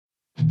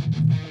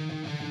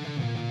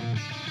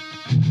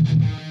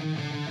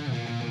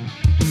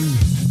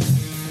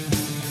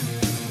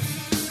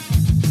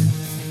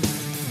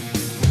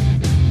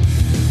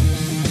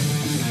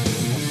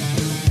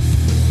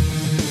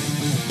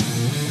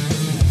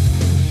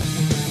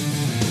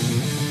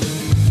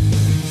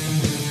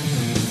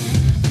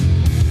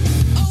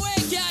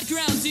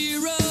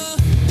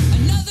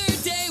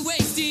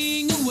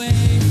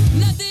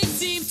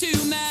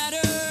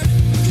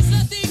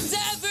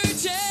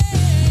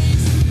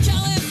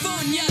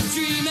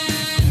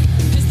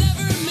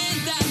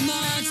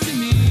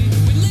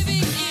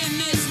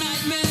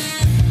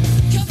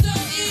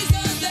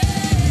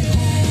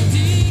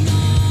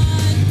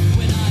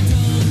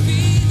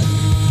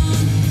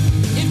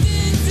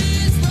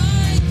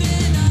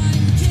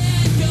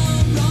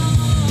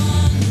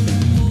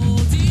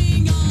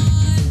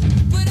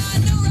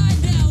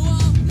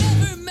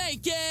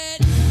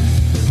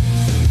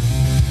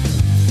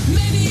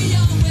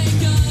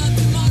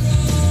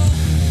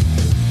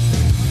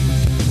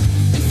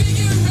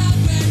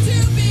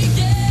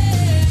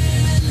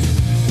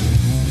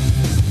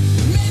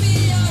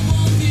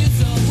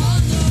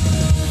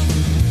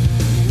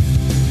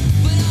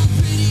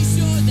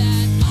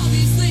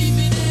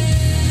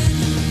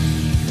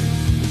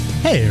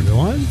Hey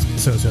everyone,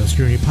 So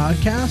Screwy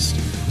Podcast.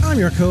 I'm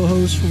your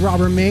co-host,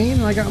 Robert Main,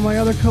 and I got my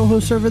other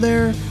co-host over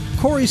there,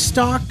 Corey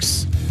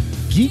Stocks,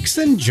 Geeks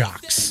and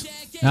Jocks.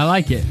 I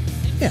like it.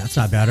 Yeah, it's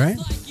not bad, right?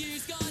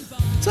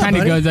 Kind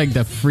of goes like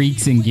the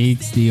Freaks and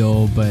Geeks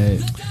deal, but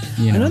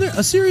you know.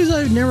 A series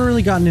I've never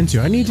really gotten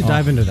into. I need to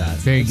dive into that.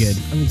 Very good.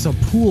 I mean, it's a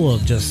pool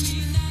of just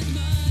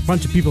a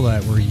bunch of people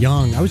that were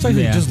young. I was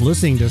actually just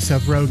listening to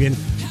Seth Rogen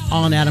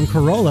on Adam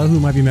Carolla, who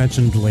might be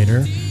mentioned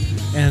later.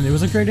 And it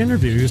was a great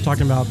interview. He was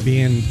talking about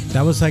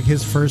that was like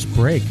his first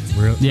break,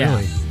 really.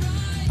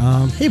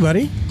 Hey,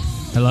 buddy.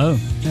 Hello.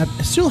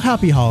 Still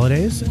happy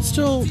holidays. It's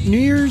still, New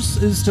Year's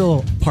is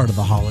still part of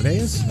the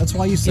holidays. That's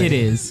why you say it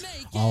is.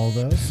 All of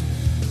those.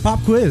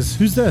 Pop quiz.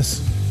 Who's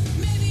this?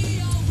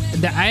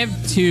 I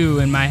have two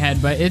in my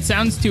head, but it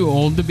sounds too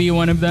old to be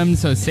one of them,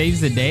 so saves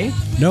the day?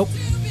 Nope.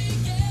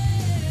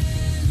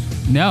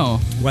 No.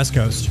 West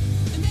Coast.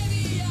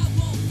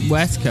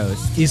 West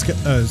Coast.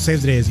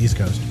 Saves the day is East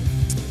Coast.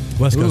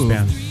 West Coast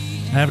band.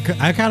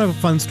 I kind of a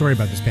fun story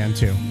about this band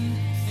too.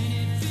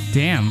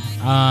 Damn.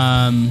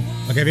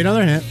 I'll give you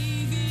another hint.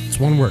 It's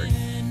one word.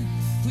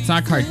 It's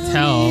not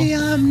Cartel.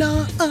 I'm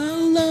not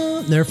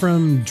alone. They're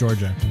from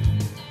Georgia.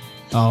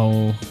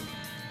 Oh.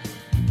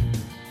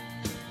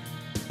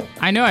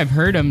 I know I've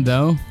heard them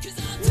though.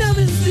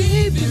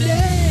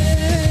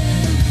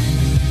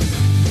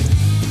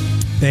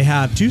 They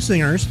have two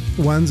singers.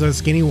 One's a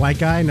skinny white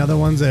guy. Another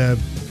one's a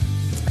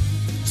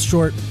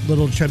short,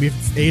 little, chubby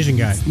Asian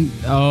guy.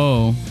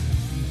 Oh.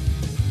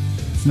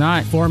 It's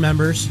not. 4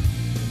 members.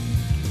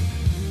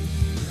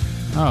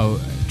 Oh.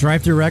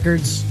 Drive-Thru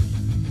Records.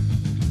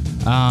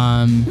 What?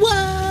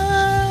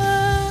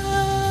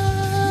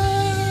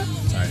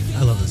 Sorry,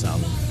 I love this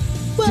album.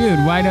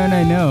 Dude, why don't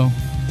I know?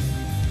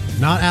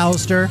 Not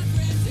Alistair.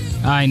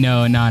 I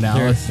know, not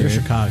Alistair.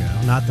 They're Chicago,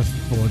 not the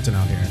Fullerton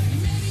out here.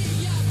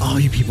 All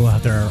you people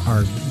out there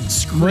are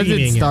screaming. What does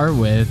it start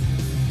with?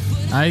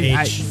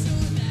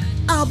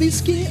 I'll be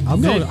scared.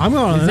 I'm going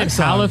on the next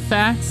song.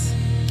 Halifax?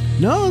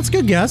 No, it's a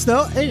good guess,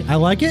 though. Hey, I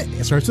like it.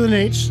 It starts with an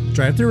H.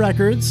 Drive-Thru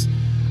Records.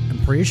 I'm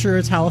pretty sure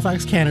it's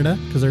Halifax, Canada,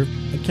 because they're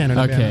a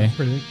Canada band.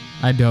 Okay.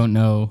 I don't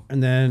know.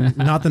 And then,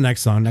 not the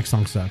next song. Next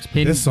song sucks.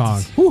 But this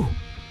song. Whew.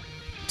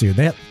 Dude,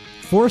 they have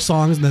 4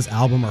 songs in this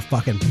album are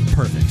fucking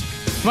perfect.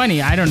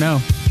 Funny, I don't know.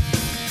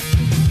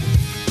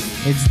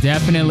 It's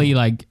definitely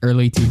like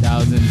early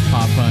 2000s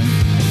pop punk.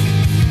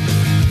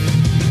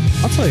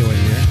 I'll tell you what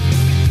year.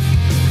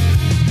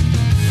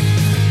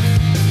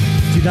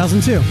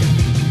 2002.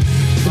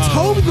 It's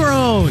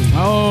Homegrown.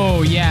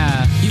 Oh,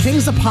 yeah.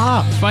 Kings of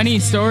Pop. Funny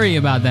story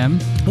about them.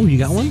 Oh, you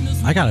got one?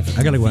 I got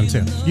a one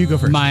too. You go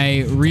first.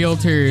 My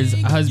realtor's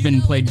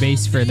husband played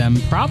bass for them,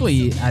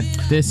 probably at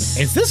this.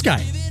 It's this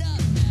guy.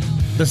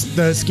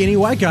 The skinny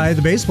white guy,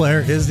 the bass player,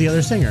 is the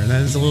other singer, and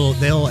then it's the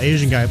little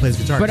Asian guy who plays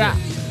guitar. But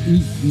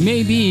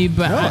maybe,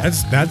 but no,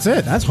 that's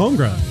it. That's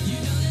Homegrown.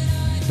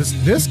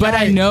 This guy. But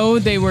I know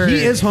they were.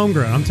 He is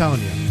Homegrown. I'm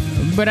telling you.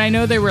 But I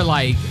know they were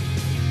like.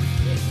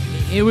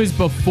 It was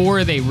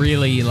before they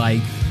really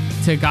like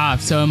took off,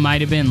 so it might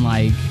have been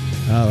like.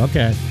 Oh,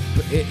 okay.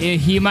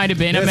 He might have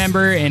been a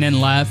member and then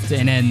left,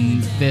 and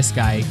then this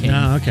guy came.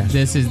 Oh, okay.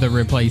 This is the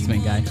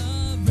replacement guy.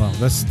 Well,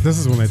 this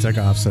is when they took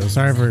off, so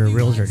sorry for your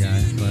realtor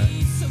guy, but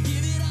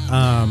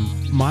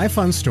my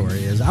fun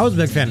story is I was a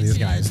big fan of these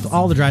guys.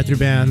 All the drive-thru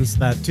bands,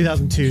 that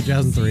 2002,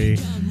 2003,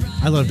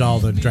 I loved all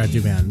the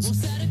drive-thru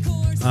bands,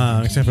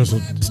 except for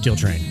Steel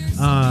Train.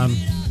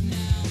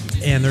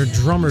 And their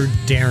drummer,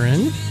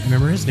 Darren, I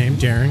remember his name,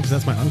 Darren, because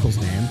that's my uncle's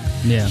name.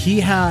 Yeah. He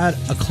had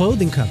a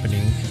clothing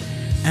company,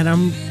 and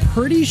I'm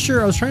pretty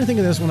sure, I was trying to think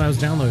of this when I was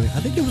downloading,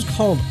 I think it was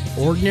called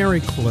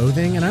Ordinary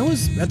Clothing, and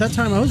at that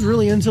time, I was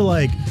really into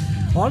like,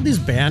 a lot of these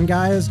band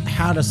guys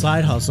had a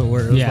side hustle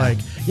where it was like,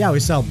 yeah, we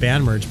sell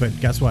band merch, but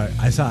guess what?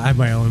 I have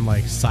my own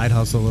like side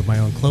hustle with my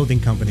own clothing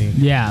company.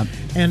 Yeah.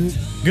 And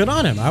good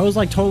on him. I was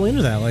like totally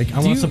into that. Like I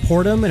want to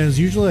support him, and it was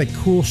usually like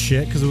cool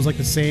shit because it was like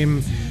the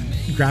same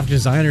graphic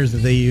designers that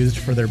they used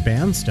for their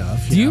band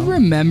stuff. Do you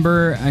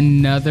remember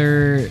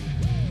another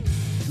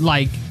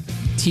like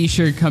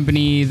t-shirt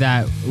company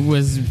that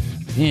was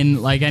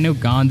in like, I know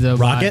Gonzo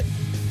Rocket?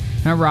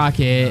 Not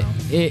Rocket. No.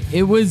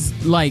 It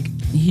was like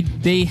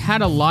they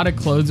had a lot of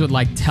clothes with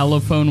like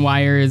telephone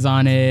wires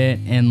on it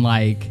and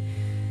like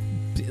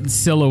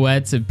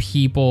silhouettes of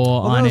people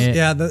on it.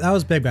 Yeah, that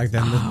was big back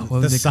then.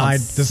 The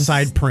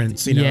side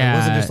prints, you know, it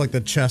wasn't just like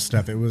the chest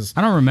stuff. It was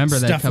I don't remember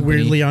that stuff company.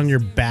 weirdly on your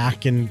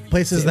back and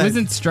places. It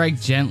wasn't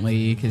Strike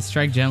Gently, because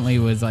Strike Gently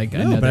was like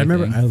another. But I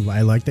remember. thing.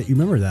 I like that you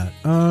remember that.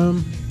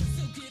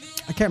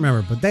 I can't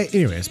remember, but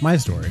anyways, my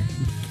story.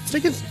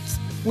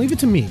 Leave it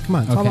to me. Come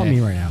on, talk about me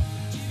right now.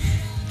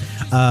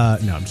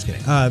 No, I'm just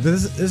kidding.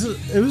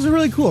 It was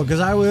really cool because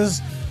I was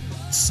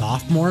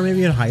sophomore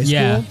maybe in high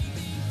school,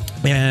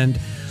 and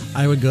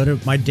I would go to.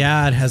 My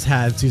dad has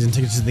had season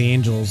tickets to the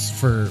Angels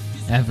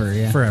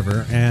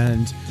forever,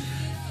 and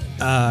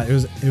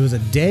it was a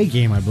day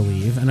game, I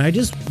believe, and I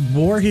just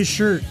wore his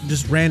shirt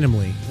just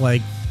randomly,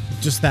 like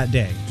just that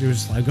day. It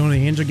was like going to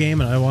the Angel game,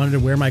 and I wanted to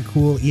wear my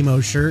cool emo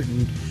shirt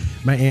and.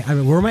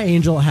 Wear my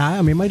Angel hat.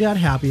 I made my dad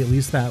happy, at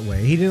least that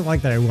way. He didn't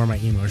like that I wore my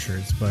emo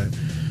shirts, but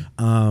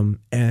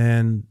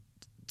and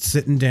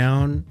sitting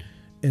down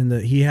in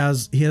he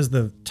has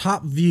the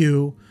top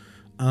view,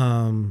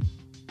 the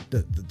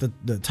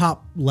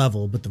top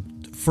level, but the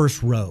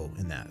first row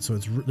in that. So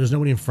there's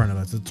nobody in front of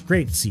us. It's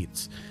great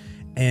seats,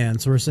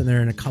 and so we're sitting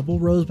there, and a couple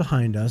rows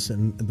behind us,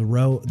 and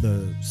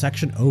the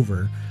section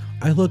over.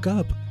 I look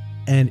up,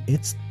 and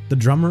it's the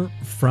drummer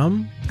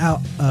from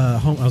home.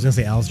 I was gonna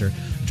say Alistair,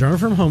 drummer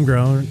from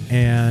Homegrown,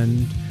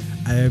 and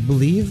I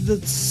believe the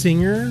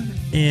singer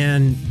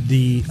and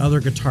the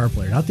other guitar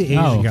player, not the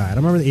Asian guy. I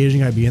don't remember the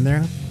Asian guy being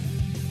there,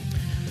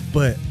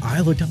 but I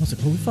looked up. I was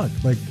like, "Holy fuck!"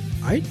 Like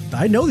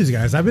I know these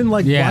guys. I've been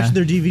like watching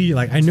their DVD.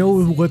 Like I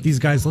know what these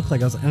guys look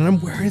like. I was like, and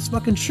I'm wearing his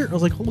fucking shirt. I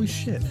was like, "Holy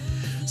shit!"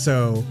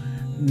 So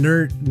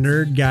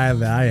nerd guy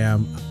that I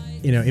am,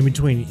 you know, in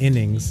between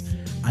innings.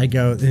 I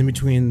go in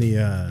between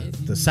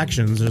the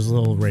sections. There's a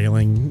little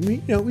railing. We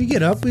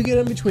get up. We get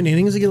in between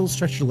innings. You get a little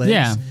stretch your legs.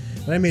 Yeah.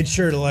 But I made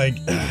sure to like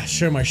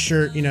show my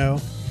shirt, you know.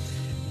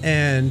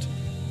 And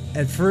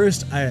at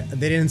first,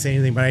 they didn't say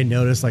anything, but I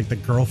noticed like the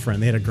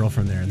girlfriend. They had a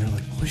girlfriend there, and they're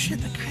like, "Oh shit,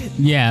 that guy!"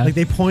 Yeah. Like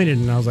they pointed,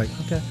 and I was like,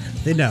 "Okay,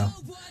 they know."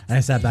 And I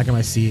sat back in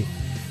my seat,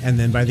 and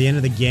then by the end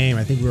of the game,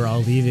 I think we were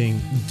all leaving.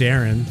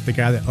 Darren, the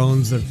guy that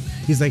owns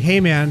he's like, "Hey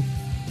man,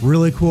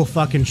 really cool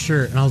fucking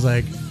shirt," and I was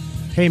like.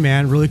 Hey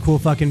man, really cool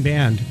fucking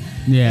band.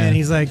 Yeah. And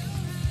he's like,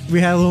 we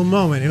had a little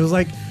moment. It was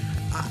like,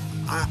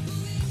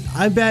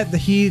 I bet that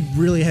he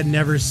really had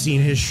never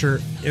seen his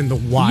shirt in the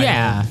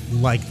wild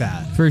like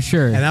that. For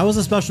sure. And that was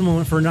a special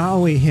moment for not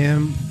only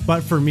him,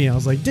 but for me. I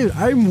was like, dude,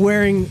 I'm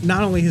wearing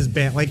not only his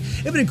band, like,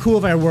 it'd been cool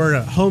if I wore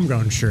a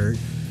Homegrown shirt.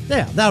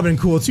 Yeah, that would have been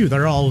cool too.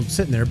 They're all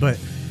sitting there, but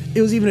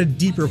it was even a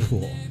deeper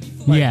pool.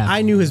 Like,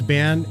 I knew his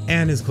band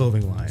and his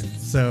clothing line.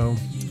 So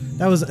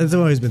it's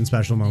always been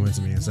special moments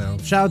to me. So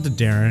shout out to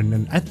Darren,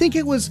 and I think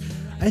it was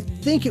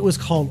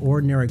called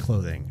Ordinary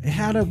Clothing. It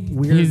had a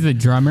weird. He's the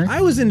drummer.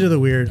 I was into the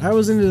weird. I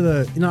was into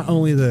the not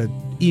only the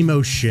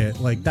emo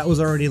shit, like that was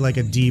already like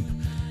a deep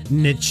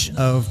niche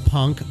of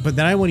punk, but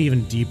then I went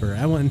even deeper.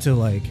 I went into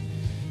like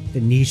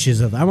the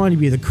niches of. I wanted to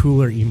be the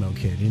cooler emo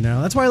kid, you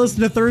know. That's why I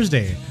listened to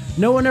Thursday.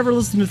 No one ever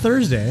listened to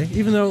Thursday,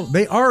 even though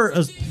they are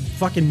a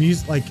fucking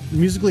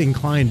musically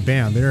inclined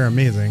band. They're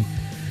amazing.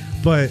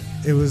 But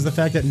it was the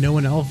fact that no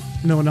one else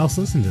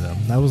listened to them.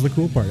 That was the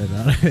cool part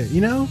about it, you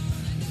know?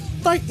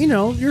 Like, you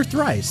know, you're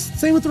Thrice.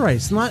 Same with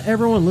Thrice. Not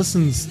everyone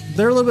listens.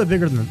 They're a little bit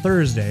bigger than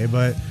Thursday,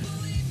 but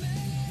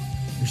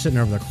you're sitting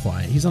over there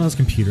quiet. He's on his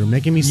computer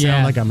making me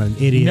sound like I'm an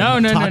idiot.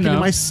 No, talking to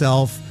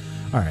myself.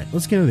 All right,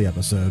 let's get into the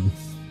episode.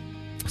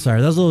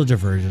 Sorry, that was a little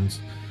diversions.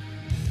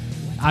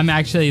 I'm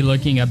actually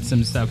looking up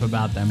some stuff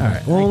about them. All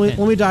right, well, let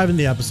me dive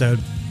into the episode.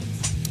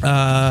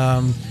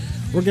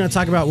 We're going to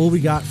talk about what we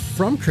got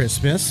from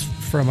Christmas,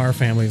 from our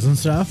families and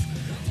stuff.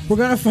 We're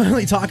going to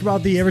finally talk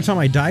about the Every Time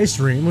I Die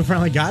stream. We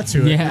finally got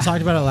to it. We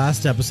talked about it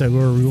last episode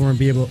where we weren't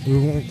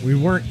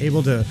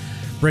able to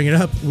bring it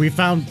up. We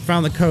found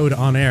the code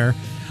on air,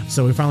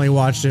 so we finally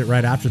watched it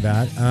right after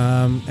that.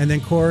 And then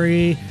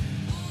Corey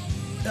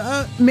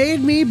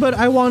made me, but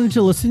I wanted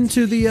to listen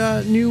to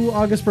the new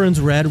August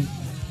Burns Red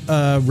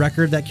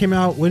record that came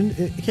out when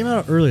it came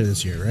out earlier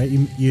this year, right?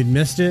 You'd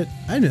missed it.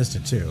 I missed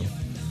it too.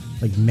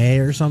 Like May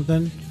or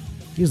something.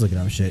 He's looking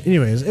up shit.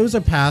 Anyways, it was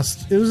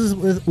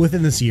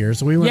within this year,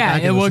 so we went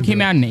back. Yeah, it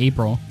came out in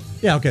April.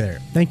 Yeah, okay, there.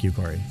 Thank you,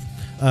 Corey.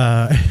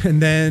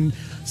 And then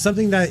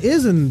something that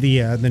is in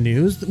the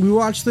news, we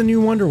watched the new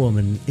Wonder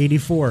Woman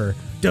 84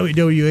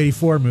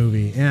 WW84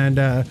 movie,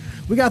 and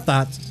we got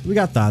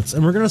thoughts,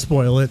 and we're gonna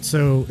spoil it.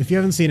 So if you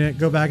haven't seen it,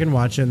 go back and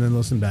watch it, and then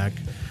listen back.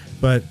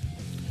 But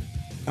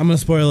I'm gonna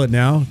spoil it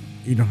now.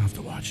 You don't have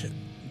to watch it.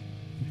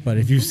 But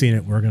if you've seen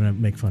it, we're going to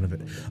make fun of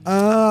it.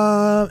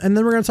 And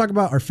then we're going to talk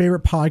about our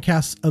favorite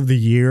podcasts of the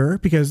year,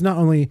 because not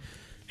only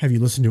have you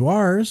listened to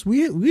ours,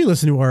 we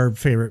listen to our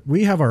favorite.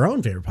 We have our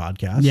own favorite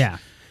podcast. Yeah.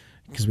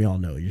 Because we all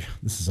know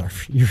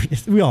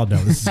we all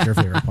know this is your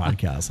favorite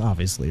podcast,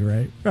 obviously,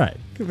 right? Right.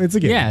 It's a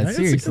given. Yeah, right?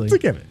 seriously. It's a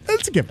given.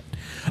 It's a given.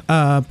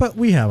 But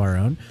we have our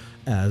own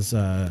as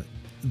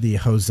the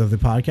hosts of the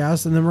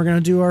podcast, and then we're going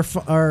to do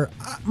our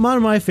one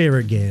of my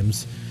favorite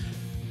games.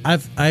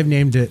 I've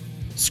named it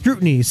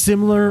Scrutiny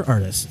Similar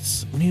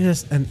Artists. We need a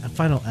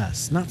final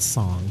S, not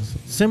songs.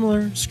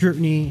 Similar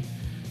Scrutiny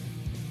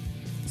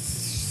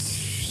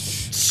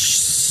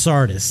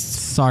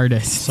Sardists,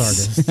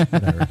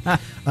 whatever.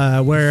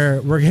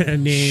 Where we're gonna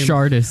name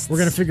Shardists. We're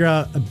gonna figure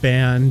out a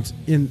band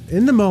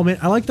in the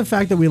moment. I like the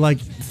fact that we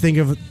think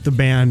of the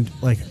band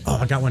like, oh,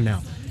 I got one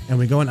now, and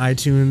we go on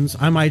iTunes.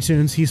 I'm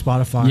iTunes, he's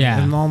Spotify,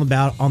 and on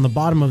the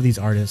bottom of these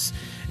artists,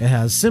 it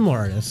has similar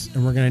artists,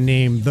 and we're gonna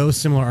name those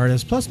similar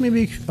artists plus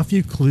maybe a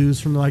few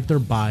clues from their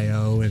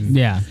bio, and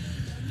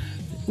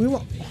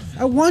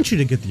I want you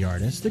to get the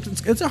artist.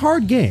 It's a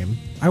hard game.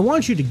 I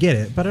want you to get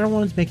it, but I don't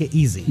want to make it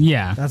easy.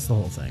 Yeah, that's the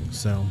whole thing.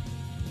 So.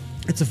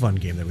 It's a fun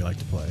game that we like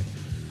to play.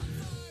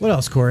 What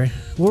else, Corey?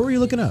 What were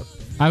you looking up?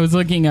 I was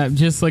looking up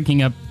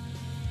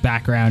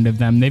background of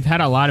them. They've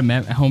had a lot of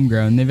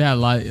homegrown. They've had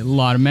a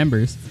lot of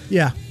members.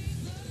 Yeah.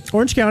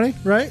 Orange County,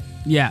 right?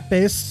 Yeah.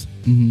 Based.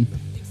 Mm-hmm.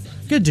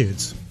 Good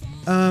dudes.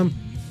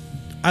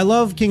 I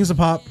love Kings of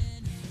Pop,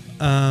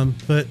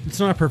 but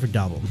it's not a perfect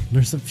album.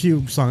 There's a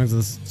few songs of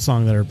this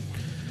song that are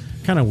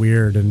kind of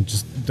weird and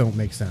just don't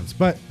make sense.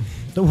 But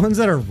the ones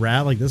that are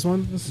rad, like this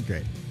one, this is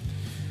great.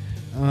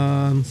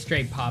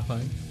 Straight pop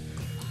punk.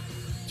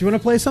 Do you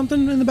want to play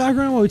something in the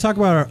background while we talk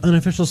about our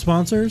unofficial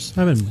sponsors?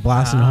 I've been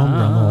blasting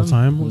Homegrown the whole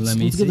time. Let's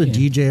get the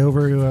DJ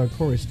over to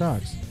Corey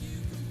Stocks.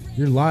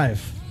 You're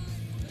live.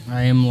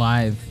 I am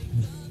live.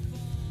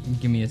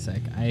 Give me a sec.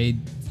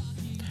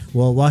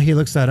 Well, while he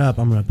looks that up,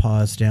 I'm going to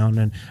pause down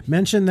and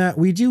mention that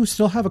we do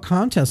still have a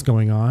contest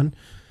going on.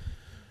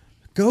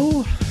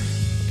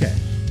 Okay.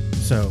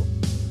 So,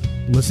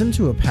 listen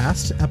to a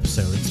past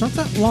episode. It's not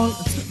that long.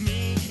 What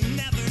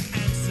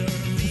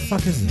the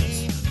fuck is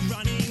this?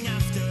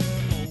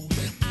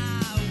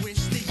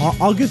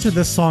 I'll get to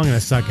this song in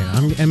a second.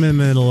 I'm in the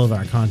middle of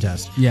our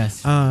contest.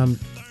 Yes.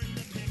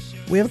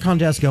 We have a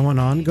contest going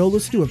on. Go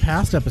listen to a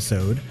past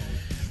episode.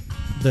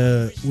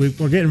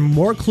 We're getting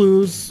more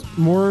clues,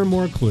 more and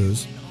more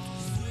clues.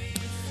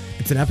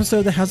 It's an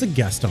episode that has a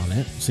guest on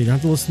it, so you don't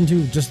have to listen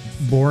to just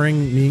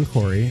boring me and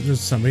Corey. There's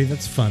somebody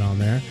that's fun on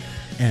there,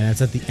 and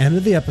it's at the end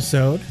of the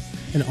episode.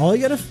 And all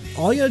you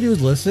gotta do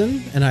is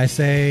listen, and I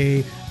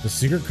say the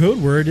secret code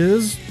word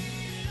is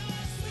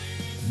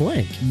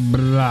blank.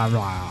 Blah,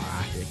 blah.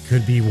 It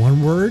could be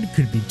one word,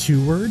 could be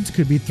two words,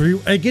 could be three.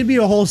 It could be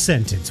a whole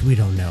sentence. We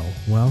don't know.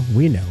 Well,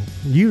 we know.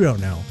 You don't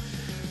know.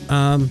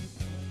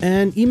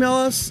 And email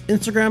us,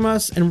 Instagram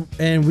us,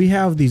 and we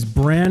have these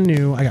brand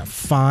new. I got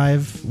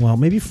 5, well,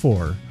 maybe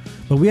 4,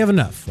 but we have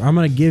enough. We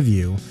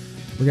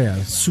got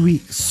a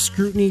sweet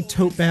Scrutiny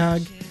tote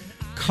bag,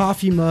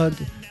 coffee mug,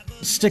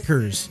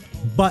 stickers,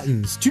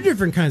 buttons, 2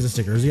 different kinds of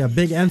stickers. You got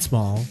big and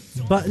small,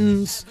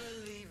 buttons,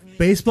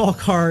 baseball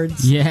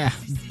cards,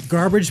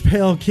 garbage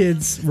pail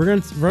kids. We're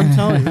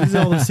telling you, this is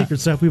all the secret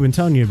stuff we've been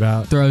telling you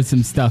about. Throw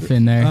some stuff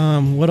in there.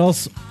 What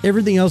else?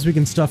 Everything else we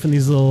can stuff in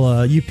these little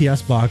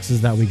UPS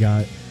boxes that we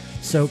got.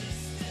 So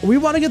we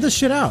want to get this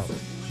shit out.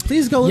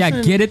 Please go listen.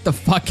 Yeah, get it the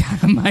fuck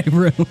out of my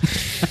room.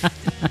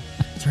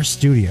 It's our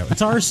studio.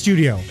 It's our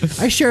studio.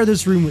 I share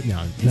this room with... No,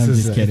 I'm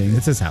just kidding.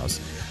 It's his house.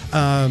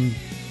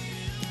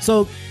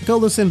 So go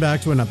listen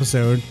back to an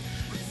episode.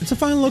 It's a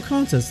fun little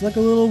contest, like a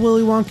little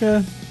Willy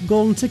Wonka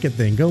golden ticket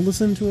thing. Go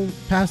listen to a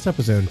past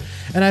episode.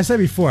 And I said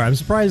before, I'm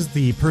surprised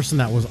the person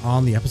that was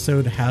on the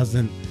episode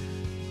hasn't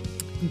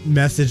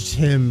messaged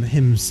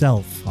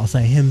himself. I'll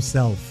say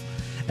himself.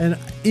 And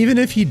even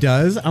if he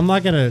does, I'm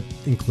not going to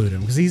include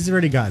him because he's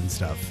already gotten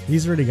stuff.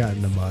 He's already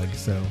gotten a mug.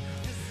 So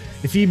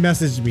if he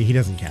messaged me, he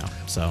doesn't count.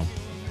 So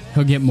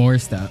he'll get more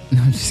stuff.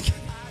 No, I'm just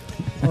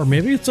kidding. Or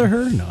maybe it's a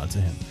her. No, it's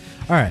a him.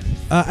 All right.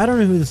 I don't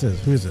know who this is.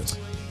 Who is this?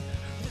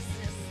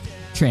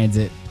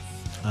 Transit.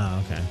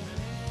 Oh, okay.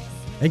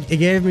 It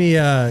gave me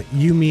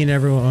you, me, and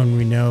everyone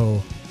we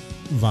know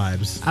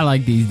vibes. I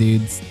like these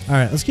dudes. All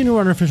right, let's get into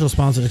our unofficial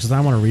sponsors because I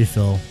want to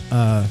refill.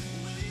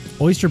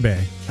 Oyster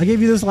Bay. I gave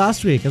you this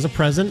last week as a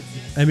present.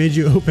 I made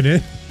you open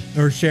it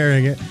or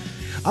sharing it.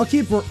 I'll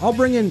keep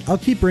bringing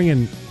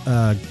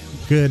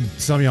good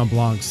Sauvignon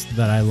Blancs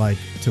that I like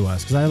to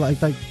us because I like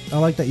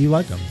that you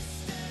like them.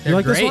 They're you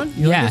like great. This one?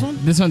 You like this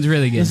one? This one's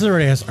really good. This is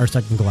already our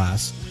second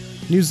glass.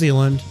 New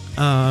Zealand.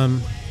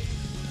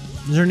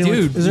 Is there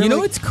Dude, you know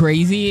what's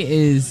crazy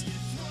is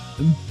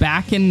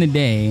back in the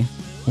day,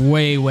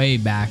 way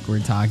back, we're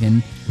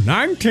talking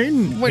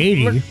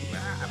 1980.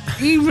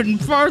 Even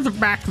farther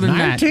back than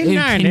that.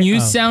 1990. Can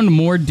you sound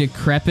more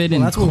decrepit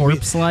and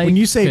corpse-like? When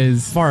you say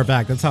far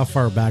back, that's how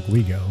far back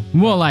we go.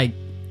 Well, like...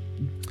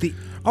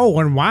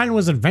 when wine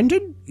was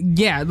invented?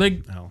 Yeah,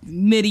 like... Oh.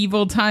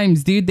 medieval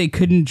times, dude. They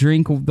couldn't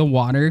drink the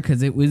water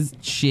because it was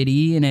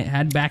shitty and it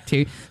had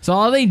bacteria. So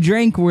all they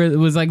drank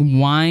was like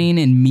wine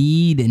and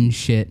mead and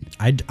shit.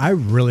 I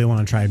really want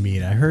to try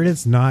mead. I heard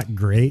it's not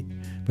great,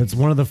 but it's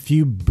one of the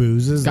few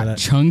boozes Got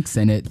chunks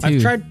in it too.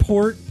 I've tried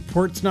port.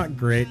 Port's not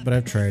great, but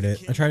I've tried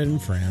it. I tried it in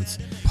France.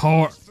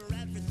 Port.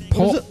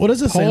 What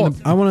does it say?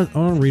 I want to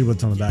read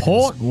what's on the back.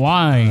 Port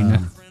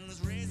wine.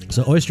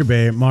 So Oyster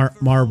Bay,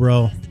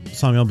 Marlborough,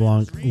 Sauvignon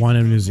Blanc, wine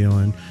of New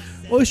Zealand.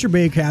 Oyster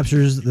Bay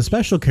captures the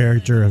special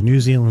character of New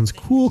Zealand's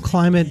cool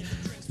climate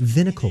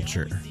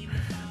viniculture.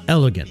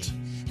 Elegant,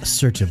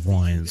 assertive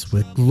wines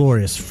with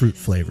glorious fruit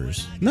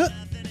flavors.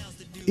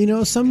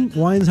 Some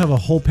wines have a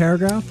whole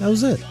paragraph. That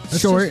was it. That's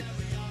short.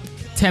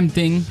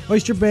 Tempting.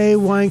 Oyster Bay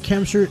wine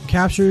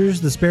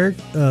captures the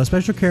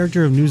special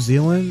character of New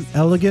Zealand,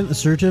 elegant,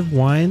 assertive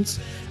wines,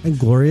 and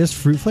glorious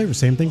fruit flavor.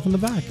 Same thing from the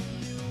back.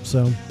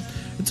 So,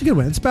 it's a good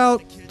one. It's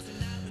about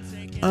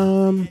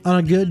on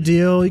a good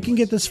deal. You can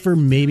get this for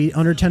maybe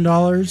under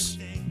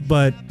 $10,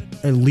 but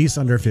at least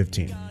under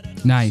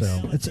 $15. Nice.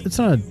 So it's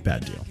not a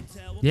bad deal.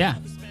 Yeah.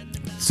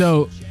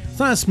 So it's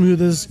not as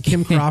smooth as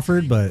Kim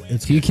Crawford, but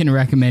it's. If you can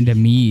recommend a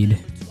mead,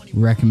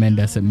 recommend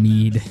us a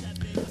mead.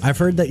 I've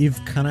heard that you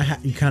kind of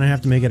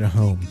have to make it at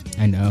home.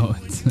 I know.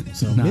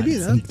 So maybe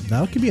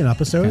that could be an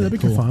episode. That'd be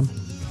cool. Fun.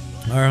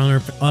 Our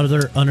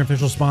other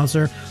unofficial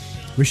sponsor.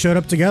 We showed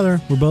up together.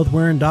 We're both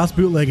wearing Das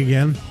Bootleg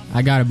again.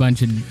 I got a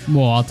bunch of.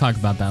 Well, I'll talk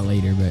about that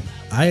later. But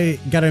I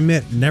gotta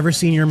admit, never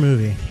seen your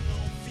movie.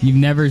 You've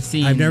never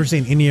seen. I've never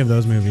seen any of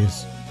those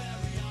movies.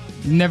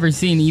 You've never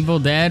seen Evil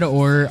Dead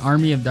or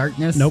Army of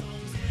Darkness? Nope.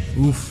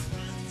 Oof.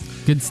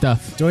 Good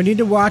stuff. Do I need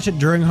to watch it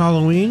during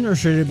Halloween, or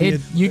should it be?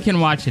 You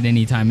can watch it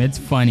anytime. It's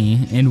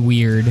funny and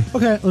weird.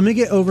 Okay, let me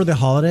get over the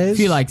holidays. If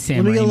you like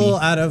Sam Raimi. Let me get a little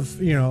out of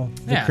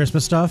the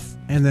Christmas stuff,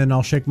 and then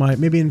I'll shake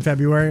maybe in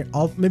February.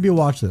 I'll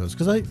watch those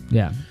because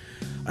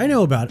I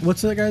know about it.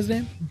 What's that guy's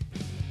name?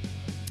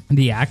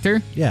 The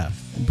actor? Yeah,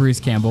 Bruce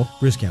Campbell.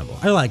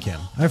 I like him.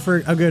 I've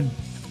heard good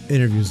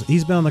interviews.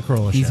 He's been on the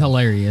Corolla Show. He's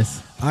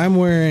hilarious. I'm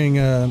wearing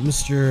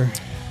Mr.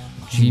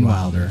 Gene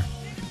Wilder.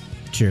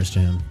 Cheers to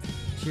him.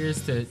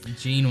 Cheers to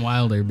Gene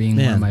Wilder being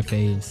one of my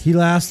faves. He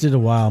lasted a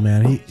while,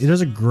 man. He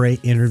does a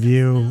great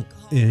interview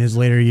in his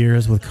later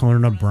years with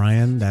Conan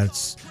O'Brien.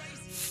 That's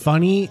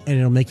funny, and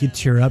it'll make you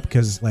tear up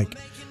because, like,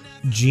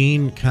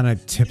 Gene kind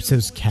of tips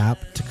his cap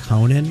to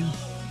Conan.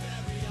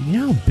 You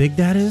know how big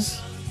that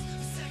is?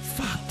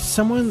 Fuck.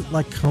 Someone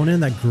like Conan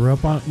that grew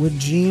up with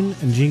Gene,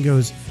 and Gene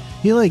goes,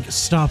 he, like,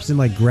 stops and,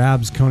 like,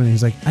 grabs Conan. And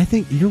he's like, I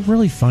think you're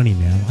really funny,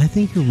 man. I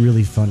think you're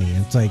really funny.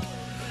 And it's like,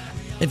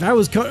 if I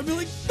was Conan, I'd be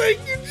like, thank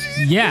you,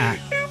 Gene. Yeah.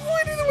 I've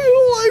waited my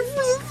whole life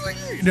for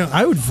this thing. No,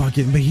 I would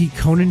fucking, but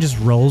Conan just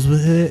rolls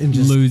with it and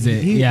just lose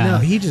it. No,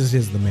 he just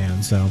is the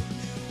man. So,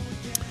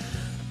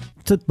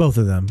 to both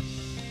of them.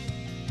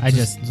 I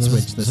just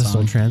switched the song.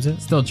 Still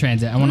Transit? Still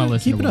Transit. I want to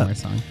listen to one more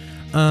song.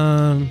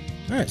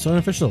 All right, so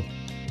unofficial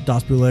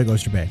Das Bootleg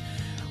Oyster Bay.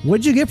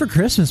 What'd you get for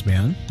Christmas,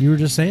 man? You were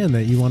just saying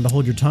that you wanted to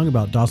hold your tongue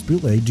about Das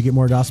Bootleg. Did you get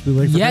more Das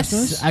Bootleg for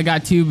Christmas? Yes, I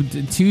got two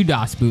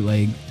Das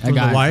Bootleg. From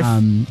the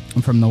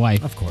wife? From the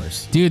wife. Of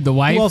course. Dude, the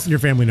wife. Who else in your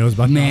family knows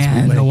about Das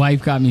Man, Bootleg? the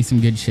wife got me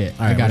some good shit.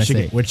 All right, I gotta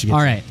say. What'd you get?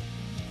 All right.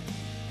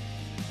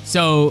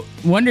 So,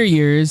 Wonder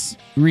Years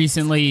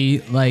recently,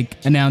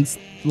 like, announced,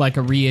 like,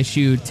 a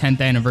reissue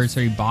 10th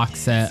anniversary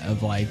box set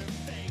of, like,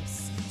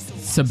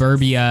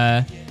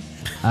 Suburbia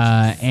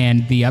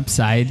and The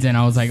Upsides. And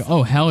I was like,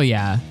 oh, hell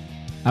yeah.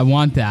 I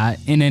want that.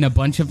 And then a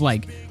bunch of,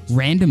 like,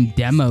 random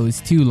demos,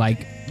 too.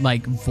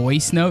 Like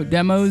voice note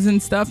demos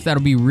and stuff.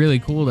 That'll be really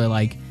cool to,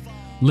 like,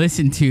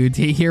 listen to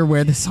hear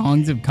where the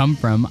songs have come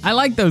from. I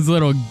like those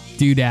little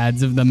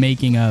doodads of the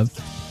making of.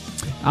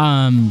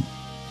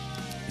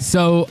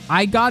 So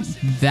I got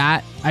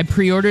that. I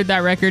pre-ordered that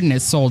record and it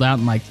sold out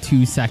in like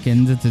 2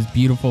 seconds. It's this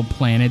beautiful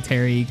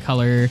planetary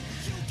color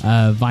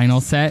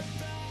vinyl set.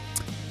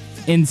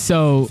 And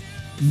so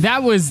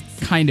that was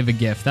kind of a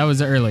gift. That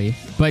was early.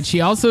 But she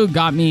also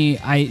got me,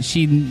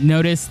 she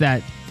noticed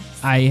that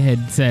I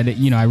had said,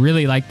 I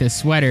really like this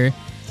sweater.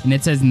 And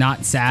it says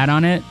Not Sad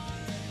on it.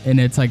 And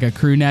it's like a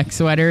crew neck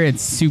sweater.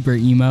 It's super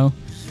emo.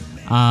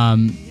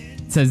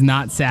 It says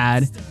Not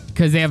Sad.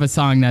 Because they have a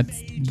song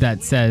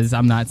that says,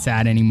 I'm not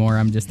sad anymore,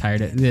 I'm just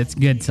tired. It's a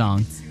good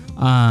song.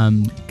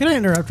 Can I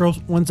interrupt for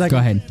 1 second? Go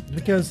ahead.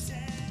 Because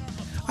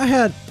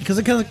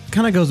it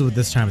kind of goes with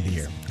this time of the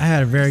year. I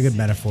had a very good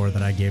metaphor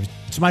that I gave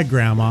to my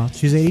grandma.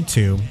 She's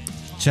 82.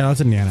 Shout out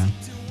to Nana.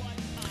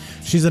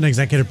 She's an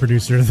executive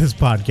producer of this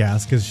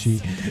podcast because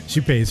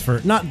she pays for,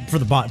 not for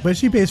the bot, but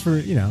she pays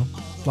for,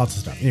 lots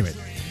of stuff. Anyway,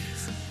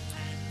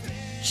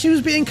 she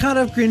was being kind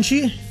of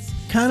grinchy,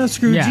 kind of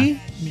Scroogey. Yeah.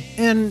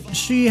 And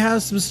she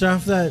has some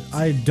stuff that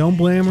I don't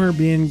blame her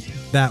being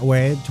that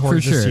way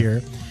towards this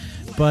year.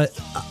 But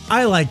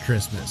I like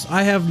Christmas.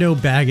 I have no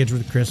baggage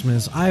with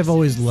Christmas. I've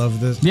always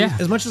loved this. Yeah.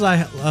 As much as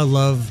I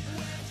love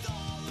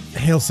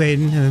Hail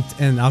Satan,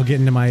 and I'll get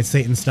into my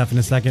Satan stuff in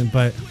a second,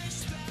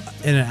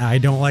 and I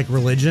don't like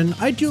religion,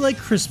 I do like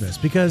Christmas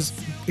because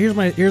here's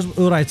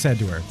what I said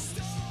to her.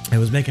 I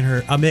was making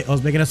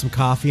us some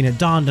coffee, and it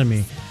dawned on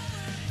me.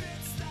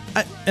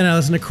 I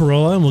listened to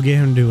Corolla, and we'll get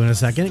him to in a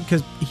second,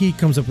 because he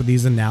comes up with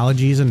these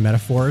analogies and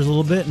metaphors a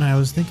little bit, and I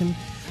was thinking,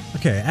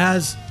 okay,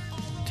 as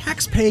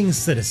tax-paying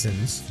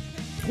citizens,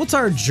 what's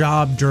our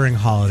job during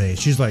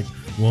holidays? She's like,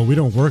 well, we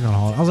don't work on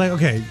holidays. I was like,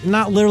 okay,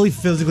 not literally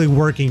physically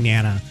working,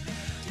 Nana,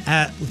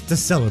 to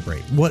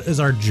celebrate. What is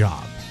our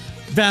job?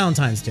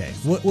 Valentine's Day.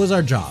 What was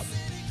our job?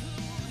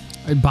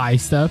 Buy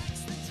stuff.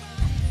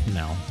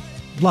 No.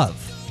 Love.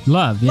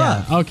 Yeah.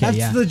 Love. Okay.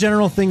 That's the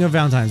general thing of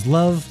Valentine's.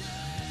 Love.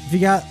 If you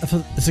got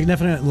a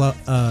significant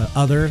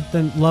other,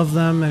 then love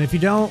them. And if you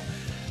don't,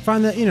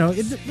 find that,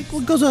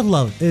 it goes with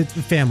love. It's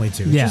family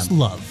too. It's just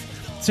love.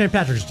 St.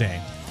 Patrick's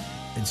Day.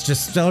 It's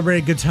just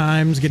celebrate good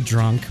times, get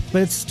drunk.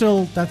 But it's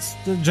still, that's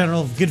the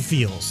general good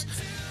feels.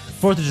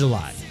 4th of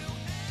July.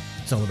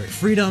 Celebrate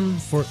freedom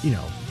for,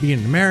 being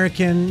an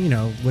American,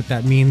 what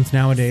that means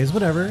nowadays,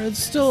 whatever. It's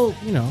still,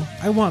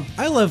 I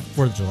love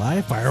 4th of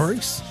July,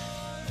 fireworks.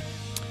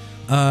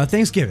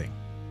 Thanksgiving.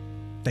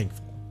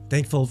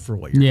 Thankful for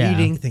what you're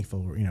eating, thankful,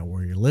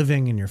 where you're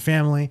living and your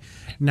family.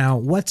 Now,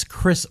 what's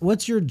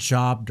your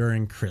job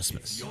during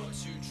Christmas?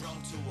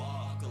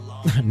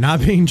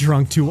 Not being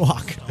drunk to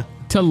walk.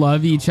 To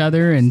love each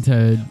other and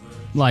to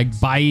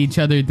buy each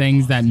other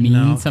things that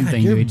mean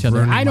something to each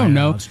other. I don't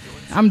know.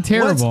 I'm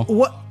terrible.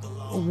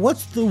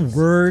 What's the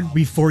word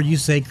before you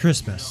say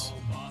Christmas?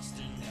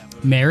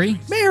 Merry?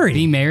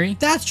 Be merry?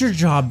 That's your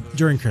job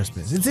during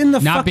Christmas. It's in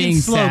the Not fucking being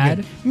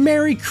slogan. sad.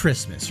 Merry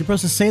Christmas. You're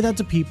supposed to say that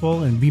to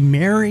people and be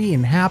merry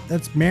and happy.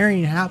 That's merry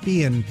and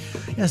happy, and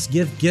yes,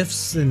 give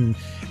gifts and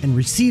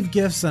receive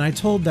gifts. And I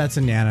told that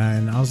to Nana,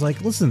 and I was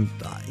like, listen,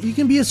 you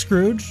can be a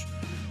Scrooge,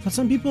 but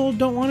some people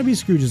don't want to be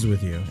Scrooges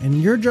with you.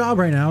 And your job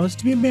right now is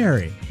to be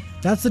merry.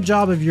 That's the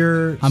job of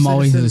your I'm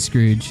always a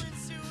Scrooge.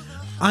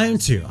 I am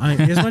too.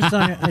 As much as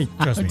I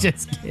trust me.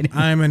 Just kidding.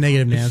 I'm a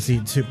negative Nancy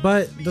too.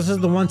 But this is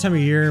the one time of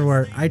year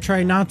where I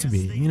try not to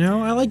be.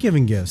 I like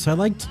giving gifts. I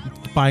liked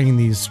buying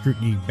these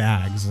scrutiny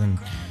bags and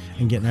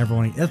getting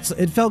everyone.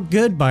 It felt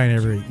good buying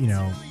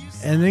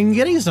and then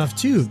getting stuff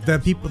too.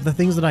 The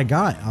things that I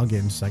got, I'll get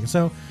in a second.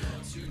 So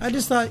I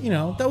just thought,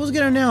 that was a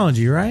good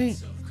analogy,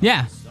 right?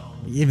 Yeah.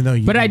 Even though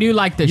I do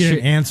like the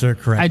didn't answer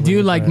correctly. I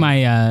do like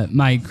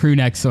my crew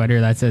neck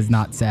sweater that says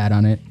 "not sad"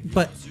 on it.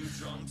 But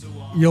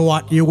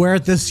you wear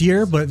it this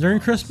year, but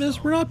during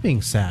Christmas, we're not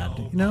being sad.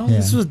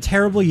 This was a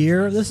terrible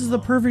year. This is the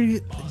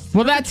perfect.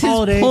 Well, that's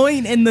holiday. His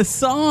point in the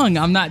song.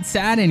 I'm not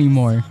sad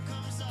anymore.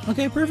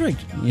 Okay, perfect.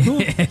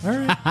 Cool. All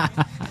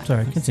right.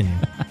 Sorry, continue.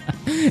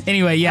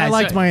 Anyway, yeah. I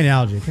liked my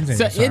analogy. Continue.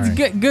 So it's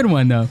good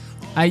one though.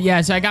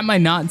 So I got my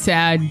not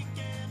sad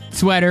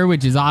sweater,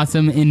 which is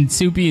awesome. And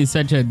Soupy is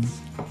such a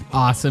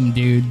awesome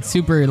dude.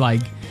 Super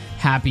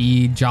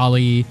happy,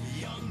 jolly.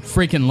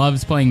 Freaking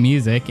loves playing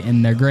music,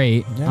 and they're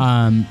great.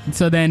 Yeah.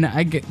 So then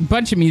I get a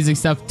bunch of music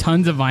stuff,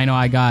 tons of vinyl.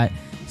 I got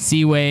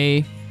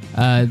Seaway,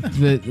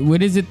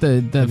 what is it,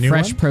 the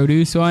Fresh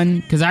Produce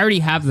one? Because I already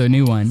have the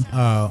new one.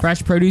 Oh.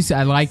 Fresh Produce,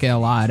 I like it a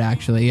lot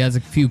actually. It has a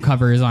few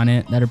covers on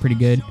it that are pretty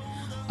good.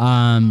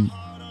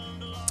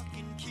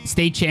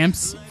 State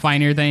Champs,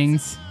 Finer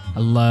Things.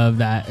 I love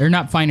that. Or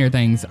not Finer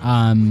Things.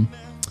 Why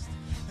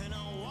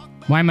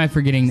am I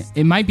forgetting?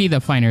 It might be the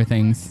Finer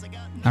Things.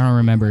 I don't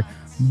remember.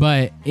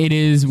 But it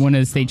is one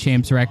of the State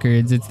Champs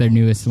records. It's their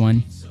newest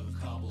one.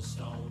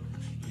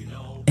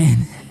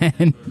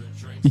 And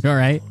you all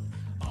right?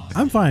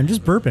 I'm fine.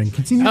 Just burping.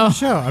 Continue the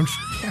show. I'm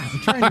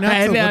trying not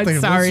to let the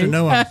listener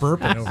know I'm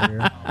burping over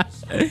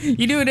here.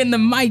 You do it in the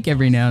mic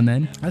every now and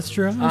then. That's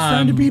true. I was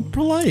trying to be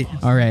polite.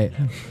 All right.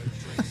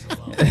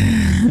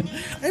 I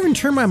even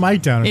turned my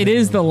mic down. It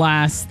is the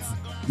last,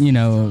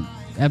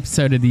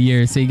 episode of the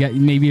year, so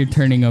maybe you're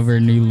turning over a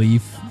new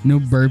leaf. No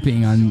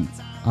burping on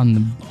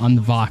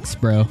the Vox,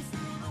 bro.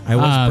 I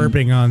was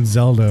burping on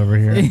Zelda over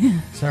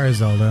here. Sorry,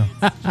 Zelda.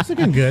 She's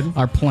looking good.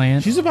 Our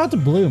plant. She's about to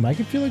bloom. I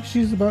can feel like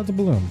she's about to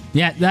bloom.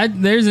 Yeah,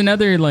 there's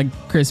another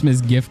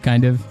Christmas gift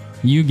kind of.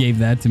 You gave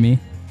that to me.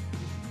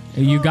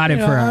 You got it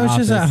for our office. I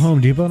was just at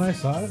Home Depot and I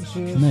saw it.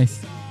 She was,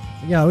 nice.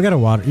 Yeah, we got to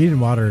water. You didn't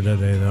water her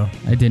today though.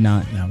 I did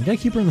not. No, we got to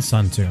keep her in the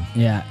sun too.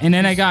 Yeah, and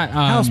then I got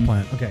house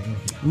plant. Okay.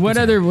 What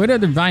other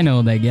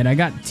vinyl did I get? I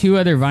got 2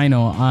 other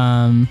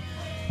vinyl.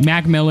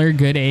 Mac Miller,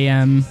 Good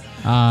AM.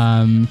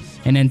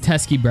 And then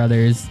Teskey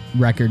Brothers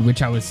record,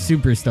 which I was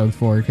super stoked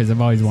for because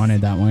I've always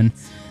wanted that one.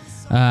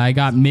 I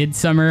got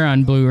Midsummer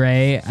on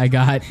Blu-ray. I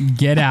got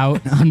Get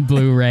Out on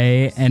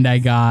Blu-ray, and I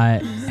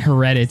got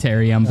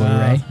Hereditary on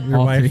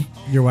Blu-ray.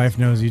 Your wife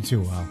knows you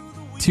too well.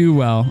 Too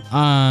well.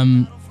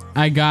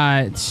 I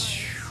got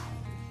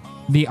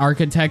the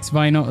Architects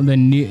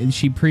vinyl.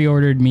 She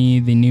pre-ordered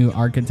me the new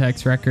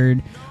Architects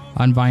record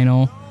on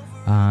vinyl.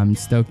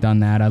 Stoked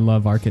on that. I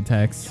love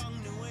Architects.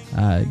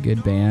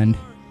 Good band.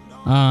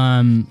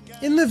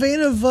 In the vein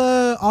of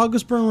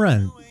August Burn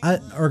Red,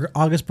 or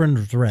August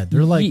Burn Red,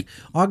 they're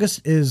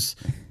August is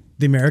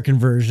the American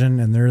version,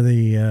 and they're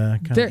the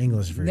kind of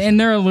English version. And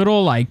they're a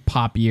little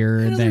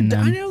poppier than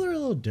them. I know they're a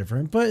little little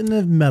different, but in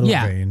the metal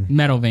vein.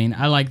 Metal vein.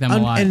 I like them a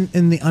lot. And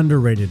in the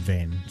underrated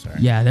vein. Sorry.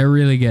 Yeah, they're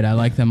really good. I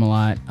like them a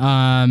lot.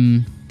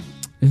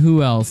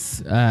 Who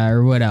else?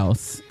 Or what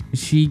else?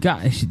 She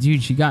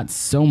got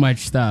so much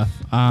stuff.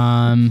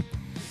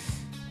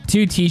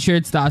 2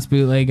 T-shirts, Das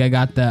Bootleg. I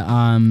got the.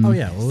 Oh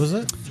yeah, what was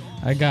it?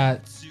 I got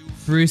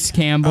Bruce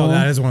Campbell. Oh,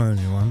 that is one of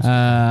the new ones.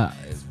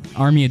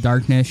 Army of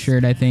Darkness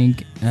shirt. I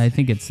think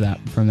it's that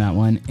from that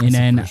one. And That's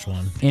then the first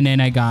one. and then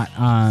I got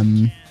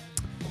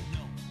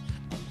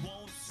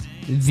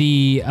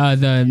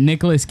the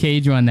Nicolas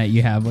Cage one that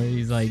you have where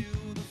he's like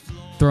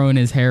throwing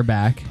his hair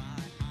back.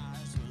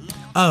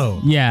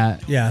 Oh. Yeah.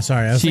 Yeah,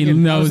 sorry. She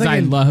knows I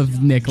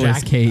love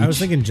Nicolas Cage. I was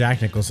thinking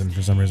Jack Nicholson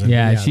for some reason.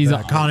 Yeah, she's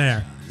Con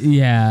Air.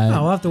 Yeah.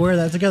 Oh, we'll have to wear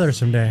that together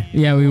someday.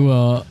 Yeah, we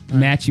will.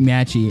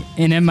 Matchy.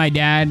 And then my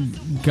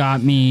dad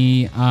got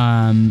me,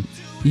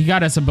 he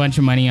got us a bunch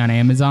of money on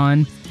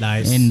Amazon.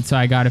 Nice. And so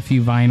I got a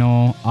few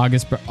vinyl.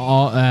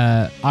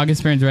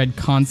 August Burns Red,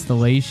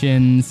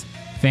 Constellations,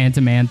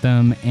 Phantom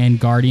Anthem, and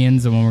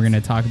Guardians, the one we're going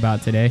to talk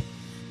about today.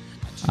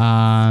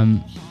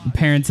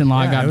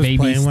 Parents-in-law got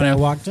baby stuff. When I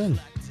walked in.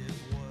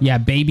 Yeah,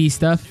 baby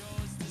stuff.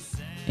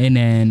 And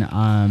then...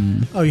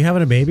 oh, you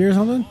having a baby or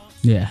something?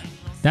 Yeah.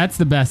 That's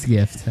the best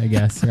gift, I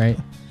guess, right?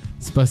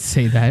 Supposed to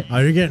say that. Oh,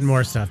 you're getting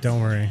more stuff.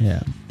 Don't worry.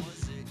 Yeah.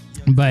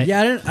 But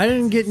yeah, I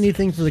didn't get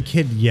anything for the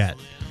kid yet.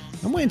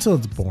 I'm waiting until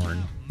it's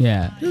born.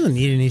 Yeah. He doesn't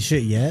need any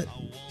shit yet.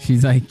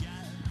 She's like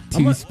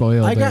too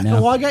spoiled right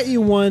now. Well, I got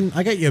you one.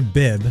 I got you a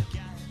bib.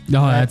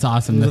 Oh, that's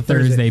awesome. The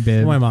Thursday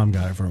bib. Well, my mom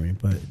got it for me,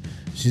 but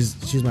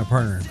she's my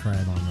partner in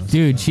crime on this.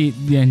 Dude,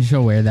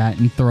 she'll wear that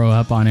and throw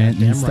up on it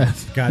and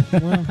stuff. Right.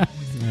 Well, all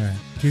right.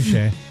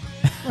 Touche.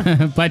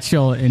 But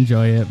she'll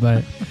enjoy it.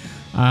 But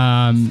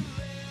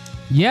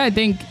yeah, I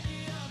think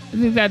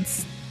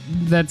that's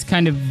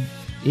kind of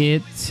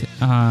it.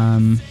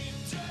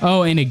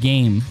 Oh, and a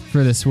game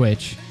for the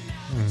Switch.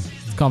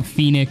 It's called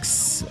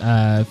Phoenix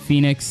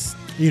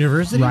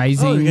University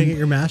Rising. Oh, you're gonna get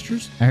your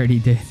master's? I already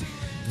did.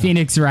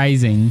 Phoenix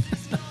Rising.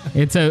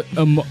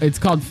 It's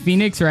called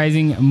Phoenix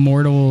Rising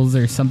Immortals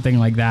or something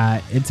like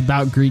that. It's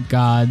about Greek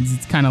gods.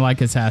 It's kind of like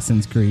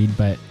Assassin's Creed,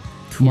 but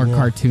more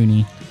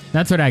cartoony.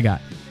 That's what I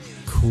got.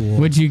 Cool.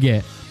 What'd you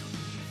get?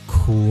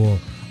 Cool.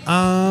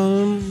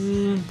 A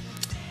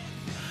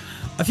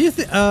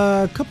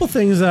couple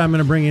things that I'm going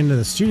to bring into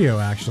the studio,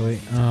 actually.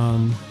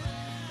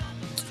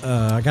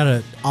 I got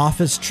an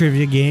office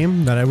trivia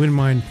game that I wouldn't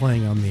mind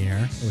playing on the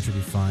air, which would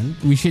be fun.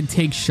 We should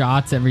take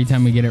shots every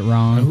time we get it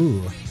wrong.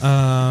 Ooh.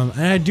 And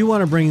I do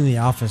want to bring the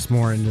office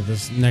more into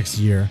this next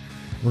year.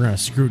 We're going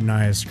to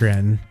scrutinize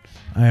Scranton.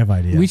 I have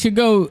ideas. We should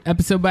go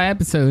episode by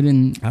episode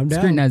and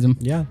scrutinize them.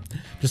 Yeah.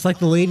 Just like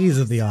the ladies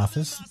of the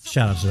office.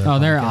 Shout out to them. Oh,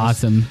 they're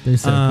awesome. They're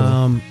so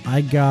cool.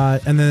 I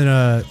got, and then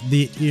at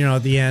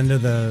the end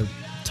of the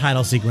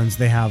title sequence,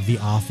 they have the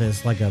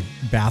office, like a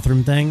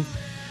bathroom thing,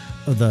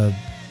 the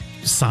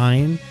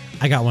sign.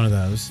 I got one of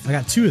those. I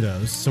got 2 of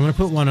those. So I'm going to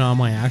put one on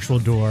my actual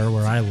door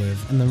where I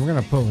live, and then we're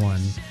going to put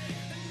one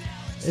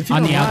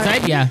on the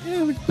outside. Yeah,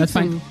 that's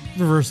fine.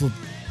 Reversal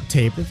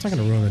tape. It's not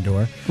going to ruin the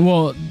door.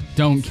 Well,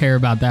 don't care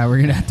about that. We're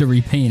going to have to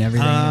repaint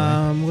everything.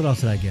 Anyway. What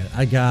else did I get?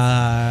 I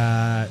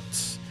got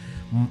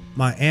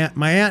my aunt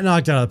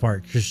knocked it out of the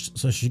park,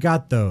 so she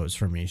got those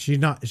for me. She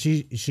got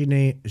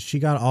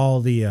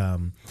all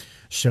the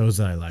shows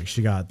that I like.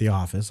 She got The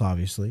Office,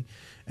 obviously,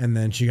 and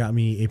then she got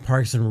me a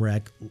Parks and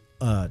Rec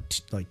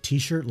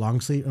t-shirt,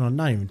 long sleeve. No,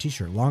 not even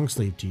t-shirt, long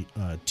sleeve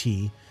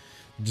tee.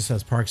 It just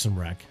says Parks and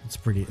Rec.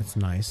 It's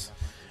nice.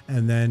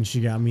 And then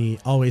she got me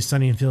Always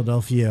Sunny in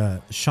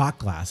Philadelphia shot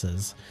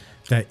glasses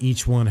that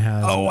each one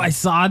has. Oh, I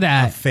saw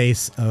that. A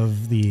face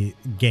of the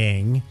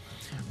gang,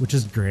 which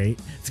is great.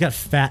 It's got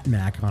Fat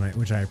Mac on it,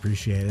 which I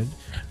appreciated.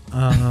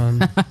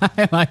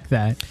 I like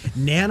that.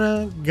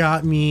 Nana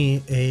got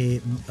me a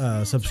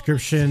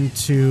subscription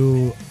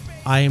to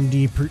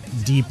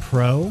IMDb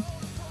Pro.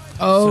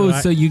 Oh,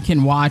 so you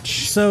can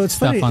watch stuff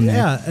funny, on there.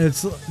 Yeah,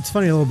 it's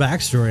funny, a little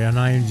backstory on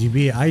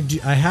IMDb.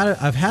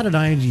 I've had an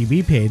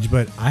IMDb page,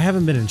 but I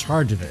haven't been in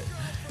charge of it.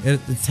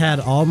 It's had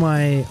all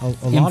a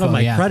lot of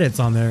my credits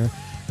on there,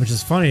 which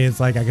is funny.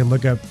 It's like I can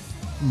look up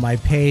my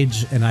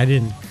page and I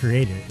didn't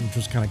create it, which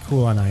was kind of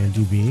cool on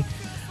IMDb.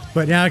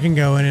 But now I can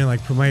go in and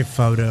like put my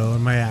photo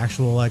and my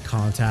actual like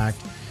contact,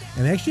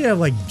 and they actually have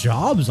like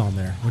jobs on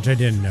there, which I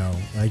didn't know.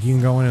 Like you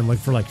can go in and look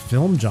for like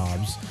film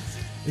jobs.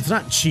 It's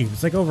not cheap.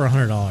 It's like over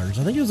 $100. I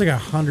think it was like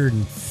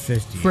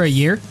 $150 for a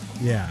year.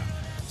 Yeah,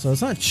 so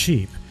it's not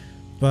cheap,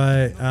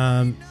 but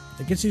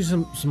it gets you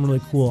some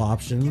really cool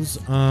options.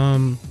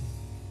 What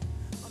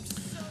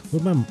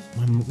did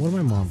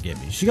my mom get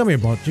me? She got me a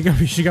bunch.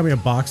 She got me a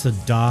box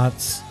of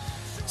dots,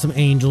 some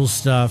angel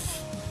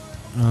stuff,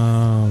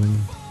 a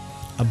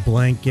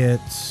blanket.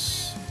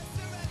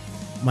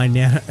 My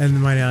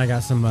nana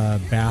got some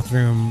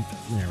bathroom.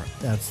 Yeah,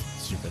 that's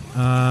stupid.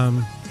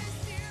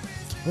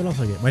 What else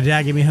did I get? My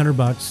dad gave me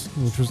 $100,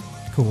 which was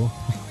cool.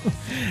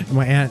 And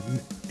my aunt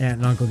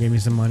and uncle gave me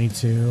some money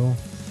too.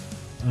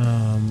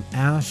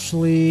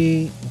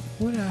 Ashley,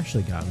 what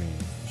Ashley got me?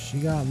 She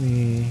got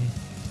me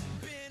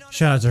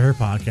Shout out to her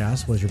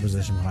podcast, What's Your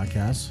Position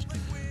Podcast.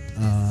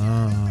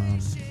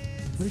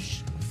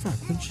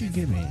 What did she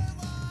give me?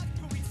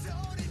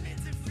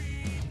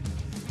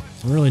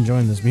 I'm really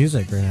enjoying this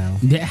music right now.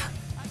 Yeah.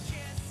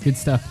 Good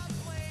stuff.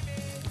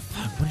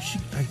 Fuck, what did she...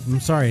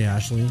 I'm sorry,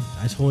 Ashley.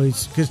 I totally...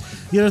 Because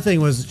the other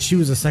thing was, she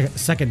was a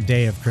second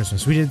day of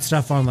Christmas. We did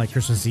stuff on, like,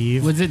 Christmas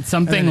Eve. Was it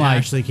something like...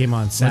 Ashley came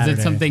on Saturday. Was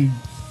it something...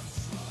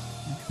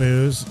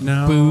 Booze?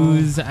 No.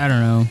 Booze? I don't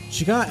know.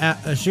 She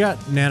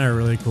got Nana a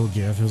really cool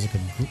gift. It was like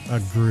a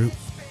group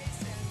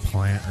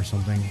plant or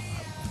something.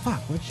 Fuck,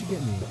 what did she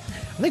get me?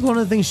 I think one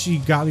of the things she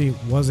got me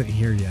wasn't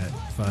here yet.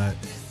 But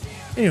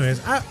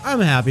anyways, I'm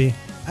happy.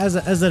 As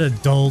an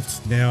adult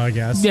now, I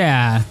guess.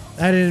 Yeah.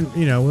 I didn't,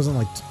 it wasn't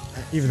like...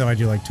 even though I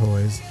do like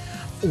toys.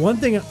 One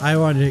thing I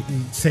wanted to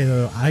say,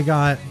 though, I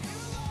got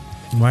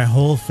my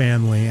whole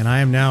family, and I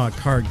am now a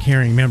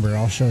card-carrying member.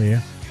 I'll show you.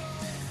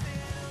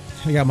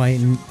 I got my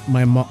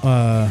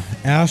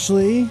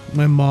Ashley,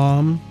 my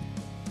mom,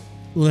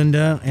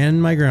 Linda,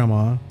 and my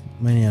grandma,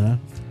 my Nana,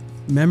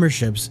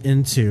 memberships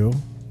into...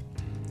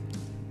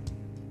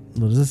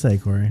 What does it say,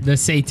 Corey? The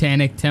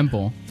Satanic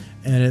Temple.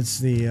 And it's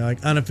the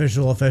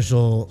unofficial,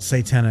 official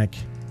satanic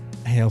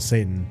Hail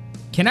Satan.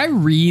 Can I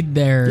read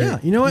their... Yeah,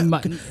 you know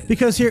what?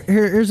 Because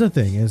here's the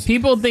thing is...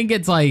 People think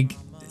it's like...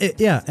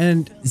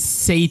 and...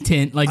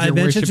 Satan, like I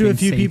mentioned to a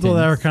few people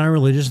that are kind of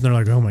religious, and they're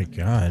like, oh my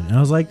God. And I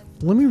was like,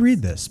 let me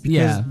read this.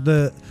 Because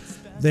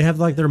they have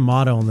like their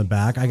motto on the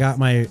back.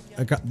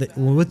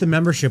 With the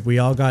membership, we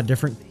all got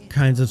different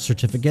kinds of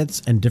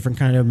certificates and different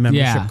kind of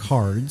membership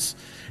cards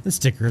and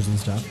stickers and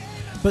stuff.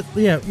 But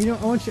yeah, I'm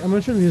going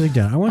to turn the music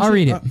down. I'll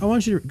read it. I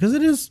want you to...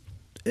 Because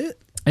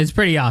it's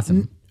pretty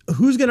awesome.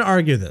 Who's going to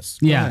argue this?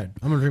 Go Yeah. ahead.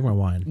 I'm going to drink my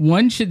wine.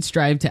 One should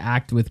strive to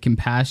act with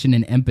compassion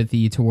and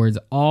empathy towards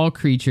all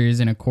creatures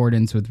in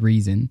accordance with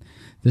reason.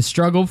 The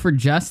struggle for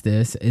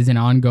justice is an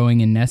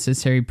ongoing and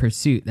necessary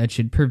pursuit that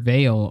should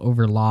prevail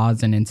over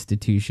laws and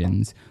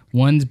institutions.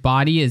 One's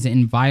body is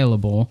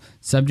inviolable,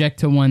 subject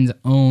to one's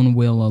own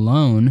will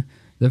alone.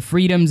 The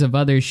freedoms of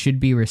others should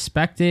be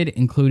respected,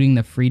 including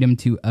the freedom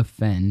to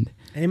offend.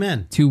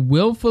 Amen. To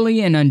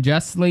willfully and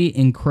unjustly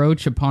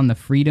encroach upon the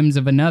freedoms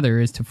of another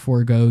is to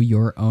forego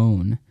your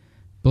own.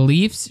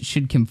 Beliefs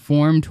should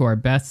conform to our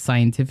best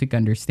scientific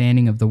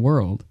understanding of the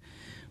world.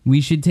 We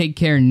should take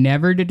care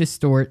never to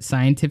distort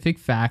scientific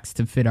facts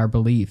to fit our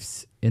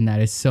beliefs, and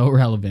that is so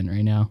relevant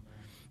right now.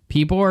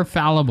 People are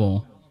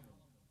fallible.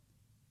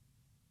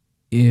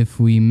 If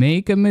we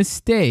make a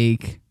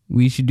mistake,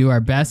 we should do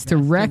our best to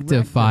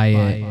rectify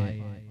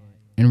it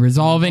and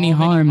resolve any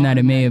harm that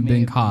it may have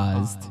been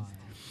caused.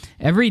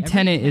 Every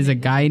tenet is a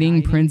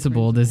guiding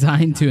principle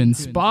designed to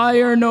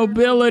inspire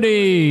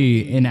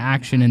nobility in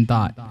action and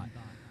thought.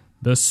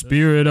 The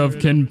spirit of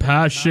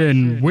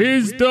compassion,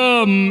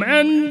 wisdom,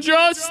 and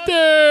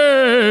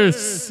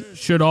justice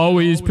should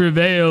always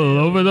prevail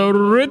over the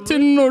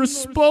written or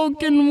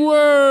spoken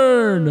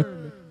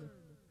word.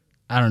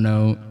 I don't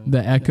know. The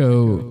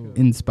echo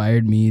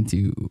inspired me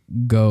to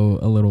go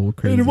a little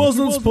crazy. It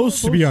wasn't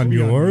supposed to be on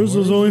yours. It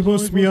was only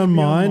supposed to be on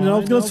mine. And I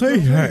was going to say,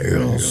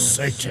 Hail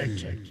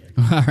Satan.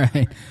 All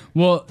right.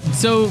 Well,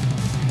 so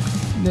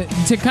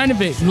to kind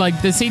of it,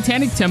 like the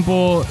Satanic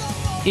Temple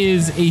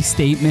is a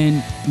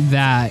statement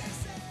that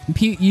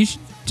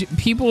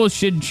people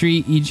should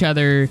treat each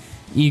other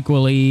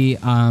equally,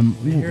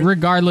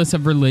 regardless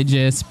of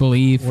religious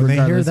belief, when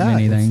regardless they hear that, of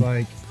anything. It's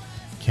like,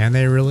 can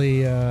they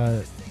really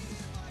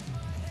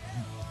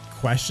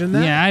question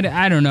that? Yeah,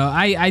 I don't know.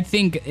 I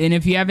think, and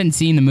if you haven't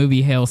seen the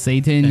movie Hail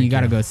Satan, you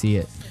got to go see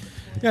it.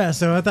 Yeah,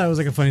 so I thought it was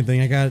like a funny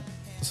thing. I got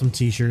some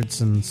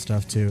T-shirts and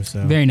stuff too.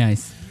 So very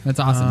nice. That's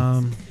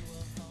awesome.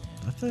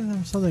 I think there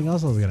was something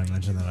else I was gonna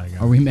mention that I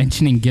got. Are we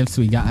mentioning gifts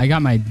we got? I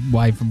got my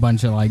wife a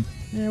bunch of like.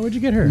 Yeah, what'd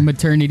you get her?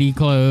 Maternity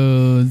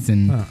clothes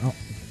and.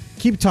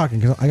 Keep talking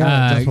because I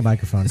gotta adjust my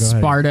microphone.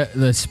 Go ahead.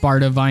 The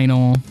Sparta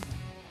vinyl.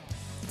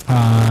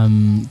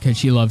 Because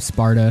she loves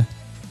Sparta.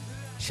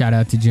 Shout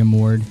out to Jim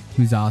Ward,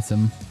 who's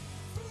awesome.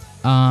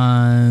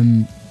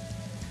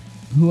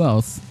 Who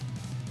else?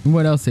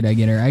 What else did I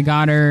get her? I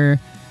got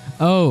her.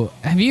 Oh,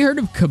 have you heard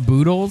of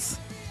caboodles?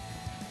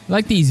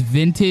 Like these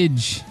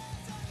vintage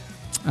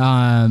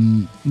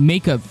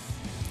makeup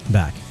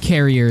back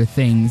carrier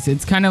things.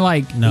 It's kind of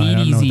like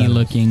 80s-y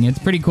looking. It's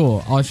pretty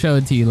cool. I'll show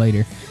it to you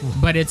later.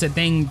 But it's a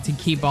thing to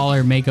keep all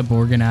her makeup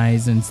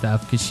organized and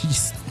stuff because she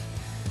just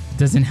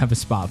doesn't have a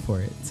spot for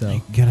it. So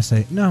I gotta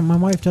say, no, my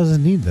wife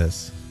doesn't need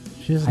this.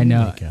 She doesn't need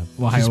makeup.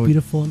 Well, she's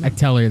beautiful enough. I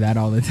tell her that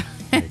all the time.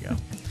 There you go.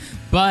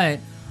 But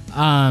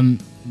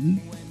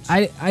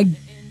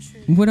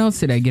what else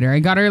did I get her? I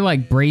got her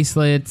like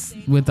bracelets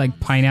with like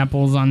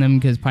pineapples on them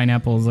because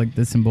pineapple is like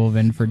the symbol of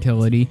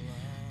infertility.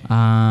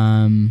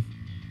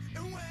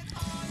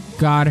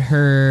 Got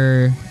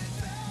her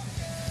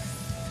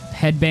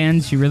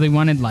headbands. She really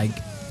wanted like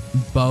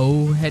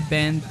bow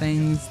headband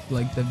things,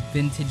 like the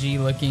vintagey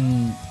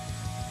looking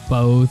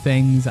bow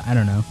things. I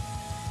don't know.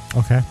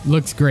 Okay.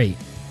 Looks great.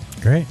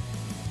 Great.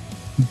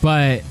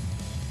 But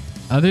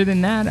other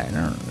than that, I don't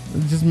know.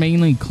 Just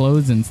mainly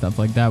clothes and stuff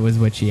like that was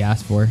what she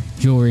asked for.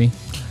 Jewelry.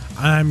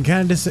 I'm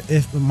kind of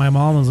if my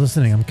mom was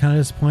listening, I'm kind of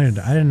disappointed.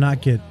 I did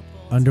not get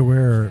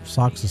underwear or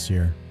socks this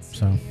year.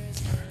 So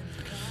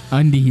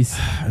undies.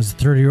 As a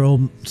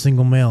 30-year-old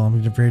single male,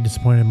 I'm very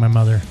disappointed in my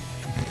mother.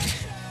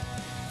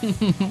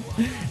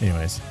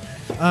 Anyways,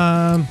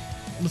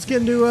 let's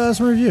get into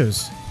some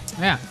reviews.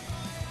 Yeah.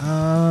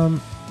 All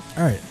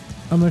right.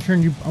 I'm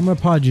gonna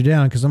pod you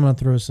down because I'm gonna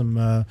throw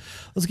some.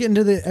 Let's get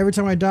into the Every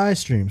Time I Die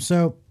stream.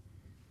 So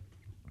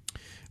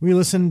we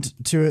listened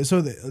to it.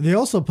 So they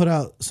also put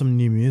out some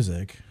new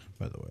music,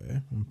 by the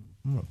way. I'm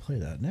gonna play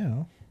that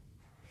now.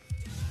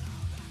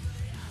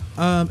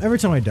 Every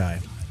Time I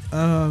Die.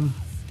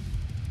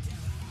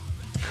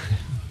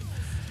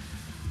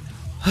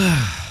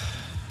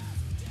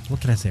 What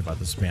can I say about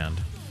this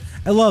band?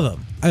 I love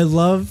them. I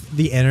love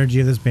the energy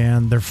of this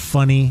band. They're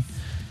funny.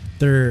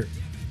 They're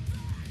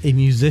a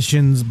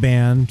musician's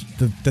band.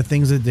 The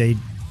things that they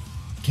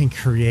can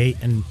create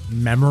and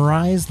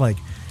memorize, like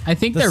I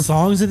think the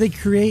songs that they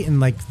create and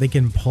like they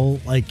can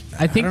pull. Like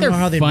I think they're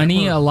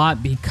funny a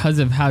lot because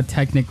of how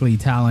technically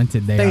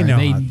talented they are.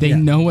 They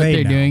know what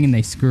they're doing and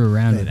they screw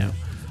around with it.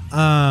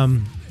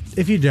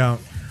 If you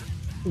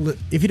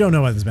don't know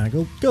about this band,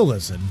 go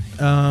listen.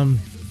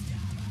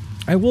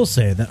 I will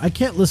say that I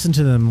can't listen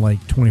to them like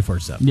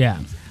 24/7. Yeah,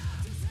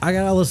 I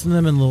gotta listen to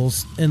them in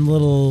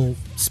little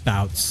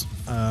spouts.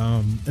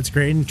 It's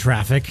great in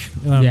traffic.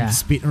 Or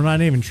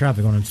not even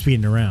traffic when I'm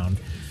speeding around.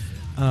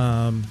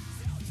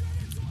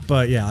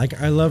 But yeah,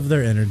 like I love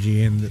their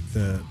energy and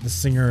the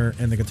singer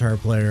and the guitar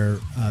player,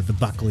 the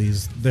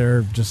Buckleys.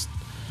 They're just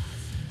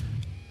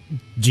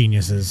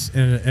geniuses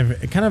in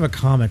kind of a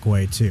comic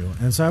way too.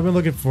 And so I've been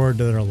looking forward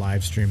to their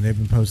live stream. They've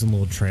been posting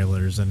little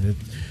trailers and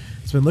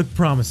it's been looking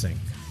promising.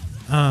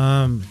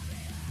 That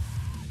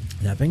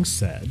being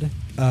said,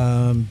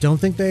 don't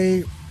think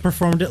they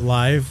performed it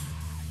live.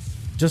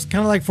 Just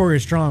kind of like 4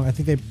 Years Strong, I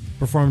think they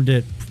performed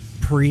it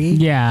pre.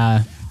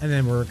 Yeah. And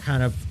then we're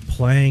kind of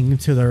playing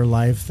to their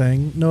live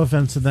thing. No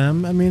offense to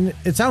them. I mean,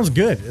 it sounds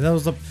good. That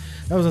was the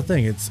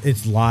thing.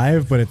 It's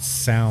live, but it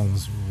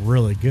sounds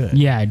really good.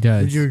 Yeah, it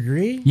does. Would you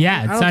agree?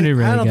 Yeah, it sounded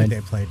really good. I don't think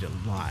they played it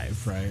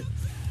live, right?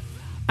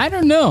 I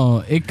don't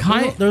know.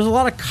 There's a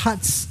lot of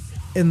cuts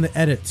in the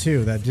edit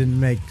too that didn't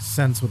make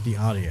sense with the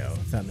audio.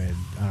 If that made,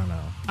 I don't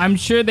know. I'm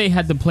sure they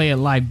had to play it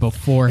live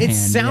beforehand. It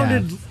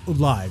sounded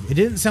live. It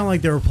didn't sound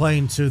like they were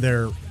playing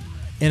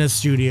in a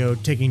studio,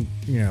 taking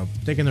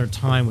their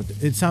time with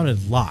it. It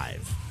sounded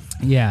live.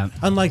 Yeah.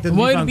 Unlike the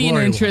what would be an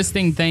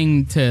interesting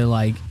thing to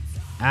like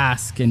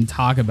ask and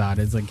talk about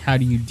is like how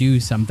do you do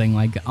something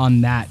like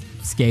on that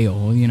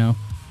scale,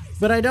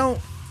 But I don't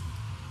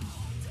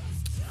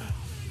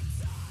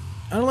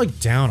look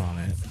down on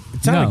it.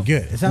 It sounded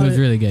good. It was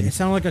really good. It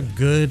sounded like a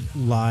good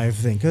live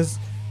thing because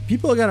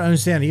people got to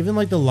understand, even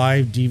like the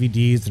live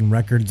DVDs and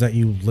records that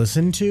you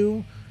listen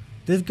to,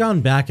 they've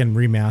gone back and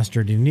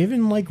remastered and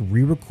even like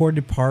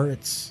re-recorded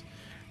parts,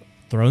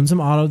 thrown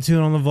some auto-tune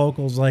on the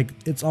vocals. Like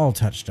it's all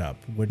touched up,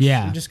 which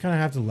you just kind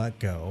of have to let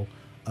go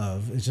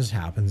of. It just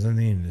happens in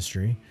the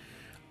industry.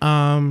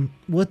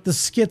 With the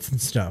skits and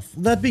stuff.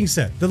 That being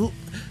said,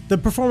 the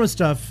performance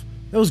stuff,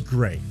 that was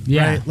great.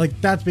 Yeah. Right?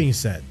 Like that being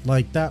said,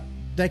 like that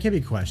can't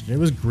be questioned. It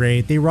was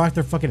great. They rocked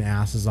their fucking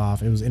asses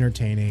off. It was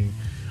entertaining.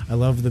 I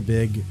love the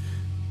big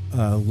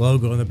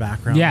logo in the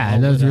background. Yeah,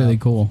 that was really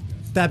cool.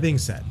 That being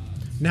said,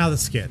 now the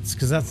skits,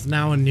 because that's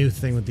now a new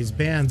thing with these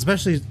bands,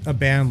 especially a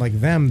band like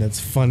them that's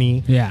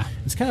funny. Yeah.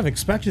 It's kind of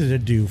expected to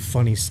do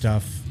funny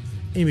stuff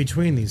in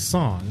between these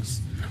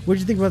songs. What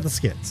did you think about the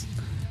skits?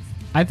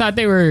 I thought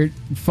they were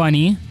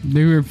funny.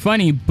 They were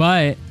funny,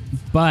 but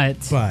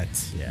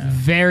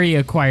very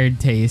acquired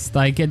taste.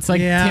 Like it's like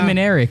Tim and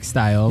Eric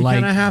style. You like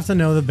kind of have to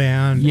know the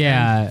band.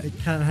 Yeah, it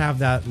kind of have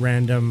that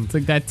random. It's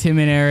like that Tim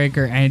and Eric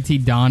or Auntie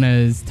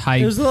Donna's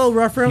type. It was a little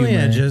rough around the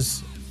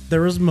edges.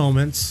 There was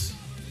moments.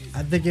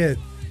 I think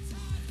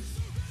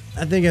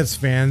as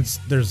fans,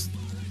 there's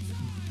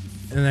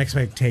an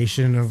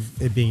expectation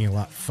of it being a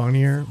lot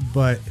funnier.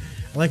 But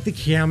I like the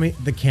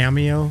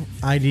cameo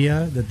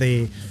idea that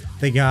they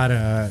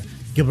got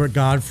Gilbert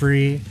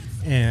Godfrey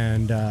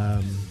and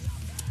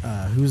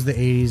who's the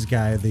 80s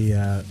guy,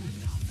 the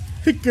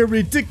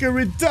Hickory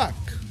Dickory Duck.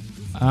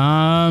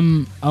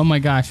 Oh my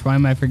gosh, why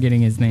am I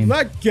forgetting his name?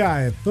 That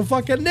guy, the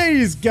fucking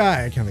 80s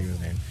guy. I can't think of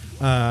his name.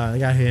 They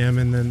got him,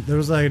 and then there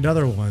was like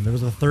another one. There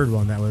was a third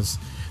one that was.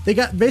 They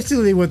got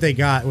basically what they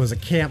got was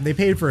They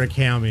paid for a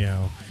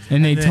cameo,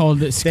 and they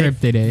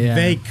scripted it. Yeah,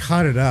 they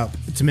cut it up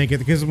to make it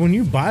because when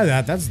you buy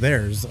that, that's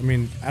theirs. I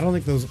mean, I don't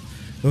think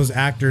those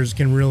actors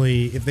can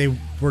really, if they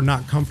were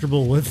not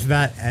comfortable with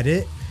that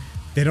edit,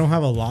 they don't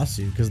have a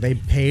lawsuit because they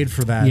paid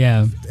for that.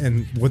 Yeah,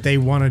 and what they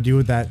want to do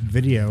with that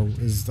video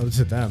is up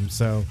to them.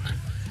 So.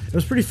 It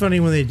was pretty funny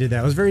when they did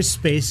that. It was very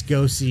Space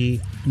Ghosty.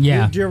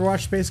 Yeah. Did you ever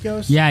watch Space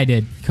Ghost? Yeah, I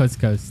did. Coast to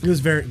Coast. It was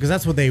very, because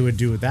that's what they would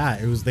do with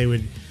that. It was they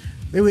would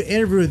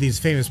interview these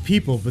famous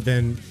people, but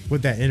then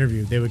with that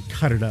interview, they would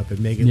cut it up and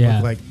make it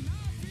look like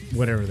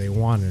whatever they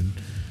wanted.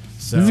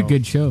 So it was a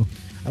good show.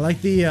 I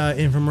like the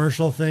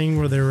infomercial thing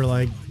where they were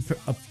like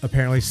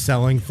apparently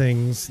selling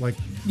things like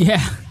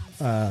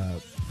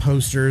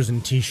posters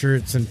and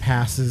T-shirts and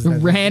passes.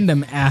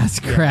 Random ass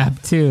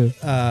crap too.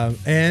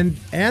 And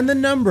the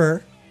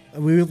number,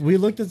 we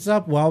looked this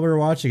up while we were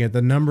watching it.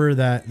 The number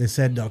that they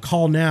said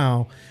call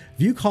now.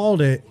 If you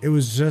called it, it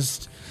was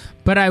just.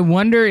 But I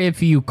wonder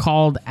if you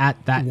called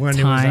at that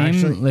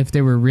time, if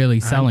they were really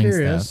selling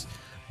stuff.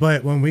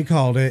 But when we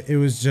called it, it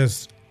was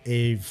just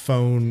a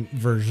phone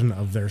version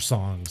of their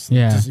songs.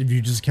 Yeah. If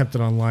you just kept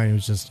it online, it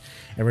was just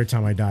Every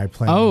Time I Die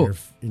playing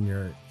in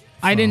your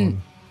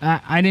phone.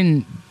 I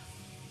didn't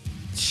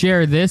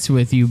share this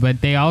with you,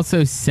 but they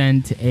also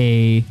sent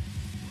a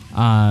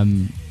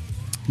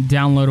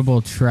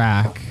downloadable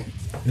track.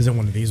 Is it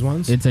one of these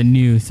ones? It's a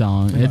new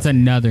song. It's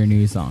another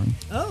new song.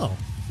 Oh.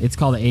 It's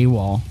called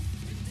AWOL.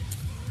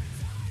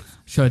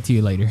 Show it to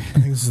you later. I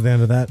think this is the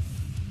end of that.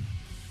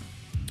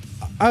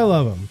 I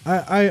love them.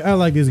 I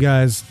like these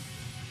guys.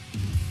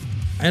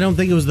 I don't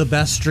think it was the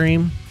best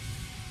stream.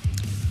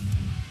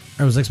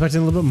 I was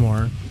expecting a little bit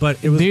more,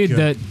 but it was good.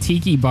 The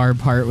tiki bar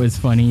part was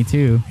funny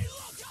too.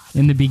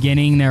 In the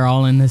beginning, they're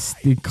all in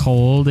the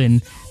cold,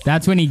 and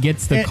that's when he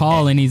gets the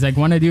call, and he's like,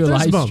 "Want to do a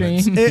live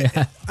stream?"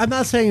 I'm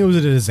not saying it was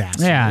a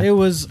disaster. Yeah, it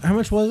was. How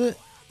much was it?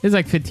 It was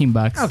like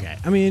 $15. Okay,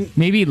 I mean,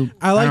 maybe.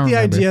 I like the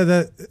idea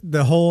that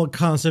the whole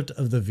concept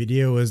of the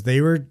video was they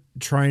were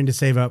trying to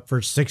save up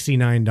for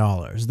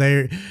 $69.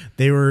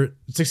 They were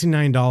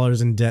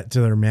 $69 in debt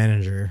to their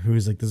manager, who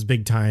was like this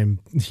big time,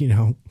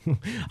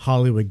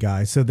 Hollywood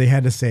guy. So they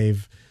had to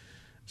save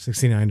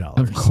 $69.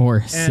 Of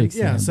course, and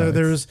yeah. So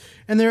there was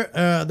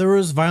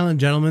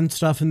Violent Gentleman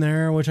stuff in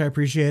there, which I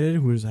appreciated.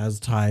 Who has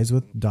ties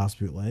with Das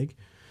Bootleg.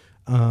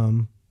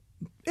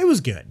 It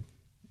was good.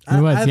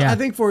 I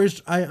think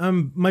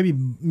I'm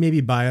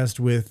maybe biased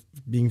with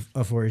being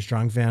a 4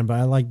 Strong fan, but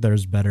I like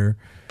theirs better.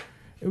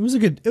 It was a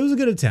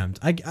good attempt.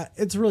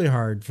 It's really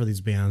hard for these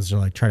bands to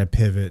like try to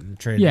pivot and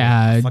try to do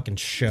a fucking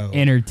show,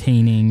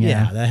 entertaining.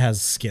 Yeah, that has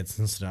skits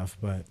and stuff.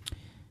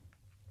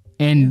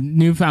 And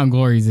Newfound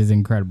Glories is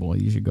incredible.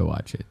 You should go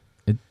watch it.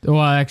 Well,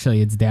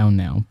 actually, it's down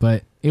now,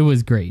 but it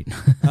was great.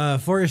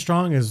 4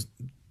 Strong is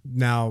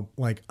now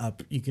like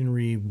up. You can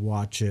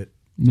re-watch it.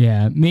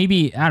 Yeah,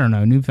 maybe, I don't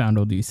know, Newfound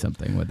will do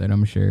something with it,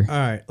 I'm sure. All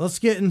right, let's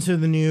get into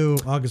the new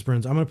August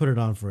Burns. I'm going to put it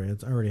on for you.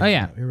 It's already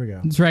out. Here we go.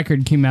 This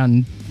record came out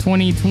in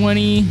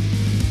 2020.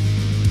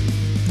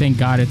 Thank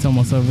God it's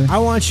almost over. I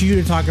want you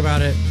to talk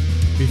about it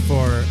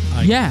before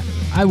Yeah,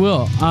 I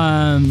will.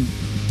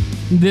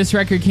 This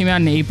record came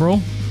out in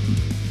April,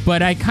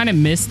 but I kind of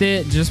missed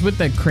it just with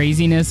the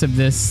craziness of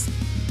this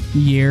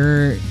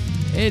year.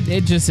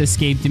 It just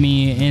escaped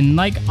me, and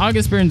like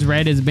August Burns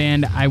Red is a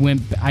band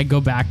I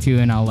go back to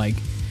and I'll like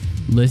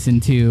listen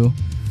to.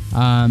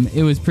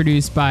 It was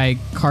produced by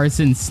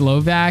Carson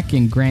Slovak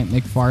and Grant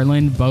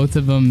McFarland, both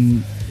of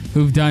them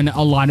who've done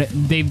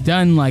they've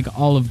done like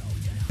all of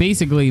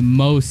basically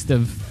most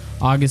of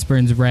August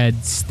Burns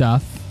Red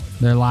stuff,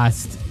 their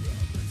last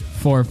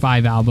 4 or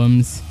 5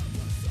 albums.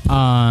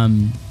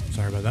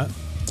 Sorry about that.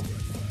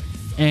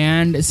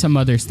 And some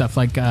other stuff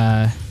like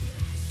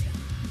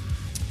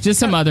just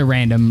some other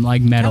random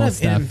like metal kind of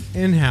stuff.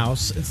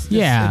 In-house.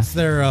 It's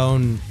their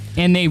own.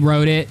 And they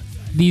wrote it.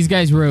 These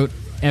guys wrote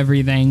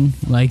everything.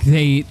 Like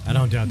I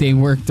don't doubt they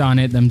worked on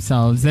it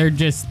themselves. They're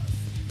just.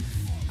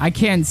 I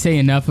can't say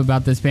enough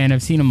about this band.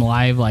 I've seen them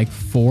live like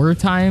 4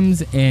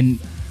 times, and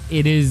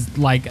it is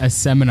like a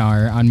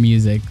seminar on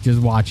music.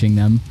 Just watching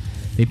them,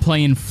 they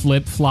play in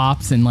flip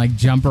flops and like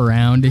jump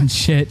around and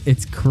shit.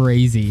 It's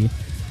crazy.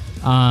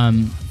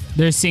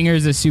 Their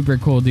singer's a super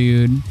cool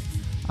dude.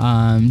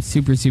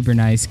 Super, super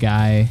nice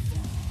guy,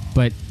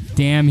 but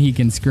damn, he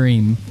can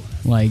scream.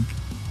 Like,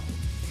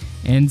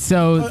 and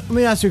so let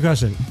me ask you a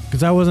question,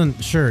 because I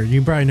wasn't sure.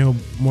 You probably know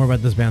more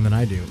about this band than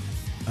I do.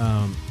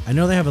 I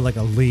know they have a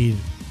lead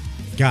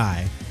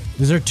guy.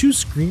 Is there 2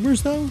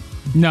 screamers though?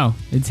 No,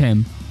 it's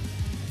him.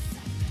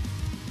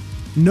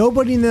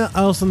 Nobody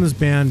else in this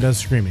band does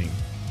screaming.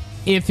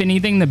 If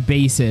anything, the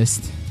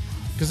bassist.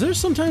 Because there's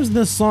sometimes in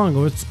this song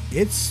where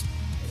it's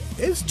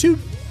 2.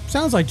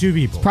 Sounds like 2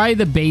 people. Probably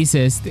the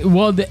bassist.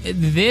 Well,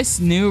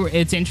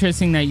 it's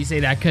interesting that you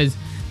say that, because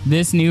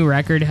this new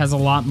record has a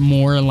lot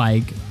more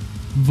like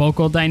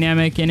vocal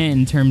dynamic in it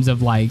in terms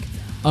of like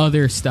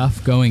other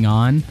stuff going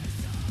on.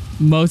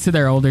 Most of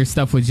their older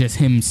stuff was just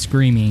him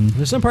screaming.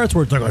 There's some parts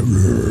where it's like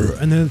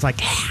and then it's like.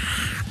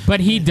 But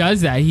he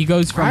does that. He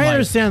goes from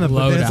understand that,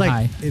 low but it's to like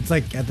high. It's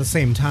like at the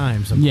same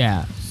time. Sometimes.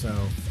 Yeah. So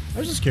I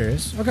was just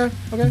curious. Okay.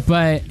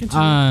 But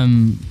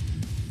continue.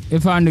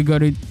 If I wanted to go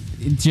to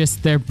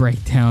just their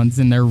breakdowns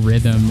and their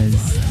rhythm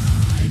is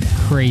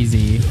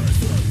crazy.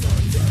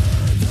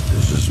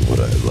 This is what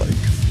I like.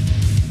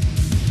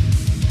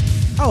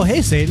 Oh,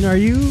 hey, Satan, are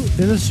you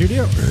in the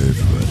studio? Hey,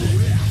 everybody.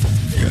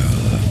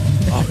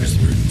 Yeah,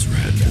 August Burns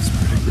Red is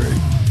pretty great.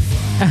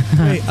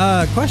 Hey,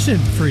 question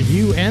for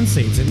you and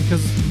Satan,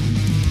 because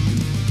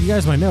you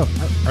guys might know.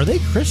 Are they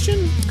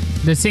Christian?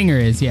 The singer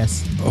is,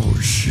 yes. Oh,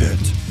 shit.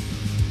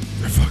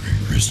 They're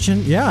fucking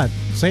Christian? Yeah,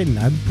 Satan,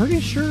 I'm pretty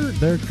sure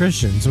they're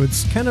Christian, so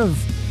it's kind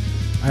of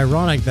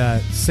ironic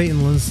that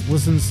Satan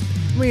listens.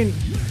 I mean,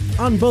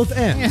 on both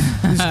ends.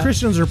 These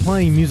Christians are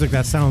playing music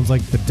that sounds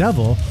like the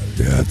devil.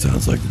 Yeah, it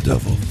sounds like the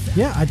devil.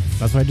 Yeah,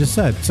 that's what I just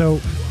said. So,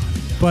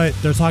 but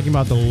they're talking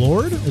about the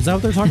Lord? Is that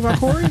what they're talking about,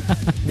 Corey?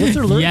 What's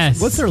their lyrics?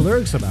 Yes. What's their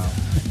lyrics about?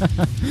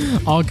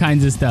 All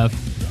kinds of stuff.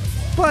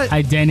 But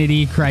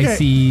Identity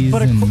crises.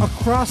 but and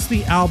across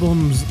the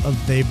albums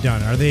they've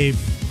done, do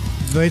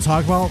they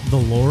talk about the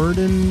Lord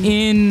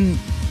in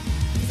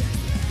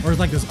or is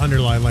like this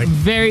underline like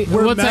very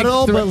we're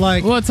metal, but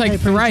like well, it's like hey,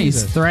 praise Thrice.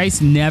 Jesus.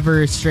 Thrice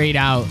never straight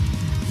out,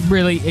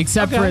 really,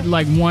 except Okay. for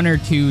like one or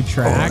two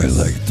tracks. Oh,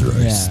 I like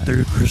Thrice. Yeah.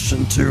 They're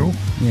Christian too.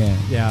 Yeah.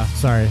 Yeah,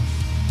 sorry.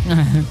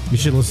 You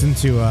should listen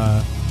to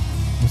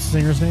what's the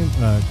singer's name?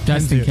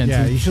 Dustin Kenzu. Kenzu.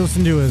 Yeah, you should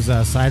listen to his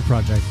side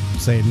project,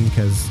 Satan,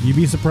 because you'd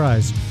be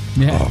surprised.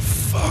 Yeah. Oh,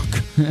 fuck.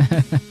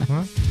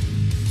 Huh?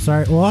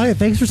 Sorry. Well, hey,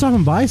 thanks for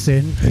stopping by,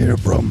 Satan. Hey, no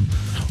problem.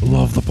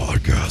 Love the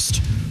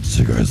podcast.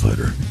 See you guys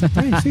later.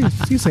 Hey, see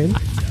you, Satan.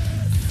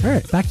 All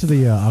right, back to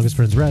the August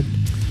Burns Red.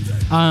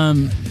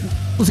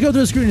 Let's go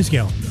through a scrutiny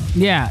scale.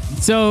 Yeah.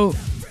 So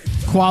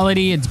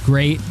quality, it's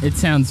great. It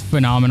sounds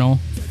phenomenal.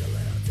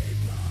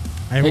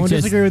 I won't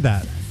disagree with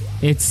that.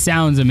 It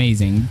sounds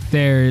amazing.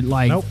 They're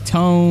like Nope.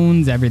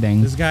 tones,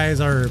 everything. This guy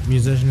is our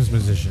musician's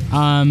musician.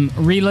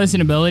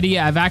 Re-listenability,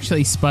 I've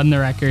actually spun the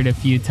record a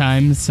few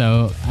times,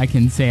 so I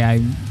can say I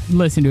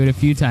listened to it a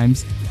few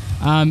times.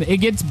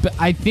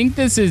 I think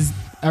this is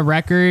a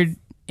record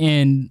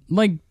and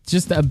like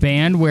just a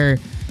band where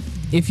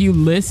if you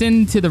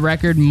listen to the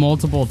record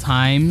multiple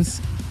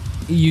times,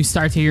 you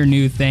start to hear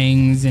new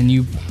things and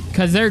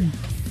because they're...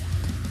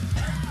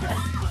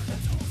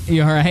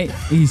 You all right?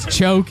 He's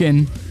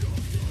choking.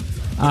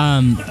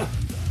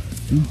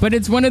 But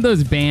it's one of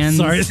those bands.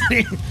 Sorry,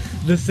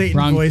 the Satan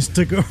Wrong. voice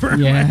took over.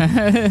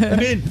 Yeah. I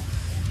mean,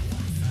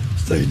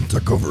 Satan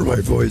took over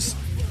my voice.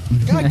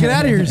 God, get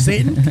out of here,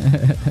 Satan.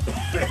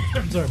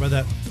 I'm sorry about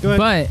that. Go ahead.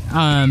 But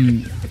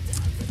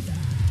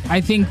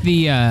I think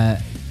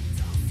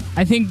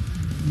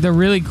the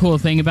really cool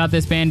thing about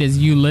this band is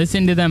you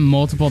listen to them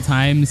multiple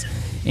times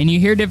and you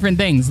hear different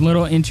things,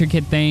 little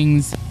intricate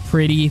things,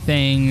 pretty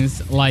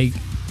things. Like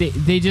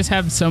they just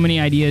have so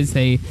many ideas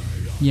they,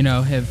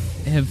 have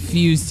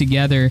fused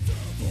together.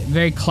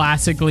 Very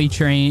classically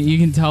trained. You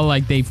can tell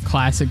like they've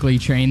classically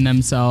trained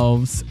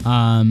themselves.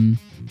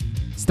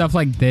 Stuff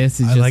like this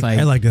is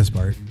I like this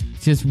part.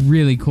 just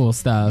really cool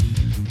stuff.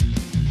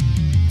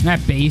 That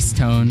bass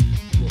tone.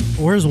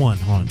 Where's one?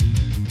 Hold on.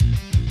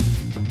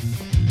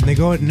 And they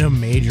go into a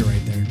major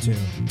right there too.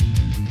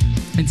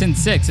 It's in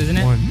 6, isn't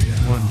it? 1, 2,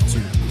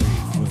 3,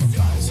 4,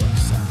 5,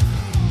 6, 7,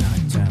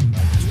 8, 9, 10,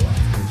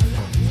 11,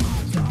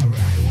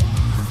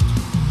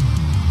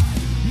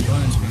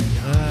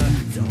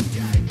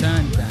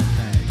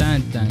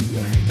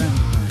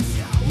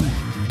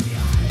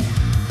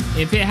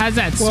 If it has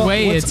that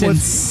sway, it's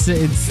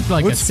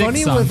like what's a 6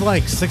 funny song. with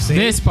like 6/8?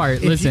 This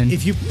part, listen.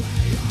 if you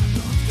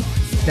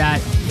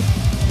that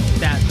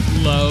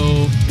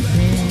low.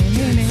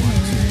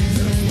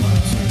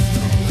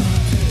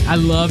 I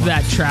love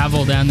that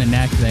travel down the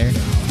neck there.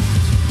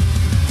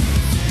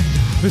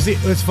 But see,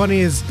 what's funny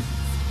is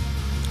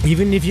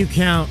even if you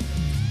count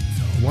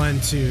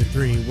 1, 2,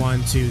 3,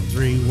 1, 2,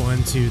 3,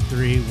 1, 2,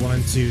 3,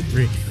 1, 2,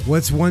 3.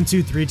 What's 1,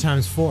 2, 3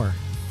 times 4?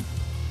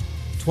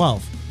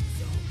 12.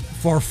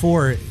 For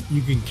 4,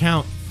 you can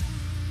count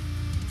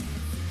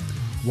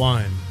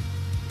 1,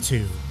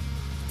 2,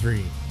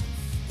 3,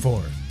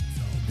 4,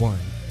 1.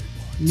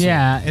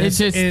 Yeah, And it's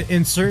just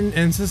in certain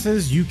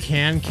instances you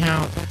can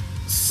count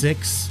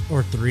 6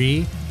 or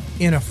 3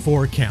 in a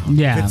 4 count.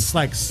 Yeah. If it's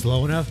like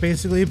slow enough,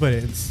 basically. But I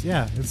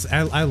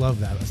love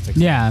that. Let's take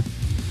yeah.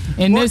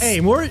 And more, this hey,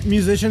 more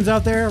musicians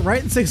out there,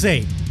 write in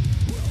 6/8.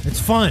 It's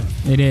fun.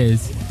 it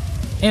is,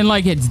 and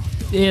like it's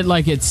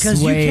 'Cause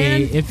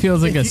sway. It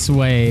feels like a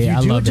sway. If you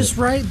I do love it just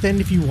right, then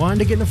if you wanted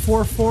to get in a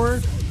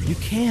 4/4, you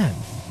can.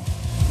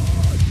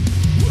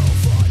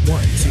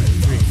 1, 2,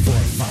 3, 4,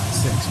 5,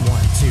 6.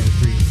 1, 2,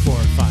 3, 4,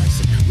 5,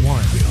 6.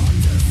 1,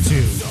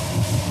 2,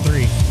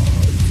 3,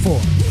 4.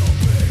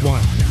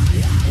 1,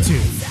 2,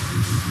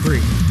 3,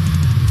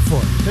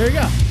 4. There you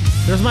go.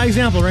 There's my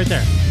example right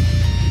there.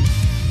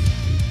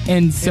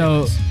 And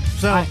so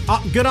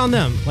Good on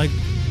them. Like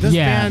this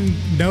Yeah. band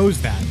knows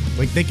that.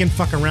 Like they can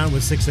fuck around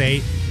with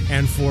 6/8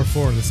 and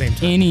 4/4 at the same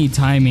time. any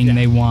timing Yeah.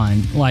 they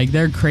want, like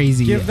they're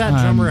crazy. Give that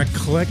drummer a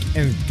click,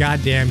 and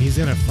goddamn, he's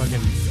gonna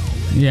fucking.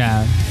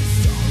 Yeah.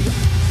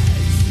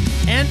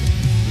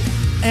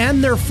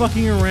 And they're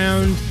fucking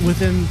around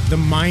within the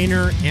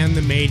minor and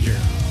the major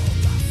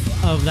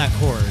of that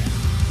chord,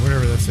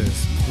 whatever this is,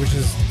 which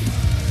is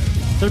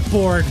they're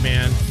bored,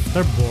 man.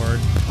 They're bored.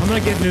 I'm gonna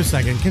get into a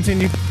second.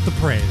 Continue the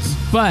praise.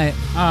 But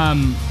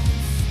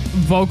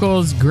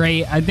vocals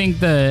great. I think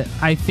they're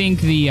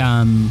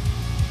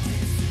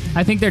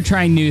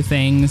trying new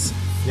things,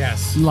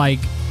 Yes. like,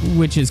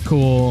 which is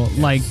cool.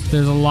 Like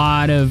there's a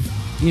lot of,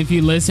 if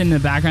you listen in the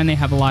background, they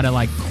have a lot of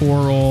like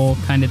choral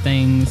kind of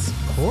things,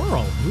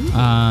 Choral. Ooh.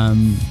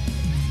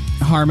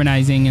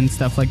 harmonizing and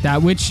stuff like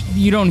that, which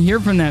you don't hear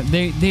from them.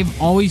 They've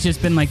always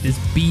just been like this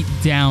beat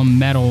down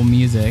metal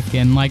music,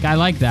 and like I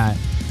like that.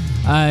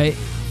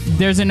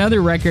 There's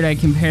another record I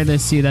compare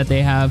this to that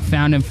they have,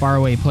 Found in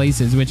Faraway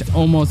Places, which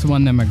almost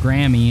won them a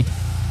Grammy.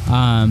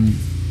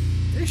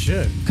 They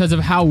should. Because of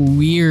how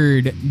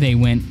weird they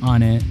went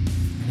on it.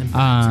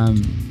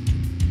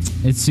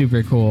 It's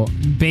super cool.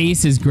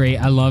 Bass is great.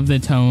 I love the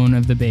tone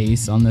of the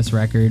bass on this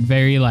record.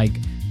 Very like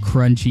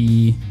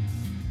crunchy.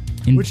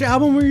 Which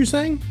album were you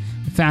saying?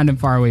 Found in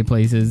Faraway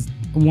Places.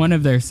 One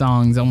of their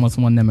songs almost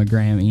won them a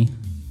Grammy.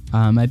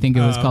 I think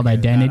it was called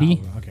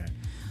Identity. Okay.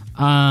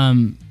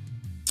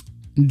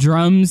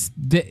 Drums.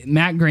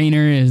 Matt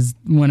Grainer is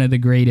one of the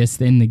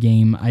greatest in the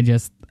game. I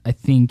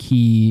think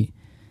he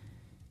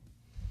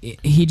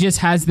just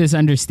has this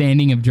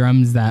understanding of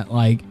drums that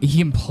like he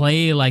can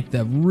play like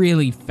the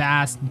really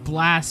fast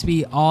blast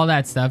beat, all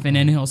that stuff, and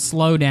then he'll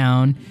slow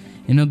down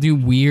and he'll do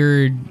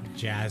weird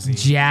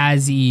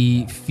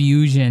jazzy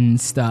fusion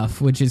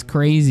stuff, which is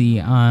crazy.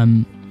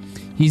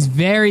 He's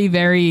very,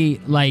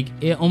 very like,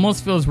 it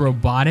almost feels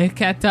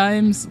robotic at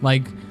times,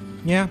 like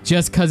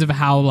just because of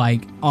how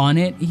like on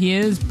it he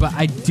is, but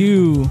I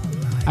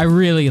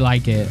really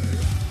like it.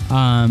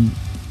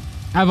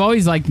 I've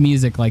always liked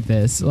music like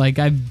this. Like,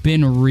 I've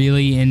been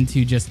really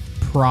into just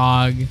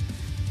prog,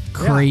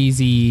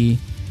 crazy,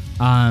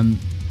 and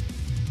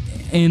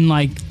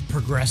like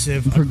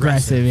progressive,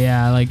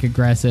 yeah, like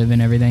aggressive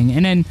and everything.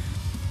 And then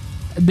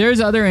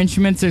there's other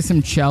instruments. There's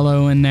some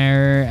cello in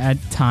there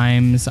at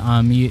times.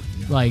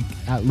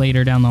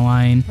 Later down the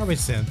line, probably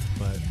synth,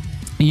 but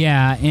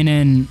yeah. And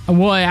then,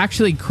 well, it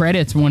actually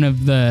credits one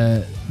of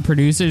the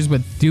producers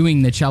with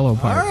doing the cello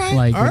part,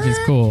 which is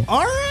cool.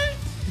 All right.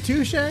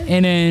 Touche.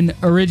 And then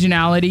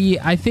originality,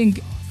 I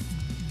think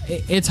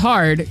it's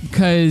hard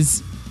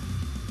because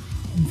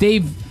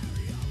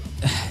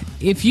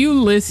if you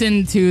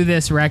listen to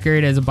this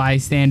record as a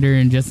bystander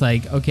and just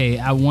like, okay,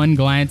 at one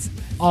glance,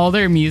 all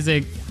their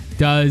music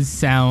does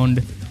sound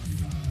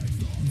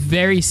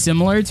very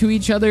similar to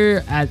each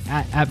other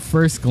at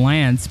first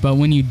glance, but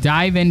when you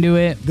dive into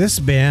it... This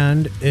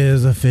band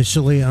is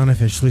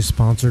unofficially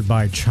sponsored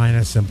by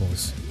China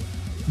Cymbals.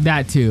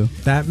 That too.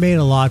 That made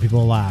a lot of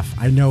people laugh.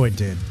 I know it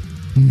did.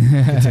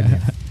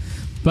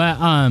 But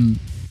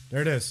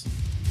there it is.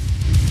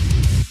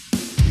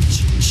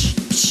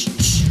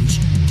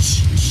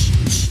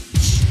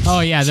 Oh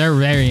yeah, they're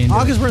very into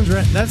August Burns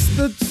Red. That's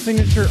the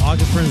signature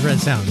August Burns Red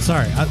sound.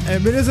 Sorry,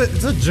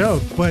 it's a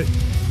joke, but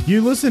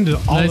you listen to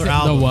all their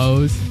albums. The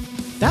woes.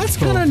 That's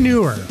kind of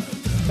newer.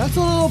 That's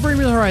a little Bring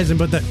Me the Horizon,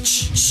 but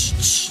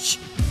that's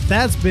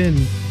been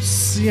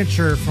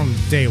signature from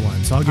day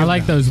one. So I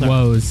like those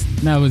woes.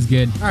 That was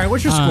good. All right,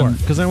 what's your score?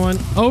 Because I won.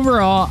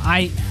 Overall,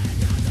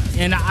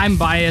 I'm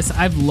biased.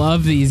 I've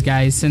loved these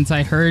guys since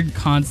I heard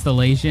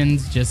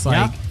Constellations. Just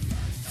like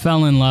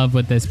fell in love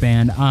with this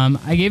band.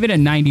 I gave it a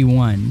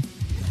 91.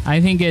 I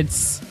think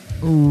it's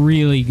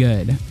really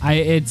good.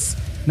 It's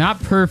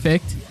not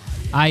perfect.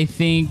 I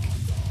think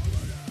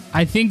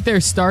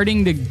they're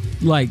starting to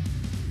like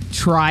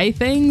try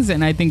things,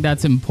 and I think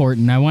that's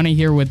important. I want to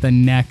hear what the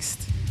next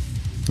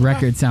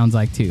record sounds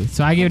like too.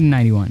 So I give it a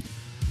 91.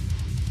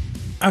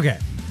 Okay.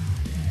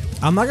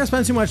 I'm not going to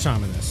spend too much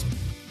time on this,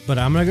 but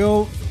I'm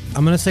going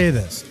to say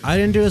this. I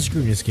didn't do a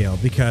scrutiny scale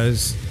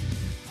because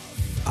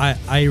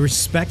I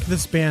respect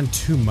this band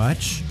too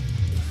much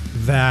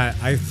that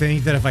I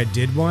think that if I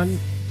did one,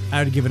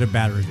 I would give it a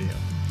bad review.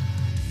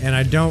 And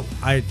I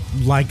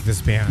like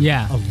this band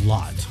a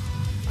lot.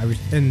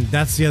 And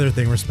that's the other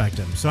thing, respect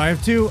them. So I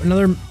have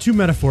two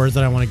metaphors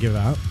that I want to give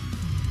out.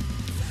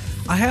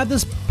 I have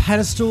this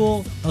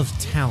pedestal of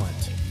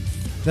talent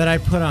that I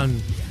put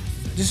on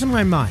just in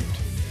my mind.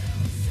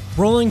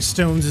 Rolling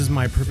Stones is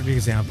my perfect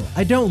example.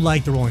 I don't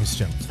like the Rolling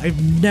Stones.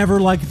 I've never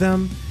liked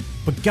them,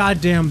 but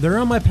goddamn, they're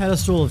on my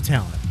pedestal of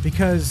talent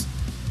because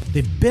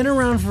they've been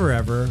around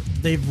forever.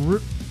 They've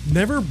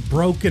never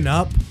broken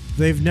up.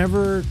 They've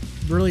never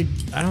really,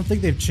 I don't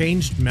think they've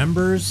changed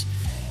members.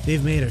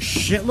 They've made a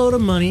shitload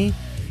of money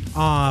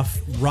off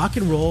rock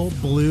and roll,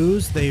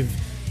 blues. They've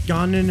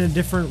gone into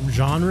different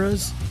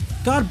genres.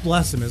 God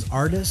bless them as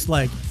artists.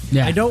 I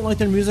don't like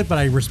their music, but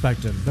I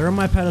respect them. They're on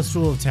my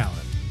pedestal of talent.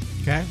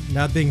 Okay?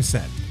 That being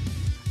said.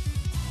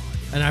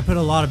 And I put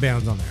a lot of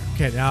bands on there.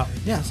 Okay, now,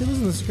 see,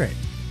 listen, this is great.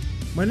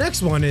 My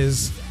next one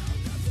is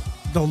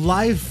the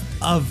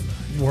life of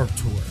Warped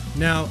Tour.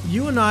 Now,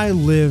 you and I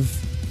live,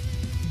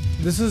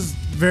 this is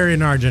very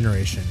in our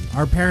generation.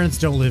 Our parents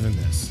don't live in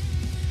this.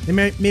 They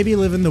maybe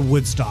live in the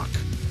Woodstock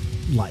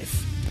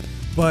life.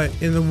 But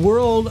in the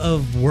world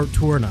of Warped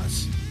Tour and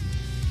us,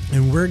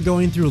 and we're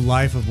going through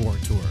life of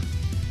Warped Tour,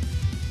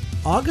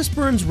 August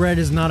Burns Red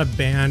is not a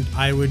band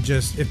I would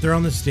just, if they're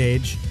on the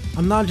stage,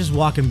 I'm not just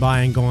walking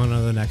by and going on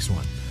to the next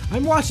one.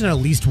 I'm watching at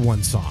least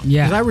one song.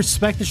 Yeah. Because I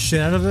respect the shit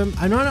out of them.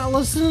 I'm not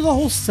listening to the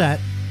whole set.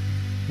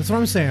 That's what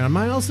I'm saying. I'm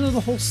not listening to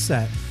the whole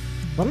set.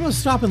 But I'm going to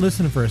stop and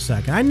listen for a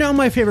second. I know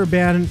my favorite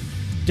band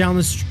down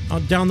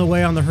the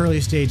way on the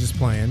Hurley stage is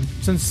playing.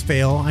 Since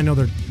Fail, I know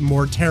they're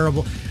more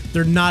terrible.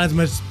 They're not as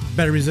much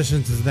better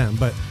musicians as them,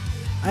 but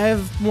I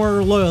have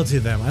more loyalty to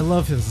them. I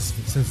love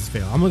Since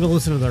Fail. I'm going to go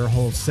listen to their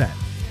whole set.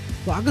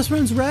 August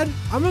Burns Red,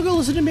 I'm gonna go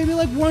listen to maybe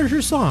like one or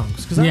two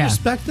songs because I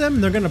respect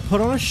them. They're gonna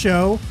put on a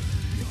show,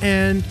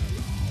 and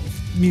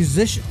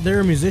they're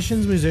a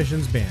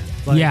musicians band.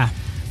 Like,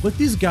 what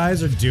these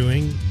guys are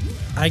doing,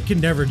 I can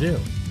never do.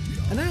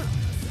 And I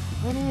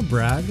don't want to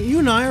brag. You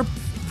and I are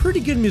pretty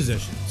good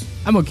musicians.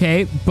 I'm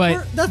okay,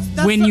 but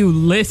that's when you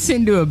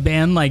listen to a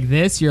band like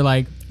this, you're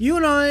like, you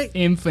and I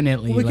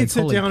infinitely. We like, could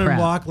sit down and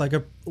walk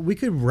we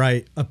could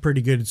write a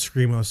pretty good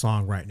screamo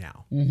song right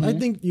now. Mm-hmm. I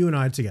think you and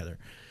I together.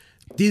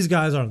 These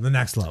guys are on the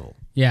next level.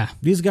 Yeah,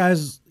 these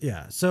guys.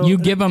 Yeah, so you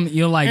give them,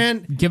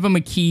 give them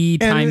a key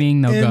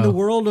timing. They'll go. In the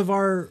world of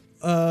our,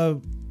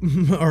 or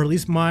at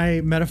least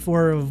my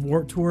metaphor of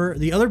Warped Tour,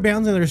 the other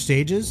bands on their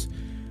stages,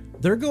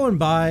 they're going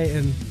by,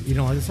 and you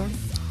don't like this song.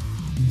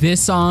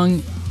 This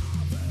song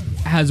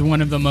has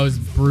one of the most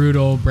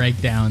brutal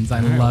breakdowns. I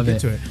love it.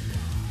 Get to it.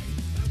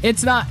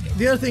 It's not.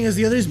 The other thing is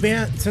the other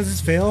band, since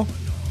it's fail,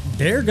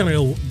 they're gonna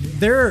go.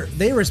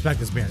 They respect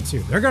this band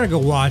too. They're gonna go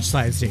watch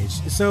Side Stage.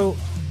 So,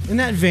 in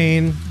that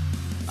vein,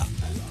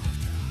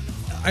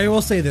 I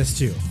will say this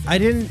too. I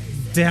didn't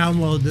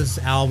download this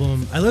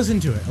album. I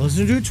listened to it. I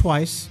listened to it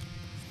twice,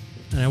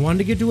 and I wanted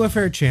to get to a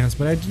fair chance,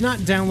 but I did not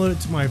download it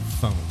to my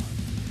phone.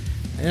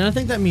 And I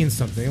think that means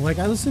something. Like,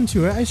 I listened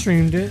to it, I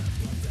streamed it,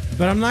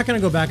 but I'm not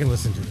gonna go back and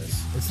listen to this.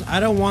 I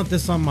don't want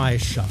this on my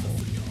shuffle.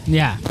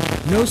 Yeah.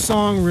 No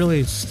song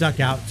really stuck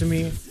out to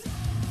me.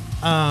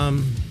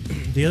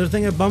 The other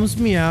thing that bums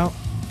me out,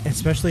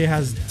 especially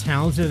as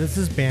talented as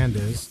this band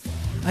is,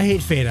 I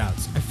hate fade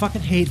outs. I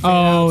fucking hate fade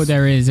outs. Oh,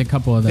 there is a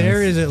couple of those.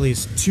 There is at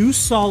least 2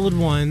 solid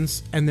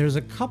ones, and there's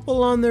a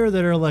couple on there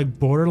that are like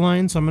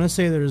borderline, so I'm going to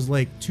say there's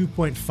like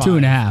 2.5.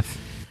 2.5.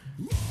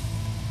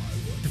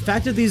 The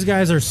fact that these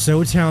guys are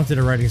so talented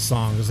at writing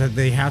songs that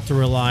they have to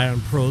rely on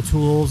Pro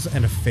Tools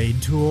and a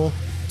fade tool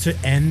to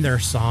end their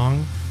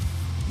song,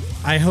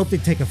 I hope they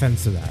take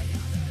offense to that,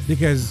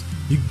 because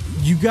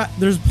you got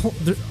there's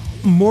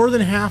more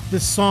than half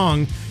this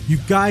song. You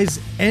guys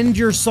end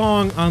your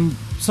song on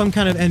some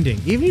kind of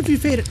ending, even if you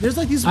fade it. There's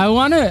like these.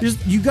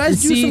 You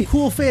guys do some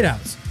cool fade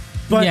outs,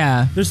 but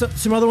there's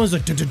some other ones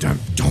like.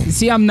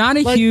 See, I'm not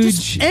a huge.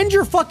 Just end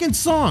your fucking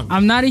song.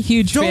 I'm not a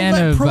huge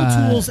fan of Pro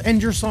Tools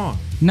end your song.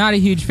 Not a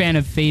huge fan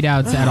of fade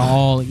outs at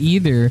all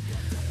either.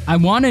 I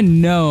want to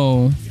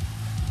know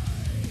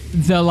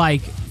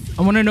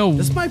I want to know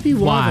this might be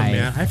one of them,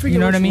 man. I forget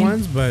which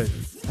ones, but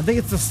I think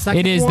it's the second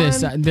one. It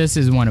is one. This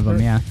is one of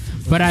them, yeah.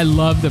 But I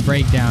love the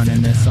breakdown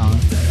in this song.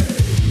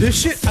 This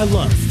shit I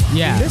love.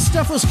 Yeah. When this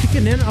stuff was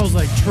kicking in, I was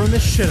like, turn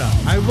this shit up.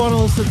 I want to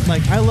listen.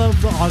 Like, I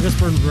love the August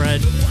Burns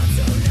Red,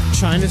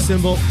 China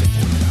Symbol,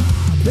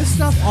 this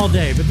stuff all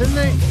day. But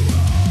then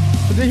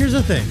here's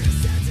the thing.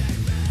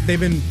 They've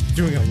been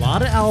doing a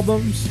lot of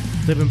albums.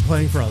 They've been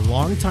playing for a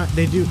long time.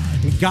 They do,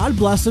 and God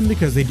bless them,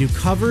 because they do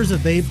covers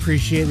that they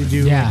appreciate. They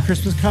do like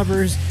Christmas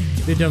covers.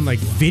 They've done like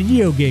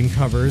video game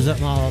covers that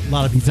not a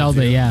lot of people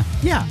Zelda, do. yeah.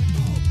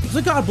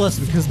 So God bless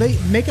them, because they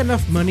make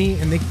enough money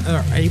and they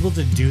are able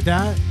to do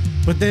that.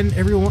 But then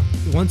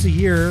once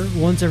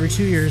every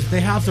 2 years,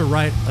 they have to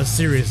write a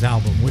serious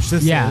album, which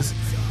this is.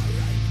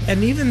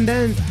 And even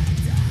then,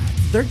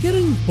 they're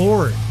getting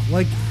bored.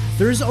 Like,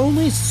 there's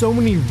only so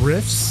many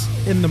riffs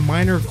in the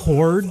minor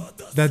chord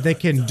that they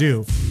can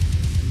do.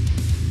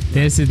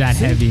 This is that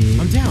heavy.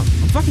 I'm down.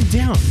 I'm fucking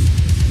down.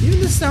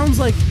 Even this sounds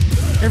like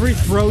every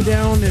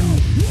Throwdown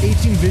and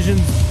 18 Visions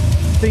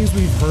things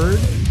we've heard.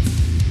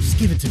 Just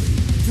give it to me.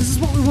 This is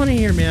what we want to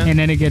hear, man. And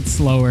then it gets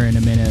slower in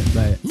a minute,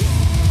 but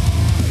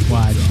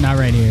watch. Not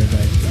right here,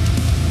 but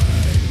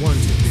 1, 2,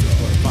 3,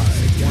 4, 5,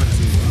 6, 1, 2,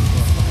 3,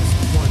 4, 5,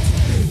 6, 1, 2,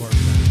 3, 4,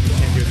 5.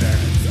 Can't do it there.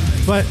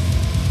 But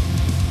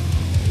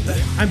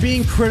I'm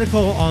being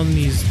critical on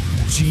these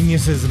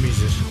geniuses and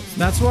musicians.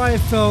 That's why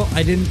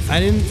I didn't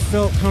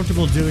feel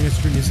comfortable doing a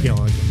scrutiny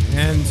scaling.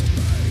 And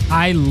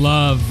I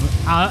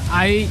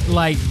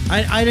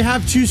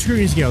have 2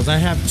 scrutiny scales. I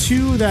have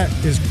 2 that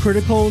is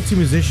critical to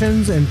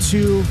musicians and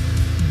 2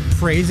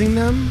 praising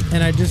them.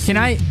 And I just can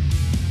I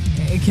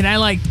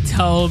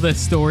tell the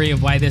story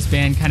of why this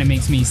band kind of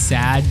makes me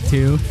sad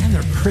too? And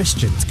they're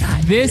Christians.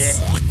 God.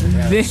 This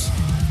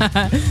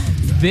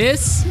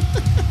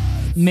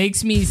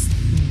makes me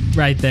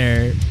right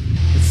there.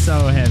 It's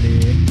so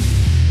heavy.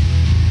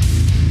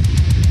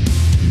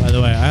 By the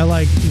way, I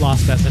like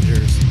Lost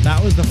Messengers.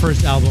 That was the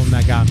first album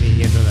that got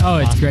me into that. Oh,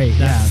 it's great.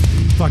 That's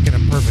fucking a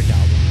perfect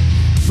album.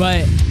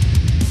 But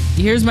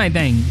here's my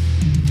thing.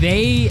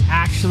 They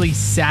actually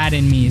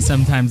sadden me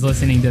sometimes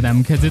listening to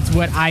them, because it's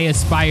what I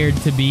aspired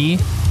to be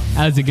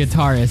as a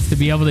guitarist, to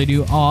be able to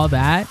do all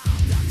that.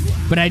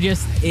 But I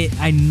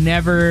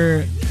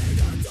never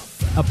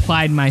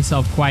applied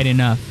myself quite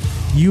enough.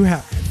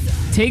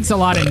 Takes a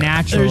lot of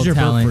natural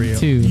talent for you.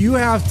 too. You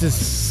have to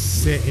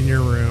sit in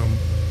your room.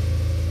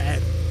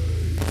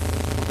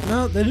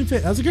 No, they didn't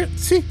fit. That's a good.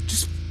 See,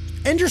 just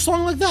end your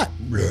song like that.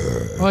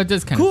 Well, it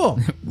does kind of cool.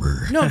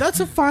 No, that's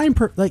a fine.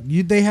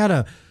 They had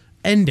a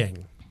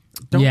ending.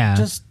 Don't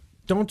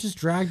just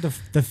drag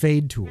the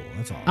fade tool.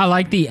 That's all. I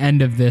like the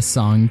end of this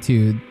song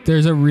too.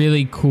 There's a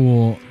really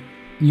cool.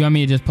 You want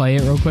me to just play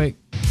it real quick?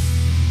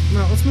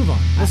 No, let's move on.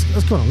 Let's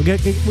go on. We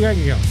gotta get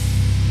going.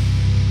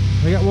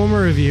 We got one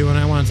more review, and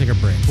I want to take a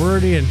break. We're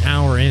already an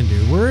hour in,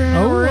 dude. We're an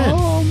hour in.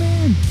 Oh,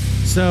 man.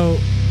 So,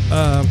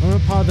 I'm going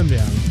to pod them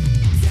down.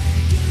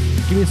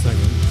 Give me a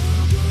second.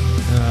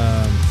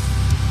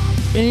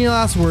 Any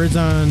last words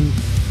on...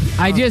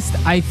 I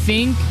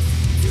think,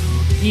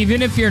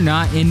 even if you're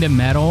not into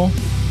metal,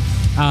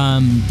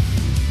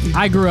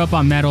 I grew up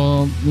on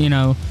metal, you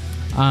know.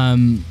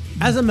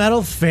 As a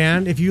metal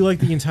fan, if you like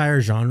the entire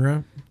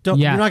genre, you're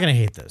not going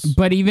to hate this.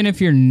 But even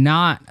if you're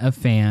not a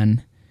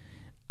fan...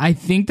 I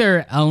think there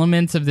are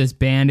elements of this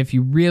band, if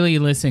you really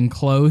listen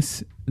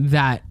close,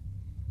 that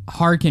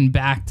harken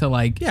back to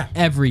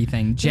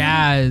everything.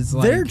 Jazz.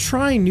 They're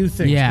trying new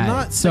things.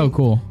 Yeah, it's so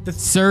cool.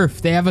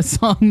 Surf. They have a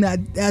song that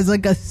has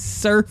like a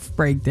surf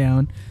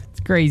breakdown.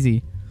 It's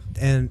crazy.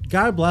 And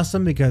God bless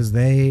them because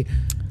they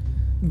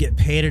get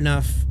paid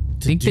enough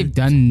to I think they've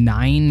done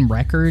 9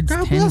 records,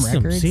 God 10 bless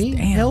them. records. See?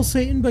 Damn. Hail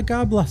Satan, but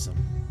God bless them.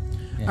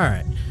 Yeah. All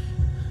right.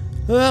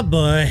 Oh,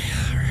 boy.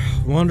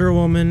 Wonder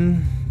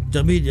Woman...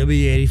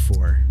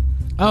 WW84.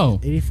 Oh.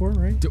 84,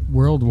 right?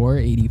 World War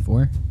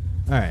 84.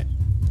 All right.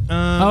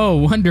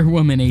 Wonder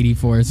Woman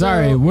 84.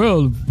 Sorry,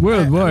 World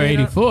War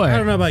 84. I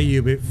don't know about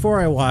you, but before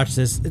I watched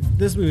this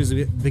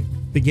movie was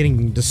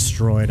getting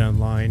destroyed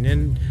online,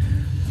 and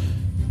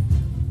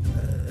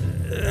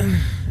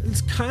it's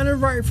kind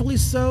of rightfully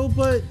so,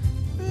 but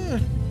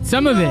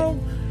some of it.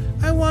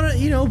 I want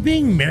to,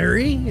 being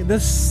merry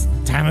this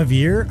time of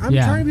year, I'm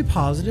trying to be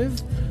positive.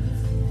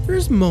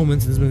 There's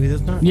moments in this movie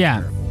that's not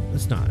terrible.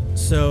 It's not.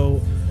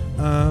 So,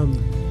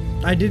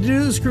 I did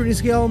do the scrutiny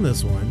scale on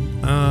this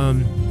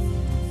one.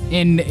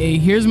 And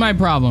here's my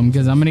problem,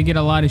 because I'm going to get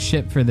a lot of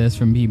shit for this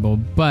from people,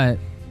 but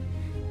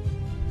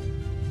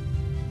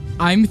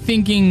I'm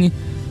thinking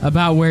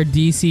about where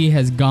DC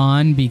has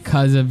gone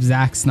because of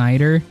Zack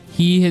Snyder.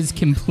 He has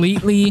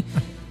completely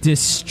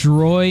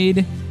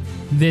destroyed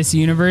this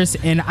universe,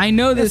 and I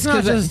know this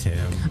because it's not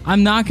just him.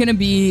 I'm not going to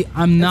be...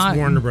 It's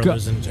Warner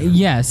Brothers in general.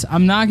 Yes,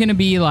 I'm not going to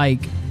be like...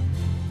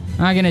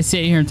 I'm not going to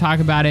sit here and talk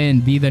about it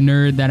and be the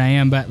nerd that I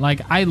am, but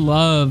I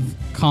love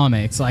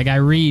comics. I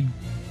read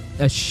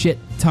a shit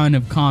ton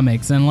of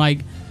comics, and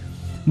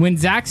when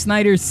Zack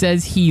Snyder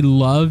says he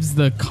loves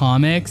the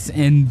comics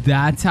and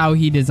that's how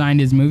he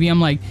designed his movie,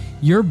 I'm like,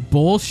 you're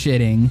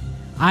bullshitting.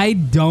 I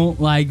don't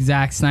like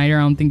Zack Snyder.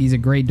 I don't think he's a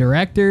great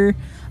director.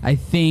 I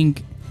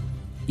think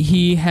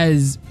he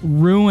has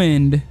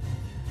ruined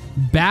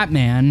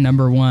Batman,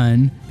 number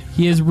one.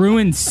 He has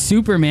ruined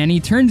Superman. He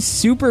turned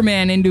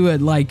Superman into a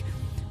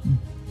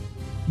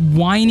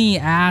whiny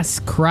ass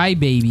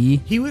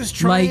crybaby. He was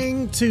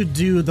trying to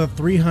do the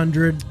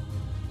 300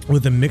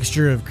 with a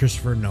mixture of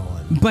Christopher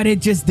Nolan, but it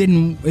just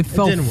didn't. It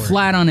fell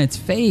flat on its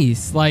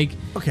face.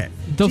 Okay,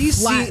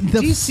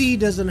 DC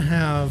doesn't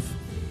have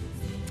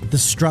the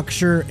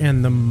structure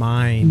and the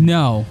mind.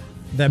 No,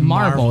 that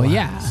Marvel has.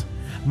 Yeah,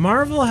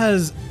 Marvel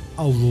has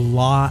a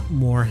lot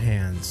more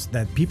hands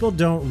that people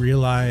don't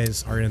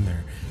realize are in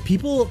there.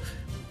 People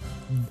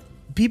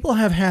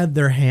have had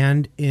their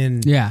hand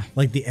in the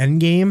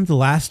Endgame, the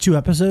last 2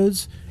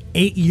 episodes,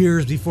 8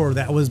 years before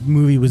that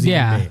movie was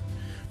even made.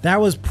 That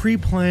was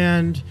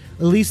pre-planned.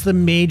 At least the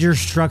major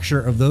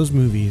structure of those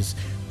movies,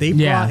 they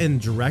brought in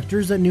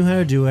directors that knew how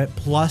to do it,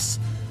 plus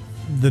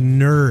the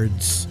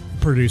nerds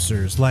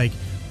producers.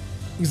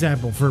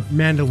 Example for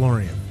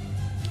Mandalorian.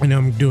 I know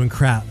I'm doing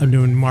crap. I'm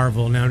doing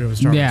Marvel now. I'm doing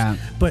Star Wars.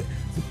 But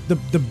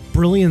the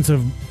brilliance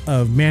of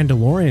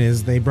Mandalorian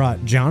is they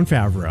brought Jon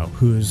Favreau,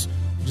 who's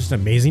just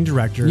an amazing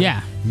director.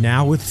 Yeah.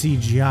 Now with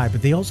CGI,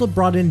 but they also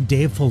brought in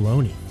Dave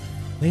Filoni.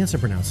 I think that's how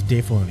pronounced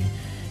Dave Filoni.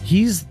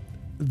 He's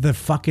the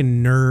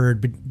fucking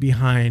nerd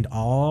behind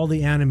all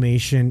the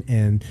animation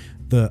and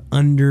the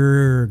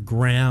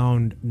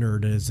underground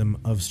nerdism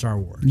of Star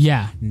Wars.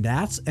 Yeah.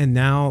 And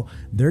now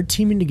they're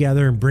teaming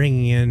together and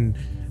bringing in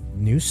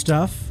new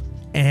stuff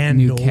and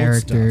new old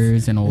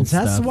characters stuff. And old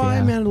stuff. That's why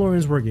Mandalorian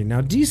is working.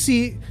 Now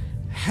DC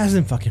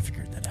hasn't fucking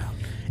figured that out.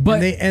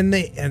 But and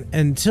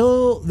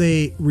until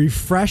they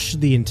refresh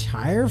the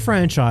entire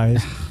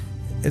franchise,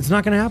 it's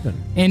not going to happen.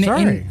 And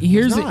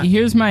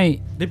here's my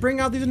they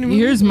bring out these new movies.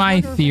 Here's my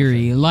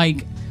theory.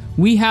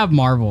 We have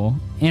Marvel,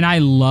 and I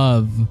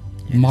love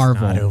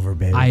Marvel. It's not over,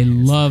 baby. I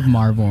love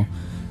Marvel.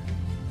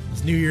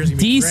 This New Year's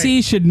gonna DC be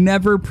great. should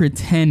never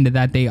pretend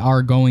that they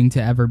are going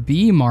to ever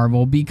be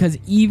Marvel, because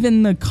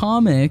even the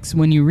comics,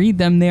 when you read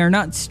them, they are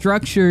not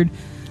structured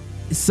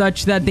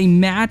such that they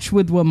match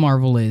with what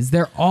Marvel is.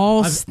 They're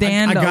all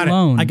stand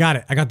alone. I got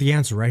it. I got the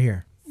answer right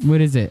here.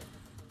 What is it?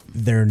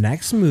 Their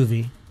next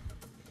movie,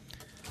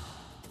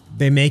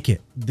 they make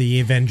it the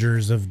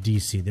Avengers of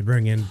DC. They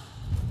bring in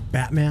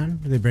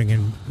Batman. They bring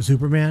in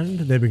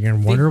Superman. They bring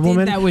in Wonder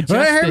Woman. That with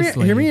Justice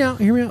League. Hear me out.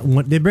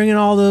 They bring in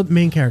all the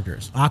main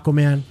characters,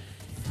 Aquaman,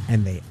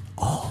 and they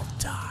all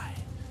die.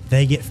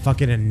 They get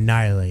fucking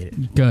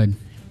annihilated. Good.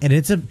 And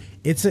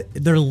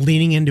they're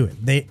leaning into it.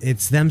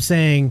 It's them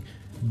saying,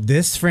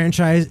 this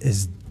franchise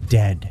is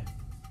dead.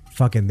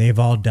 Fucking, they've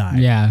all died.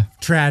 Yeah.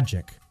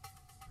 Tragic.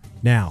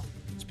 Now,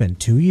 it's been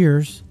 2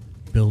 years.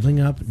 building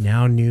up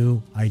now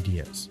new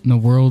ideas. The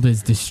world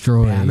is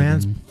destroyed.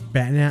 Batman's.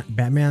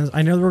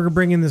 I know that we're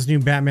bringing this new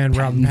Batman,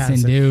 Robert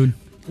Pattinson, dude.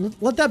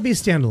 Let that be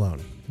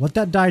standalone. Let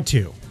that die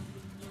too.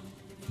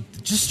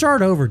 Just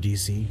start over,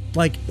 DC.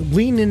 Like,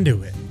 lean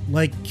into it.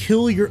 Like,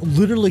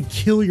 literally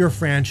kill your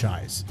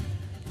franchise.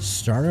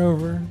 Start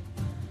over.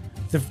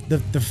 The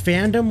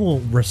fandom will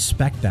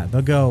respect that.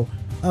 They'll go,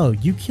 oh,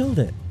 you killed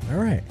it. All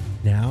right,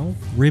 now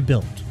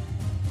rebuild.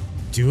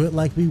 Do it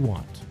like we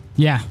want.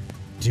 Yeah.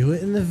 Do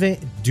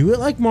it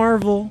like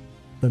Marvel,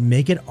 but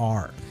make it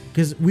R.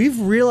 Because we've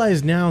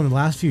realized now in the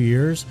last few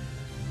years,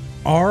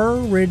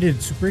 R-rated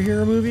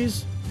superhero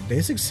movies,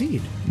 they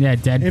succeed. Yeah,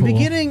 Deadpool. In the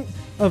beginning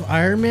of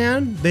Iron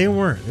Man, they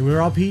weren't. They were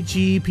all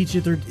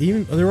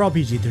PG-13. They were all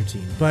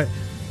PG-13. But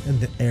in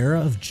the era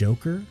of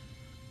Joker,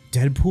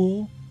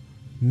 Deadpool,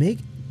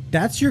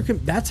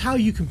 that's how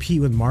you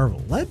compete with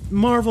Marvel. Let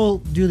Marvel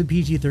do the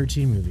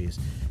PG-13 movies.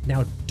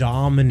 Now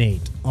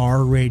dominate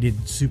R-rated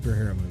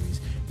superhero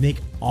movies. Make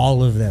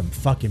all of them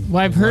fucking.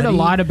 Well, I've heard a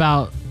lot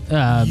about.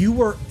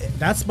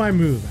 That's my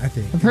move. I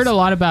think I've heard a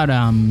lot about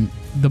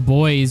The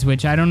Boys,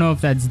 which I don't know if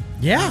that's.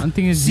 Yeah. I don't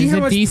think it's. See Is how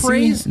it much DC?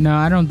 praise? No,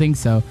 I don't think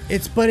so.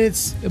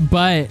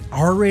 But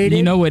R-rated.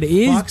 You know what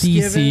is Fox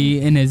DC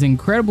given. and as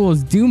incredible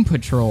as Doom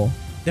Patrol?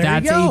 There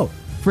That's you go.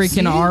 a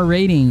freaking See? R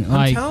rating.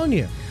 I'm telling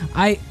you.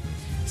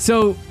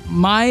 Sorry,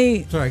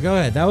 Go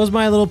ahead. That was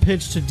my little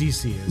pitch to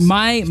DC.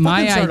 My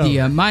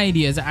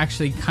idea is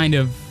actually kind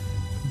of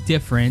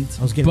different.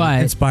 I was getting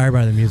inspired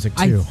by the music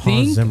too.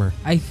 Hans Zimmer.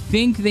 I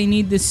think they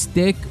need to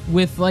stick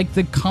with like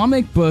the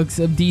comic books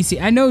of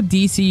DC. I know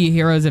DC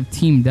heroes have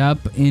teamed up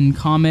in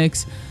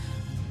comics,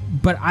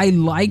 but I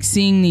like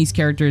seeing these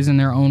characters in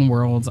their own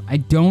worlds. I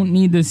don't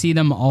need to see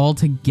them all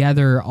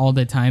together all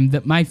the time.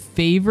 That my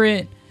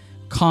favorite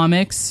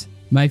comics,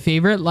 my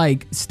favorite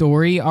like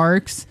story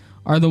arcs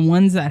are the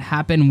ones that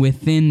happen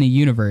within the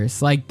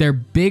universe. Like they're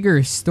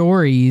bigger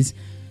stories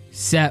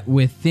set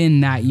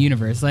within that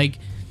universe. Like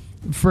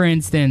for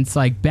instance,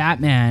 like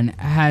Batman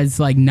has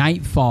like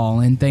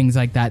Nightfall and things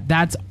like that.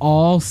 That's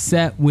all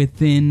set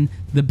within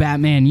the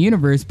Batman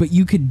universe, but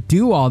you could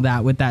do all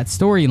that with that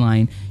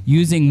storyline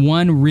using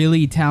one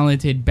really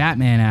talented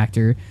Batman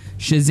actor.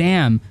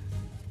 Shazam.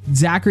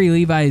 Zachary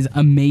Levi is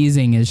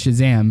amazing as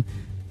Shazam.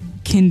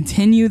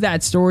 Continue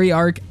that story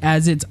arc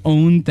as its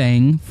own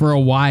thing for a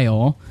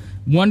while.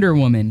 Wonder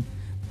Woman.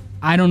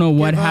 I don't know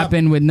what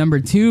happened with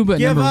number 2, but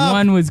number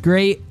 1 was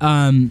great.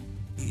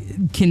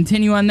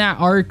 Continue on that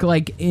arc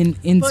like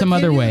in some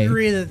other way. I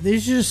agree that they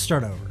should just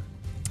start over.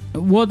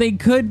 Well, they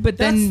could, but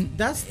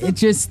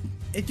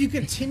if you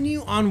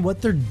continue on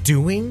what they're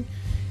doing,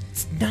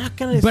 it's not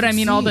gonna. But succeed. I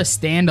mean, all the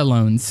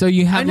standalones. So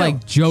you have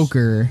like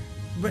Joker.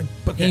 But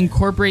okay.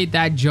 Incorporate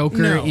that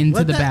Joker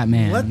into the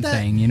Batman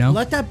thing. You know,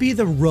 let that be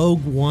the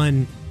Rogue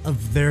One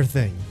of their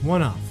thing.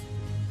 One off.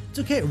 It's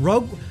okay.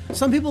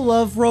 Some people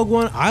love Rogue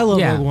One. I love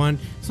Rogue One.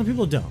 Some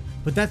people don't.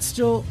 But that's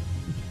still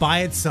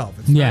by itself.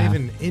 It's not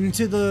even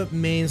into the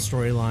main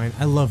storyline.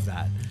 I love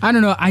that. I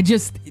don't know.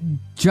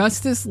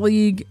 Justice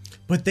League.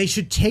 But they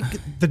should take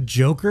the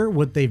Joker,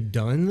 what they've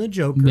done in the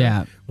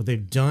Joker, what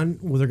they've done,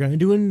 what they're going to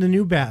do in the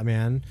new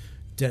Batman,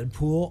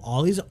 Deadpool,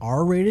 all these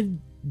R-rated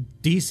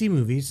DC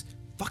movies,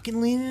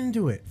 fucking lean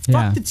into it.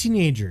 Fuck the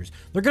teenagers.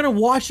 They're going to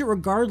watch it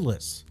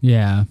regardless.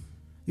 Yeah.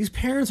 These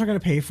parents are going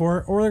to pay for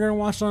it, or they're going to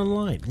watch it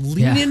online.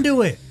 Lean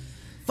into it.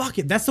 Fuck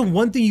it. That's the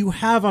one thing you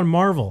have on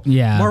Marvel.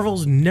 Yeah.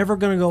 Marvel's never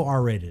going to go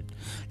R-rated.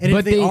 And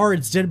if they are,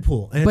 it's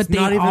Deadpool. And but it's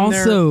not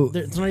even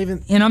it's not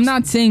even. And I'm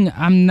not saying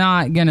I'm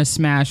not going to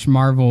smash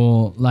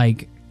Marvel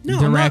like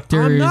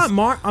directors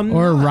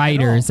or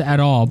writers at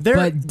all.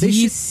 But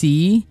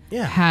DC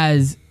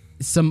has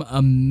some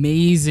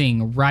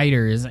amazing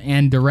writers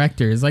and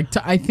directors. Like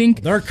I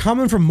think they're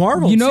coming from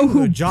Marvel. You know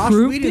who Josh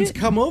Whedon's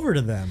come over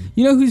to them.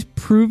 You know who's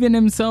proven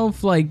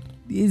himself? Like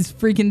is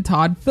freaking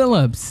Todd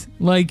Phillips.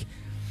 Like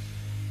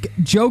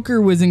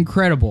Joker was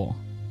incredible.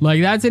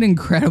 Like that's an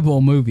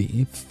incredible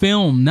movie.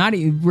 Film, not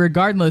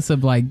regardless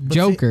of like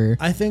Joker.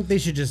 See, I think they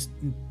should just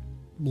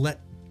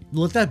let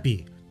that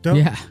be.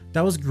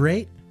 That was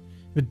great,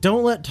 but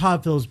don't let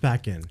Todd Phillips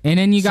back in. And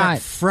then you got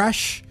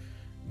fresh.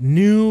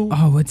 New.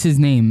 Oh, what's his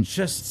name?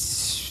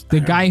 Just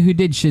the guy who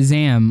did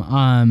Shazam.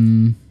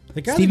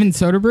 Steven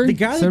Soderbergh. The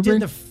guy that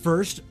did the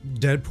first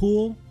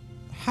Deadpool.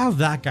 Have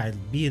that guy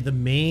be the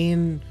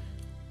main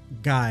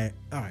guy.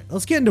 All right,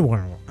 let's get into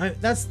Wonder Woman.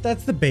 That's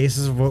the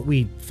basis of what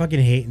we fucking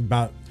hate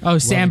about. Oh,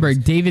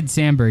 Sandberg. David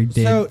Sandberg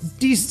did. So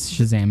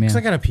Shazam. Yeah. Because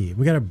I gotta pee.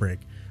 We got a break.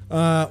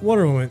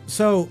 Wonder Woman.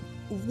 So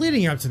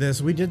leading up to this,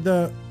 we did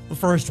the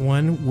first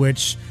one,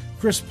 which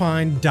Chris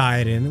Pine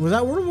died in. Was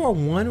that World War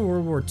I or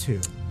World War II?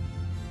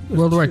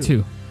 World War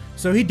II.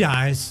 So he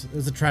dies. It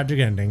was a tragic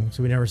ending,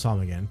 so we never saw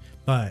him again.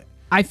 But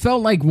I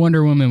felt like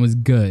Wonder Woman was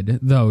good,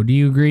 though. Do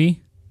you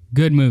agree?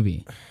 Good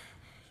movie.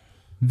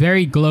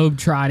 Very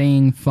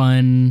globe-trotting,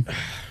 fun,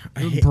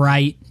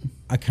 bright.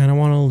 I kind of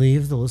want to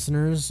leave the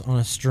listeners on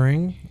a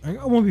string. I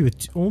won't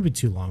be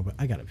too long, but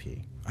I gotta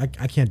pee. I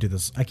can't do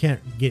this. I can't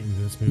get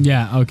into this movie.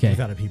 Yeah, okay.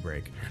 Without a pee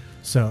break.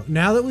 So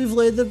now that we've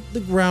laid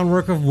the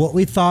groundwork of what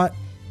we thought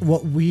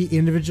what we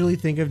individually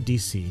think of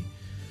DC.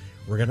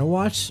 We're gonna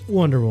watch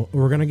Wonder Woman.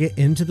 We're gonna get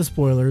into the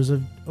spoilers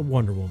of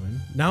Wonder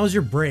Woman. Now is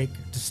your break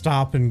to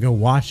stop and go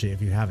watch it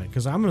if you haven't,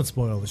 because I'm gonna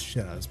spoil the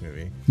shit out of this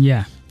movie.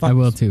 Yeah, I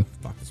will too.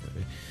 Fuck this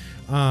movie.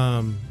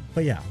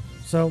 But yeah,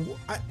 so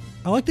I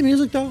like the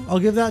music though. I'll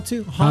give that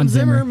to Hans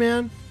Zimmer,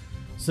 man.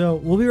 So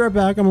we'll be right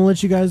back. I'm gonna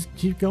let you guys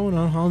keep going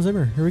on Hans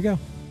Zimmer. Here we go.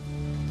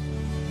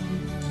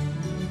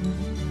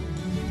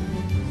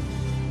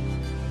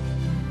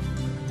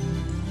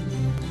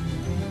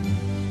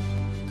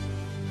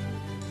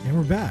 And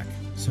we're back.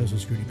 Social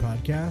Scrutiny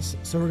Podcast.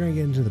 So we're gonna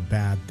get into the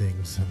bad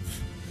things of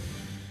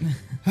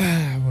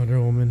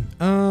Wonder Woman.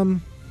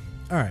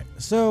 All right.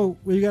 So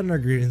we've gotten our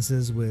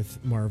grievances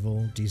with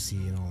Marvel, DC,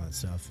 and all that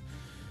stuff.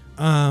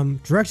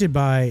 Directed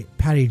by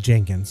Patty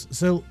Jenkins.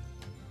 So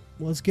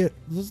let's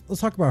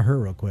talk about her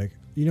real quick.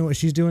 You know what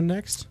she's doing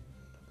next?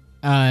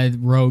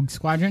 Rogue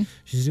Squadron.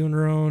 She's doing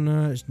her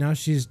own. Now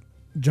she's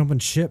jumping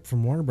ship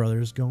from Warner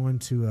Brothers, going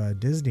to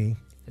Disney.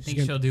 I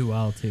think she'll do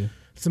well too.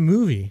 It's a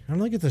movie. I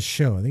don't think it's a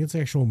show. I think it's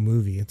an actual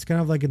movie. It's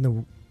kind of like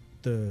in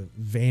the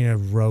vein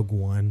of Rogue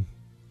One,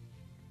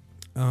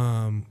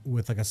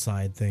 with like a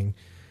side thing.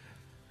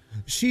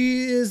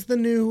 She is the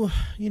new,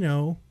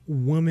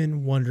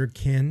 woman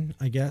wonderkin,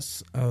 I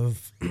guess,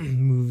 of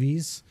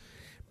movies.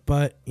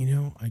 But,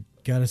 I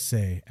gotta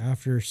say,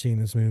 after seeing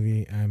this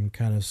movie, I'm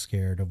kind of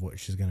scared of what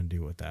she's gonna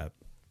do with that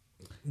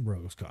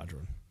Rogue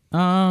Squadron.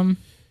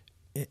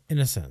 In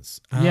a sense.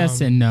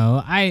 Yes and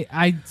no.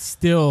 I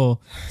still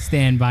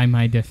stand by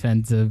my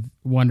defense of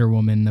Wonder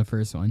Woman, the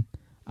first one.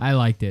 I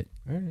liked it.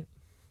 All right.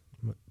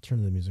 I'm gonna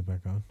turn the music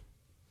back on.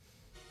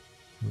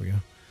 Here we go.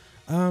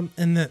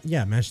 And that,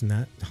 mention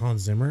that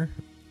Hans Zimmer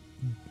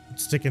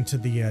sticking to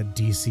the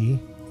DC.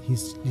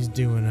 He's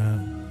doing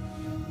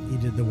he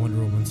did the Wonder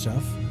Woman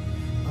stuff.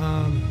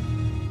 All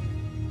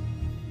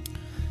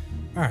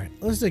right,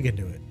 let's dig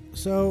into it.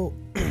 So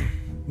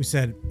we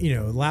said, the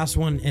last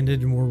one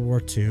ended in World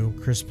War II.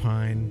 Chris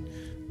Pine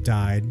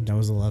died. That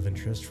was the love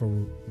interest for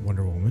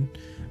Wonder Woman.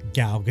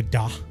 Gal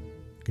Gadot.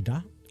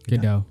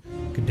 Gadot.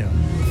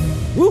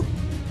 Woo!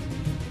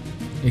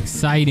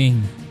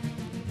 Exciting.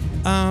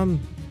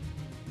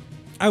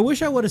 I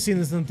wish I would have seen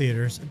this in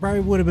theaters. It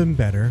probably would have been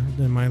better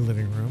than my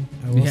living room.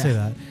 I will say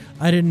that.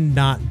 I did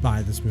not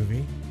buy this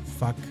movie.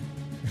 Fuck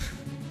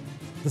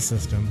the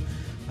system.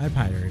 I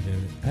pirated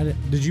it.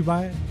 Did you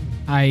buy it?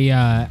 I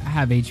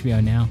have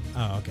HBO now.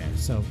 Oh, okay.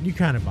 So you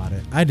kind of bought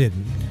it. I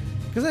didn't,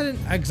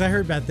 because I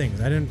heard bad things.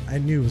 I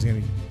knew it was gonna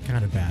be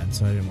kind of bad,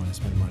 so I didn't want to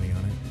spend money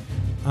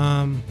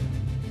on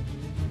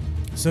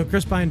it. So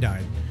Chris Pine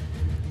died.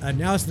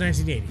 Now it's the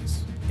 1980s,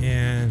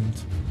 and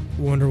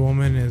Wonder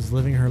Woman is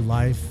living her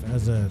life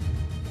as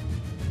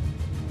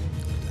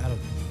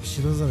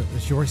she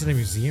works at a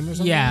museum or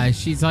something. Yeah,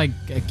 she's like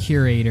a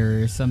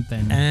curator or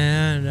something.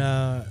 And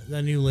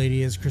the new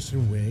lady is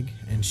Kristen Wiig,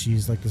 and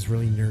she's like this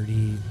really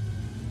nerdy,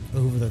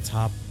 over the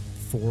top,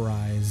 four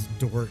eyes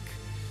dork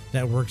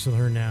that works with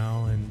her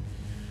now.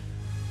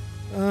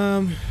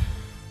 And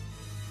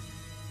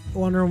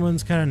Wonder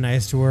Woman's kind of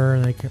nice to her,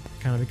 and they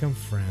kind of become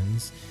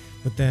friends.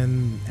 But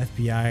then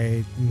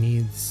FBI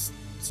needs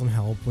some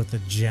help with a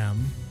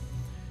gem,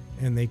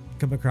 and they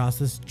come across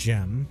this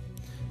gem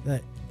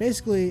that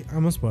basically, I'm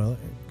gonna spoil it.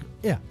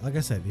 Yeah, like I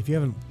said, if you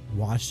haven't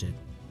watched it,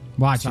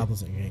 stop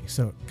listening.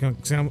 So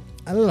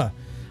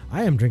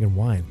I am drinking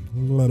wine.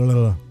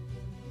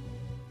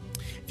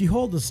 If you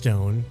hold the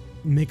stone,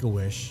 make a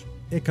wish,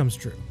 it comes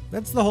true.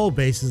 That's the whole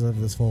basis of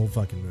this whole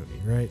fucking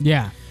movie, right?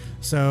 Yeah.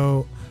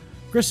 So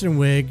Kristen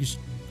Wiig,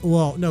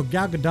 Gal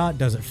Gadot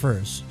does it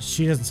first.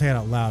 She doesn't say it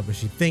out loud, but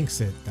she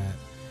thinks it. That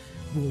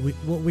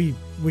what we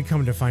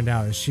come to find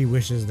out is she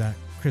wishes that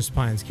Chris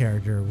Pine's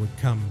character would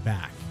come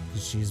back,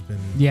 because she's been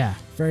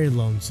very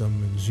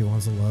lonesome and she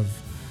wants to love.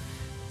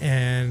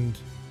 And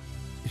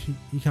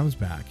he comes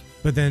back,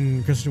 but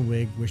then Kristen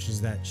Wiig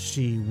wishes that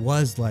she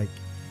was like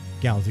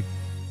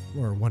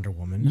or Wonder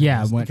Woman.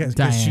 Yeah, because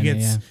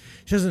Diana,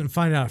 she doesn't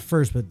find out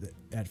first, but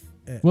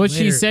later,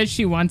 she says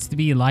she wants to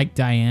be like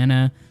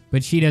Diana,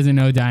 but she doesn't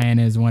know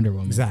Diana is Wonder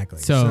Woman. Exactly.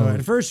 So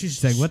at first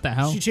she's like, what the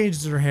hell? She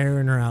changes her hair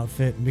and her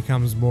outfit and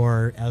becomes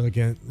more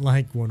elegant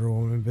like Wonder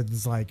Woman, but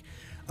it's like,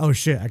 oh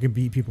shit, I can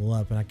beat people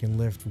up and I can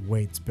lift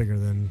weights bigger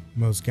than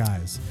most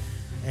guys.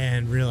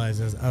 And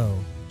realizes, oh,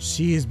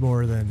 she is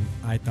more than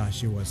I thought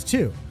she was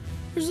too.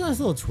 There's a nice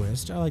little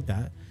twist. I like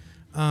that.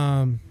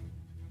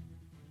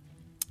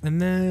 And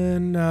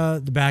then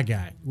the bad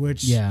guy,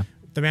 which the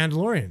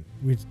Mandalorian.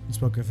 We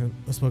spoke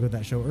of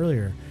that show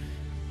earlier.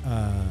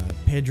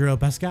 Pedro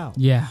Pascal.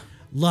 Yeah.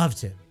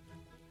 Loved him.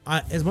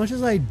 As much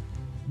as I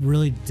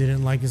really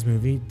didn't like this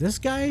movie, this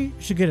guy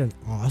should get an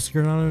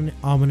Oscar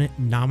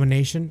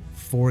nomination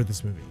for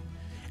this movie.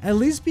 At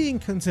least be in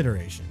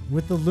consideration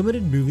with the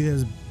limited movie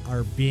that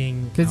are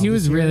being, because he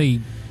was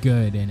really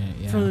good in it.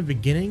 Yeah. From the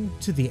beginning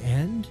to the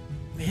end,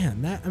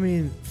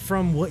 man.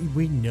 From what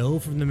we know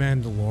from the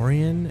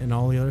Mandalorian and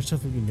all the other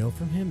stuff that we know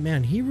from him,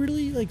 man, he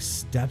really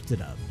stepped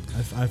it up.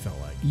 I felt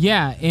like.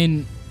 Yeah,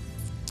 and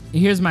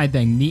here's my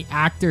thing: the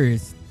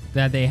actors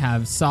that they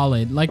have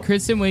solid. Like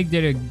Kristen Wiig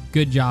did a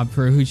good job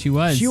for who she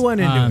was. She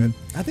went into it.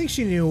 I think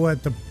she knew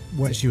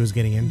what she was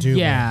getting into.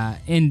 Yeah,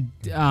 and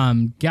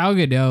Gal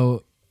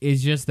Gadot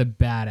is just a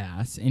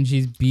badass, and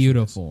she's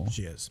beautiful.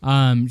 She is.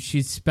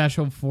 She's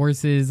special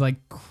forces,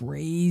 like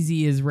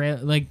crazy Israel,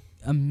 like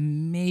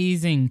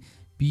amazing,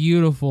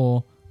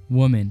 beautiful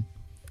woman.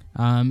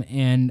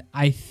 And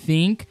I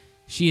think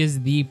she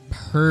is the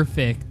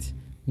perfect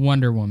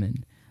Wonder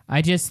Woman.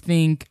 I just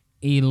think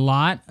a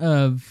lot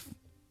of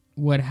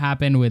what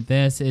happened with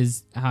this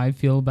is how I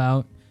feel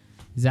about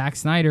Zack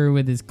Snyder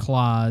with his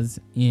claws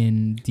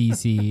in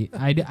DC.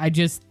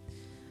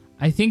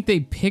 I think they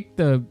picked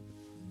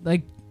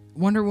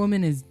Wonder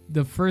Woman is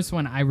the first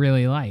one I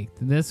really liked.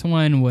 This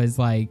one was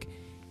like,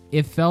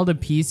 it fell to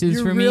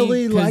pieces for me. You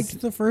really liked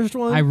the first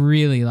one? I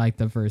really liked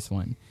the first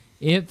one.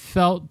 It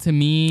felt to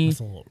me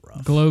That's a little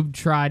rough.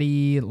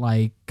 globetrotty,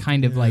 like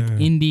kind of like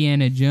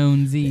Indiana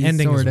Jonesy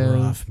Ending sort is of.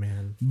 rough,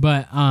 man.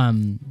 But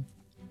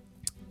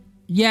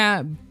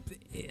yeah,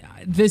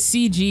 the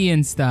CG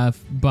and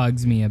stuff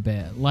bugs me a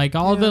bit. Like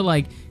all the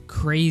like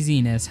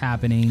craziness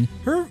happening.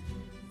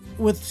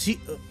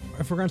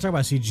 If we're gonna talk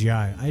about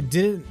CGI, I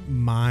didn't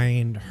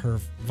mind her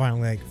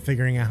finally like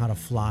figuring out how to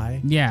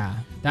fly. Yeah,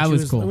 that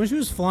was cool. When she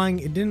was flying,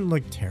 it didn't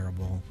look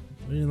terrible.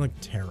 It didn't look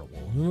terrible.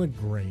 It didn't look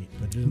great,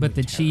 but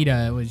the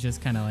cheetah was just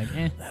kind of like,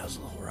 eh. That was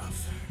a little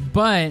rough.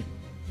 But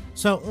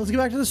so let's get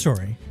back to the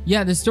story.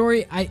 Yeah, the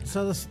story.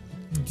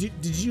 Did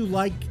you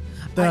like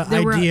the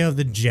idea of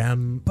the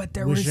gem? But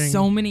there wishing? were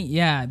so many.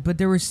 Yeah, but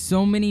there were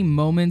so many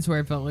moments where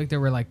I felt like there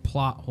were like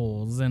plot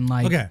holes and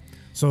like. Okay,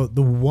 so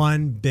the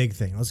one big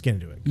thing. Let's get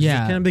into it.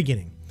 Yeah. Kind of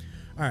beginning.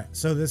 All right.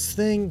 So this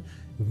thing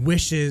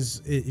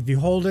wishes. If you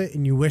hold it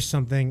and you wish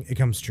something, it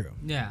comes true.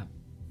 Yeah.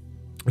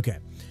 Okay.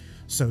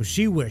 So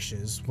she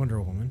wishes, Wonder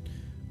Woman,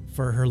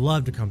 for her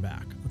love to come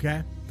back,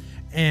 okay?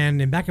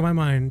 And in the back of my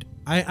mind,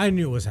 I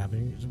knew it was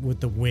happening with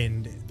the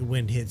wind. The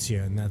wind hits you,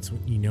 and that's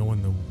what you know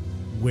when the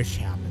wish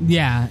happens.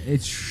 Yeah,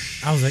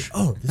 I was like,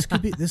 oh, this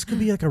could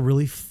be like a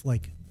really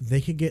like they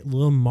could get a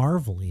little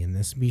Marvel-y in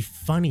this, be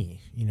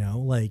funny, you know,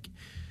 like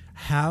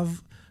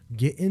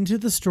get into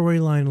the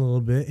storyline a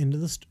little bit and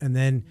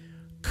then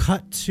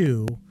cut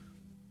to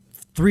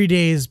 3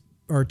 days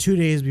or 2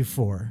 days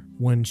before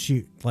when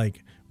she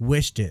like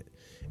wished it.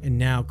 And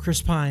now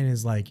Chris Pine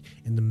is like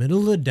in the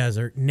middle of the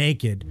desert,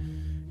 naked,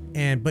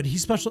 but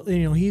he's special.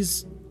 You know,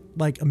 he's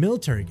like a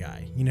military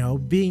guy. You know,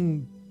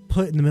 being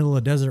put in the middle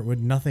of the desert with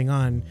nothing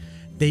on,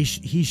 he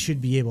should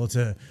be able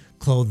to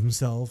clothe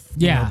himself.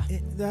 Yeah,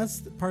 you know,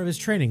 that's part of his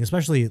training,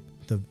 especially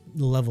the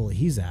level that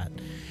he's at.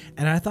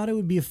 And I thought it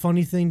would be a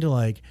funny thing to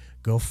like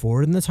go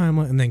forward in the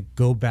timeline and then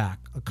go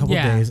back a couple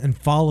days and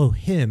follow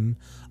him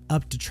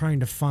up to trying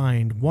to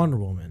find Wonder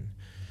Woman.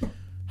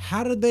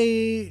 How did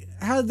they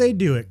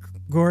do it?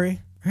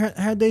 Gory,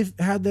 how'd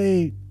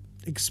they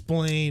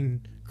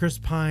explain Chris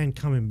Pine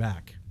coming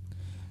back?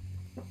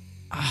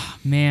 Oh,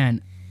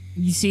 man,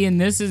 you see,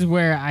 and this is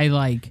where I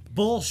like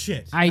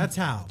bullshit. That's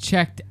how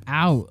checked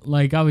out.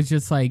 Like I was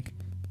just like,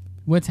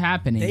 what's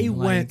happening? They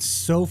went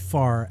so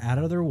far out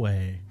of their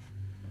way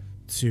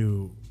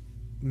to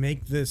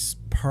make this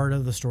part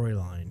of the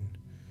storyline.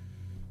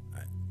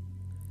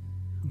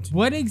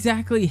 What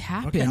exactly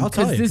happened? Okay, I'll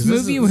tell you. This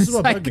movie was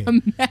like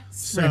a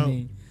mess for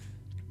me.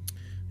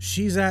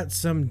 She's at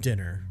some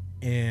dinner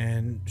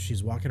and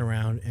she's walking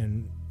around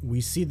and we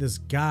see this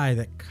guy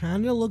that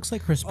kind of looks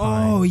like Chris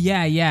Pine. Oh,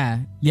 yeah.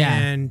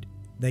 And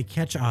they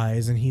catch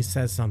eyes and he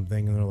says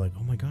something and they're like,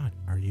 oh my God,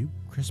 are you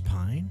Chris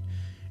Pine?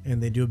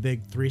 And they do a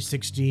big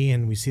 360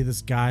 and we see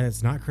this guy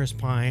that's not Chris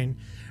Pine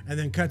and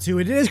then cut to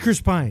it is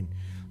Chris Pine.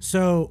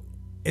 So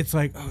it's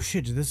like, oh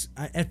shit,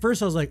 at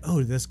first I was like, oh,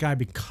 did this guy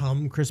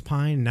become Chris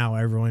Pine? Now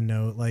everyone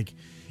knows, like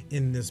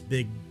in this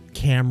big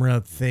camera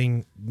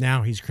thing,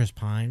 now he's Chris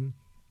Pine.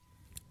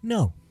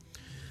 No.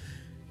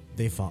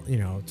 They fall, you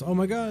know, it's, oh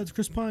my God, it's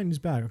Chris Pine, he's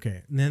back.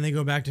 Okay. And then they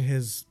go back to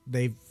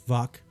they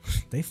fuck.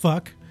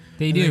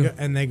 They do.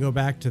 They go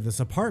back to this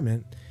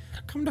apartment.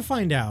 Come to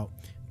find out,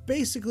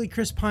 basically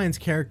Chris Pine's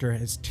character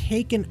has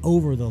taken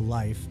over the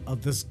life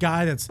of this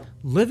guy that's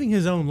living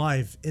his own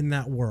life in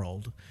that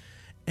world.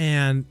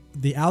 And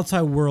the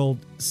outside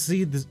world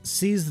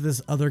sees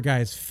this other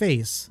guy's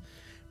face,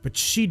 but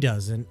she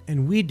doesn't,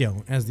 and we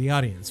don't as the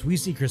audience. We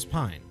see Chris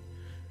Pine.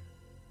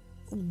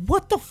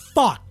 What the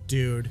fuck,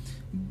 dude?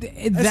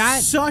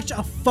 That's such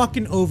a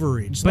fucking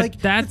overreach. But like,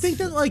 that's... I think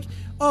that, like,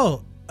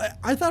 oh,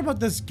 I thought about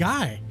this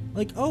guy.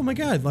 Like, oh my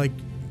God, like,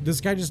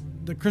 this guy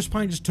Chris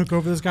Pine just took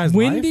over this guy's life.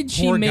 When did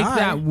she make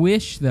that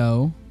wish,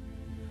 though?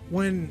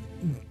 When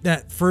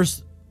that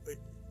first...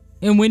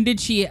 And when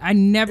did she... I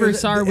never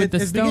saw her with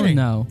the stone,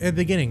 though. At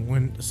the beginning,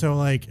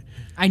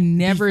 I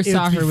never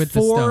saw her with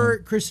the stone. Before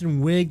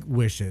Kristen Wiig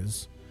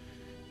wishes,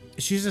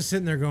 she's just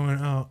sitting there going,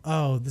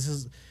 oh, this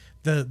is...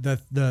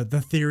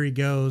 The theory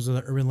goes, or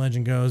the urban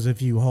legend goes,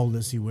 if you hold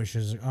this, he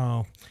wishes.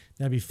 Oh,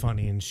 that'd be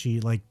funny. And she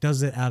like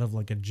does it out of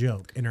like a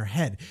joke in her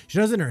head. She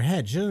does it in her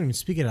head. She doesn't even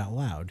speak it out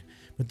loud.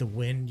 But the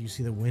wind, you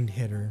see the wind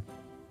hit her.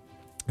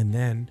 And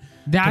then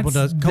That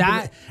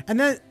and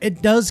then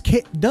it does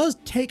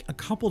take a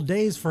couple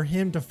days for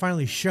him to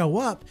finally show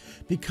up,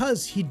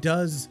 because he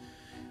does.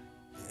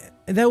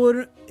 And that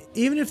would,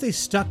 even if they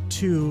stuck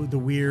to the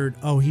weird,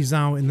 oh, he's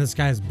now in this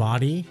guy's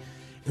body,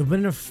 it would have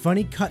been a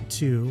funny cut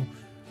to,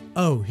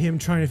 oh, him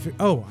trying to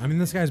I'm in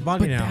this guy's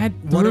body now. That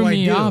What threw do I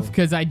me do? off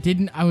because I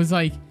was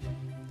like,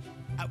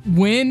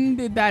 when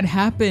did that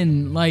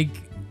happen? Like,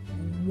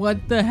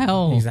 what the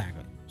hell?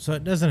 Exactly. So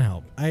it doesn't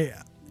help.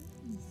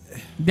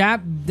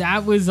 That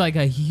was like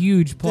a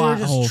huge plot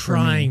They're hole just for me.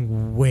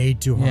 trying way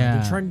too hard. Yeah.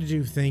 They're trying to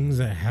do things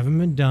that haven't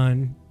been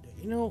done.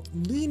 You know,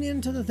 lean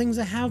into the things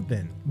that have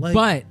been. Like,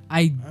 But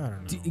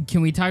don't know.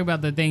 can we talk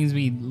about the things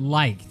we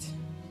liked?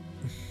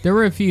 There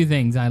were a few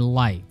things I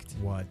liked.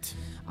 What?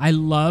 I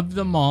love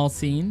the mall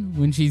scene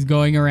when she's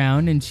going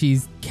around and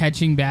she's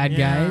catching bad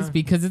Yeah. guys,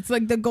 because it's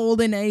like the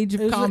golden age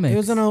of comics. It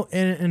was an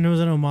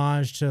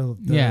homage to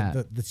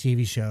the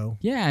TV show.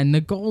 Yeah, and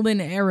the golden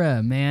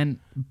era, man.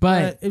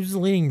 But It was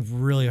leaning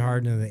really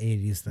hard into the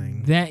 80s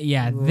thing.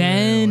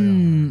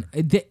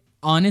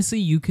 Honestly,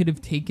 you could have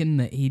taken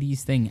the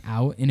 80s thing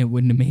out and it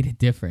wouldn't have made a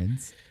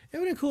difference. It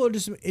would have been cool.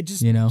 It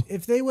just You know?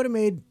 if they would have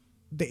made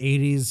the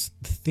 80s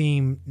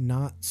theme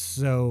not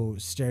so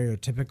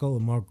stereotypical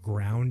and more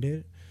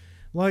grounded,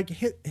 like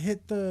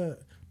hit the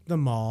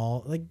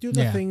mall, like do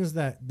the things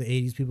that the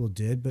 80s people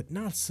did, but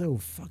not so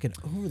fucking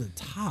over the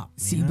top.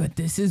 See, man. but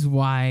this is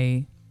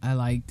why I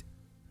liked,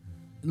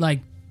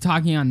 like,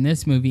 talking on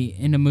this movie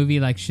in a movie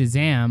like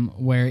Shazam,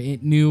 where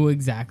it knew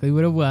exactly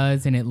what it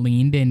was and it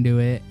leaned into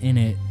it,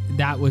 and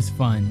that was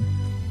fun.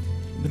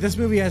 But this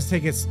movie has to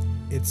take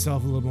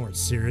itself a little more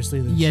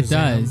seriously than Yeah, it Shazam.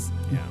 does.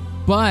 Yeah.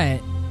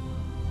 But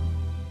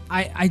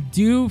I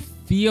do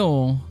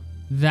feel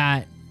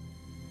that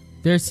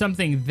there's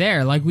something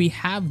there. Like, we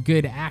have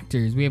good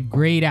actors. We have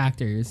great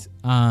actors.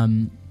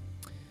 I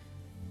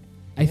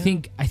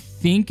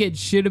think it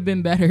should have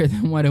been better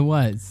than what it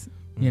was,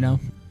 you know?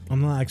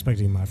 I'm not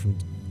expecting much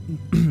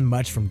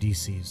from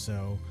DC,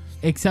 so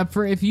Except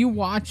for if you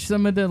watch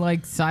some of the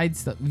like side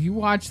stuff. If you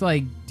watch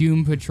like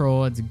Doom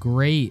Patrol, it's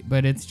great,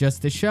 but it's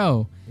just a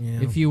show.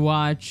 Yeah. If you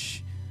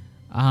watch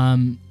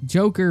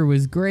Joker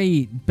was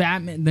great.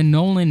 Batman, the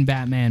Nolan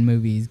Batman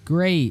movies,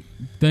 great.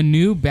 The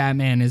new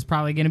Batman is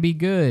probably going to be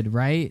good,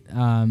 right?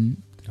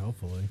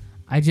 hopefully.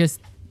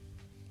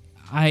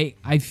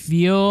 I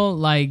feel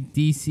like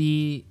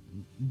DC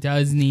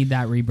does need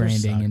that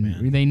rebranding, and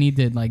man. they need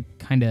to like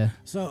kind of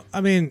So I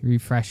mean,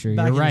 refresher.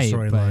 back You're in right, the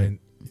but storyline,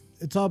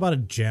 it's all about a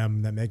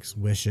gem that makes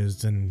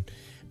wishes, and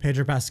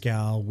Pedro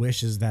Pascal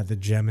wishes that the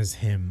gem is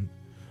him.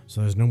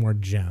 So there's no more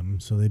gem.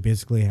 So they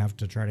basically have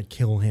to try to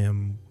kill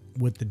him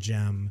with the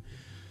gem.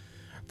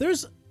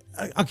 There's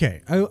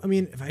okay. I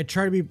mean, if I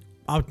try to be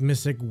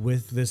optimistic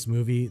with this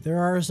movie, there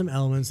are some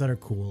elements that are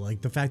cool,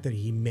 like the fact that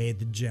he made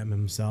the gem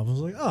himself. I was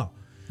like, oh,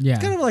 yeah,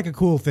 it's kind of like a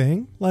cool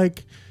thing.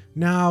 Like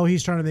now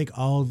he's trying to make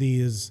all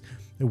these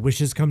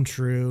wishes come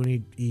true,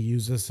 and he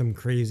uses some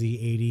crazy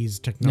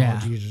 80s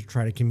technology to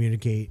try to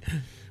communicate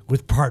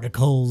with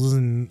particles.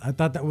 And I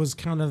thought that was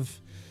kind of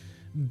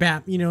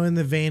in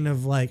the vein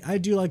of like, I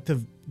do like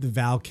the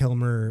Val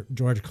Kilmer,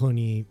 George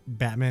Clooney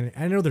Batman.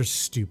 I know they're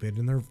stupid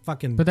and they're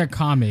fucking, but they're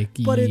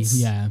comic-y. but it's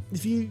yeah.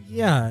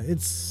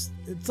 it's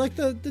like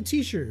the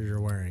t-shirt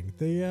you're wearing,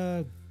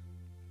 the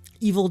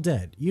Evil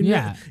Dead.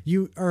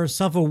 You are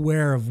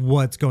self-aware of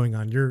what's going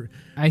on.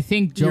 I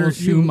think Joel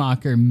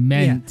Schumacher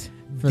meant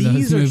for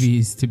those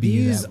movies to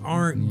be. These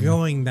aren't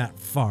going that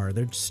far.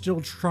 They're still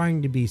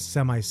trying to be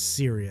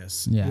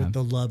semi-serious with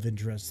the love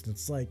interest.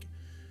 It's like,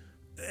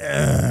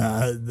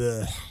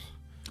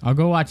 I'll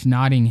go watch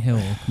Notting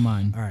Hill. Come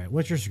on. all right,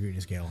 what's your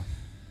scrutiny scale?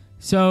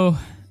 So,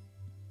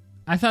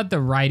 I thought the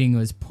writing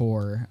was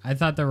poor. I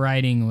thought the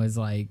writing was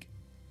like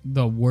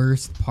the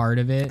worst part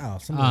of it. Oh,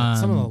 some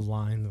of the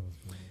lines.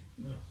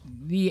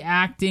 The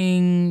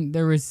acting,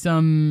 there was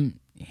some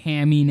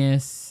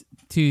hamminess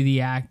to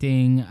the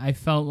acting. I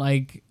felt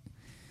like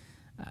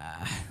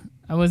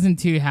I wasn't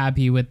too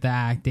happy with the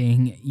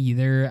acting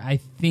either. I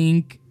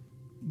think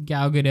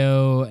Gal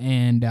Gadot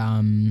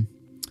and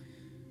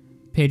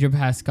Pedro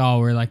Pascal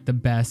were like the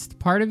best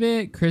part of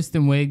it.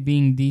 Kristen Wiig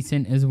being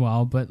decent as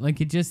well, but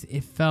like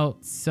it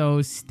felt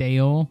so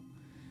stale.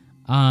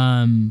 So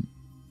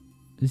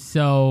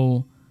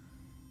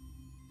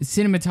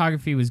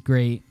cinematography was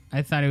great.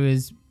 I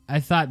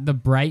thought the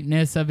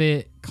brightness of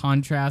it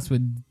contrasts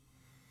with,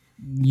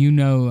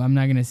 I'm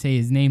not going to say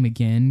his name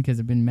again because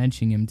I've been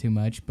mentioning him too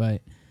much,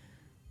 but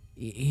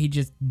he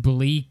just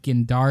bleak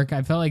and dark.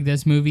 I felt like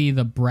this movie,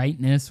 the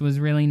brightness was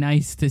really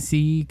nice to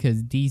see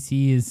because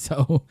DC is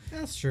so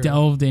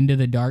delved into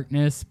the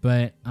darkness.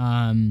 But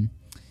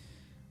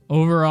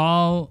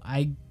overall,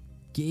 I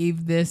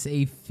gave this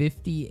a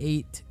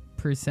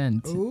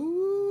 58%.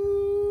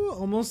 Ooh,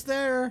 almost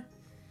there.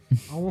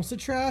 Almost a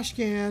trash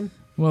can.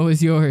 What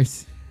was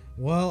yours?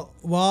 Well,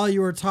 while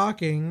you were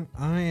talking,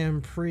 I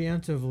am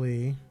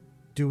preemptively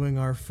doing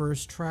our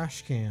first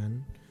trash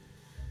can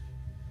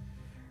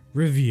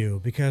review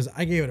because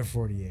I gave it a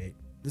 48.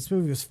 This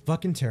movie was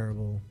fucking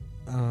terrible.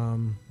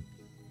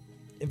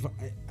 if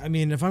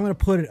I'm gonna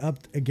put it up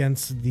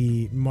against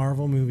the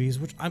Marvel movies,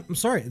 which I'm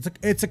sorry,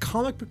 it's a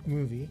comic book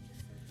movie,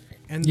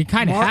 and You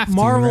kinda have to,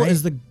 Marvel right?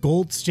 is the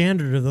gold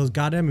standard of those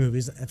goddamn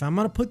movies. If I'm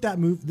gonna put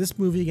this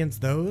movie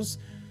against those,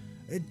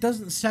 it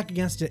doesn't stack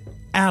against it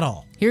at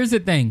all. Here's the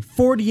thing.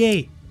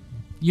 48.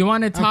 You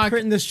want to I'm talk?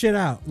 printing this shit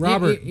out,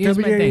 Robert. here's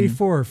my thing.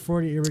 WW84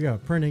 40. Here we go,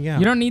 printing out.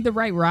 You don't need the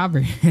right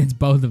Robert. It's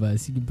both of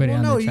us. You can put it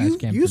on the trash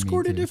can. you for me,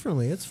 scored it too.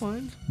 differently. It's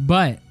fine.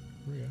 But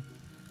Here we go.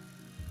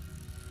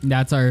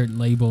 that's our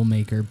label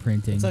maker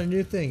printing. It's our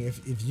new thing.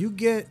 If you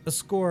get a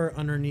score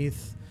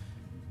underneath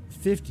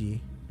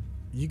 50,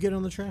 you get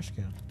on the trash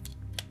can.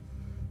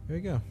 There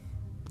you go.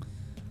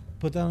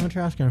 Put that on the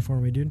trash can for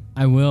me, dude.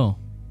 I will.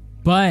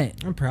 But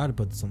I'm proud to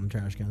put this on the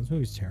trash can. This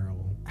movie's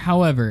terrible.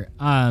 however,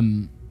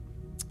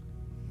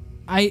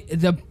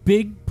 the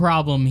big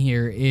problem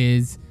here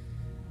is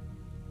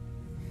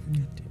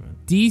Damn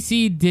it.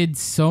 DC did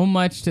so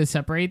much to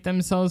separate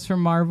themselves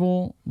from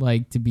Marvel,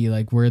 like to be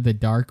like we're the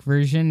dark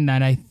version,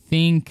 that I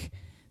think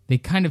they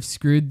kind of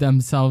screwed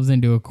themselves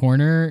into a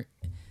corner.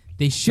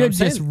 They should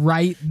just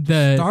write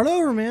the Start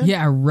over, man.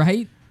 Yeah,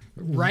 write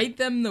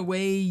them the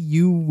way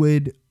you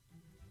would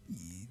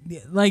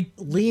like.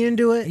 Lean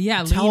into it.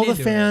 Yeah, Tell lean the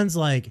into fans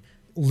like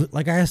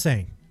I was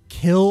saying,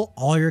 kill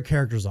all your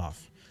characters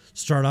off.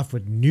 Start off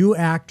with new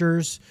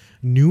actors,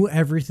 new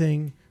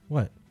everything.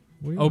 What?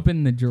 What do you want?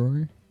 Open the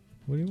drawer.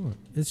 What do you want?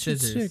 It's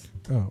Scissors. just sick.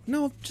 Oh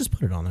no, just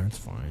put it on there. It's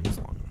fine. It's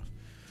long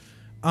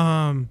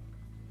enough.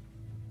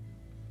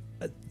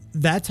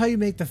 That's how you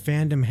make the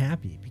fandom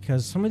happy,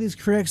 because some of these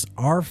critics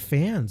are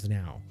fans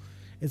now.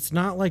 It's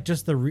not like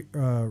just the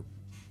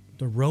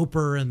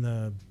Roper and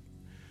the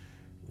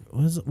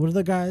what are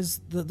the guys,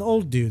 the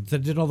old dudes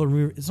that did all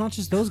the it's not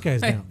just those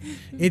guys now.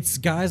 It's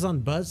guys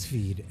on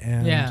BuzzFeed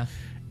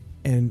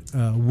and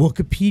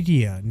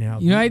Wikipedia now.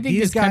 You know, I think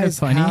these it's kind of guys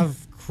funny.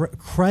 have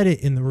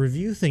credit in the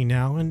review thing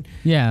now, and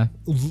Yeah.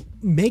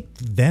 make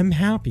them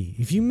happy.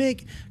 If you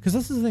make, because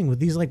that's the thing with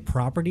these like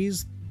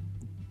properties,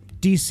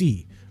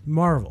 DC,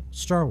 Marvel,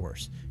 Star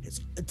Wars,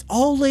 it's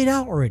all laid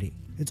out already.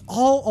 It's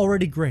all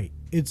already great.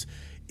 It's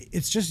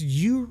just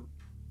you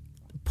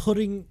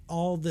putting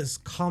all this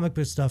comic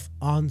book stuff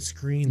on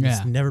screen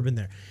that's never been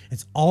there.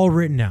 It's all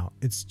written out.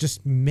 It's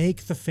just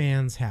make the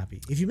fans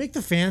happy. If you make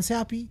the fans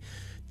happy,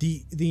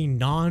 the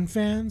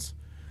non-fans,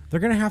 they're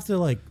gonna have to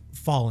like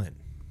fall in.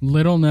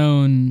 Little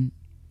known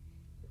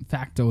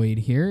factoid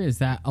here is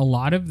that a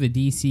lot of the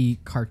DC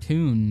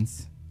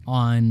cartoons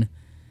on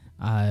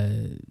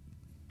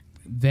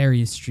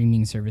various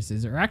streaming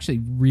services are actually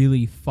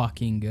really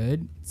fucking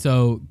good.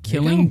 So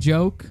Killing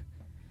Joke,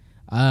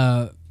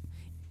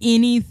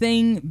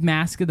 anything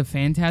Mask of the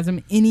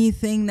Phantasm,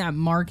 anything that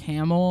Mark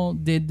Hamill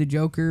did the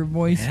Joker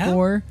voice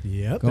for,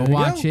 go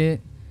watch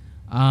it.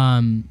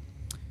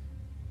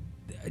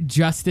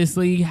 Justice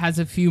League has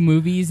a few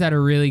movies that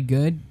are really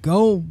good.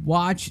 Go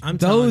watch.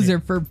 Those are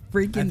for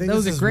freaking.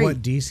 Those are great.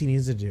 What DC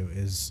needs to do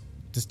is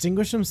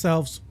distinguish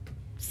themselves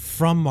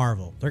from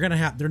Marvel.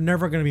 They're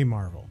never gonna be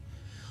Marvel.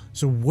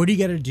 So what do you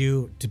got to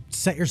do to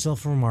set yourself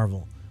from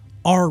Marvel?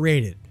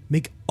 R-rated.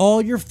 Make all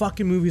your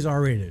fucking movies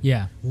R-rated.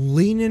 Yeah.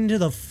 Lean into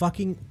the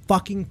fucking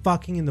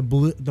and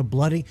the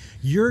bloody.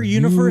 Your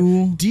universe,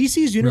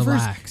 DC's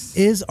universe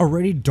is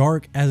already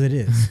dark as it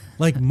is.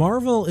 Like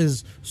Marvel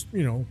is,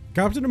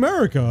 Captain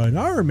America and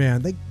Iron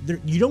Man.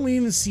 You don't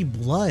even see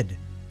blood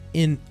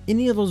in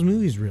any of those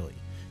movies really,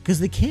 because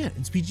they can't.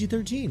 It's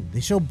PG-13. They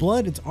show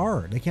blood. It's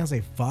R. They can't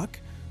say fuck.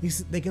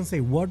 They can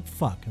say what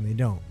fuck, and they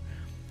don't.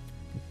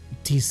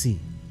 DC,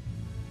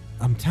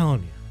 I'm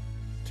telling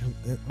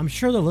you, I'm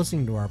sure they're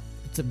listening to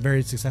it's a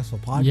very successful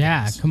podcast.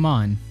 Yeah, come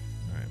on.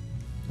 All right,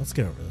 let's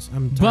get over this.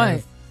 I'm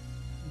tired.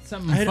 But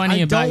something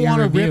funny about your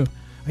review.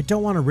 I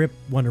don't want to rip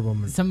Wonder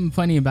Woman. Something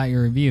funny about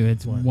your review.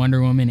 It's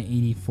Wonder Woman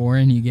 84,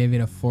 and you gave it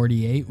a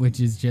 48,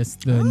 which is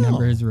just the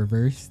numbers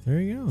reversed.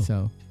 There you go.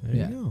 So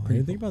there you go. I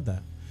didn't think about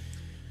that.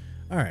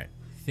 All right.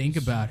 Think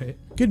about it.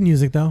 Good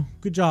music though.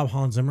 Good job,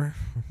 Hans Zimmer.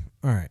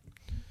 All right.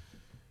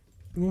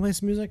 You want to play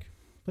some music?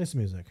 Play some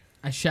music.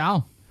 I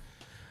shall.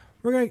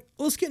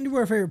 Let's get into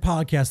our favorite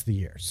podcast of the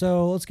year.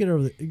 So let's get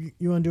over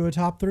you want to do a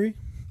top 3?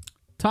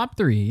 Top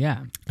 3,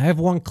 yeah. I have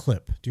one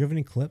clip. Do you have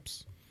any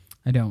clips?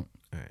 I don't.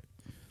 All right.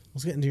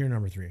 Let's get into your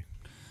number 3.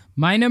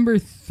 My number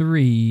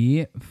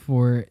 3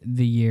 for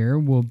the year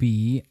will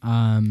be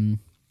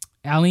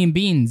Allie and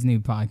Bean's new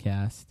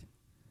podcast.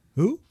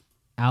 Who?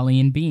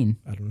 Allie and Bean.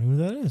 I don't know who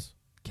that is.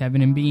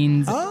 Kevin and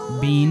Bean's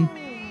Bean.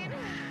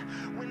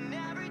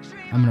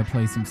 I'm going to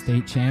play some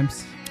state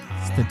champs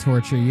just to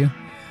torture you.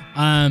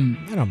 I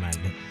don't mind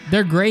it.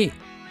 They're great.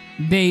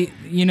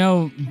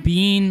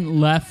 Bean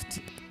left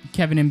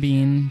Kevin and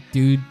Bean.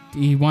 Dude,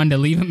 he wanted to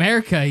leave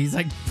America. He's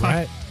like,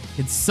 fuck,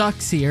 it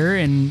sucks here,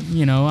 and,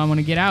 I want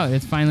to get out.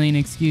 It's finally an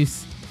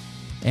excuse.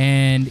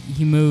 And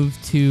he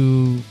moved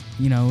to,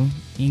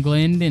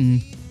 England,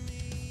 and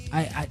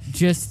I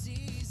just,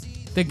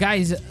 the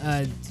guy's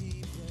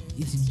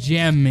he's a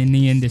gem in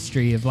the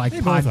industry of, like,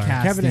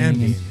 podcasting. Kevin and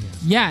Bean.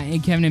 Yeah,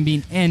 and Kevin and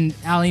Bean. And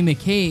Allie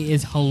McKay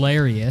is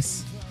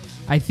hilarious.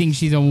 I think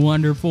she's a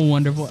wonderful,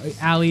 wonderful.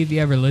 Allie, if you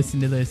ever listen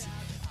to this,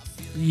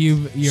 you're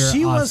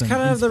She was awesome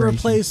kind of the inspiration.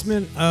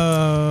 replacement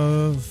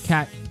of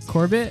Cat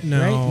Corbett, No.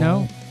 right?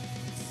 No.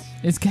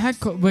 It's Cat,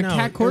 but No,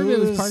 Cat Corbett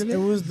was part of it. It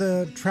was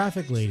the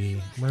traffic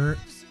lady,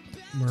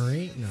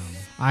 Marie. No,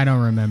 I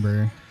don't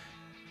remember.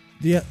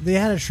 they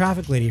had a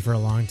traffic lady for a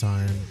long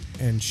time,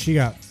 and she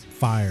got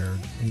fired.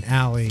 And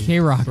Allie,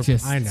 K-Rock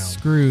just I know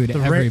screwed The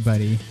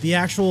everybody. The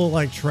actual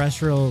like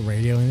terrestrial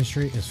radio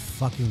industry is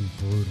fucking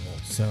brutal.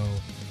 So,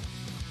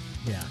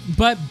 yeah.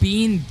 But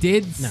Bean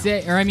did No.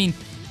 say, or I mean,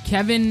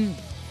 Kevin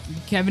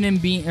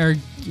and Bean, or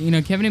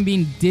Kevin and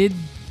Bean did.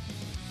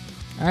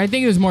 I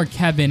think it was more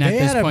Kevin at They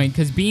this had a point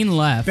because Bean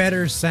left.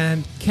 Better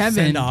send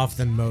off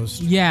than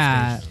most.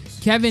 Yeah, stations.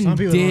 Kevin Some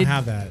people did don't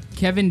have that.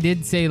 Kevin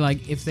did say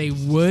like if they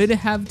would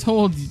have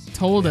told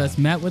us,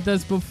 met with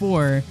us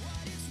before,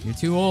 you're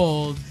too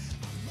old.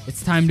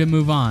 It's time to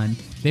move on.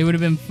 They would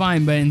have been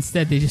fine, but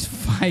instead they just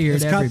fired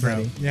It's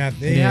everybody. cutthroat. Yeah, It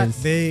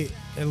they is.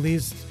 at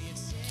least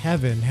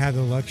Kevin had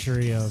the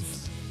luxury of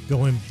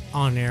going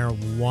on air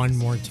one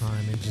more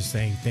time and just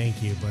saying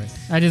thank you. But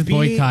I just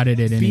boycotted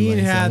it anyway.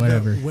 Bean had so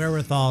whatever. the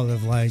wherewithal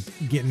of like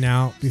getting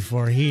out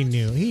before he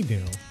knew. He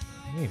knew.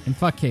 And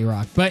fuck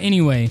K-Rock. But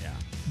anyway,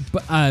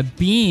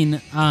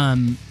 Bean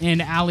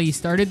and Allie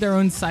started their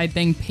own side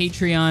thing,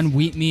 Patreon.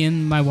 Me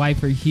and my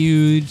wife are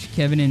huge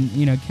Kevin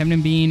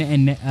and Bean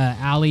and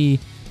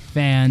Allie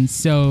fans.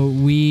 So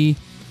we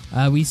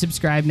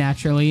subscribe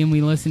naturally and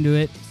we listen to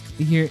it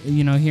here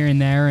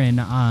and there,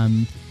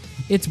 and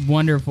it's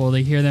wonderful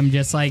to hear them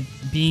just like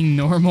being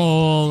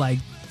normal, like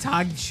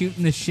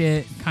shooting the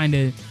shit kind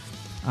of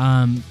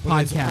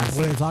podcast.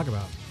 What do they talk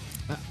about?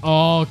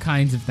 All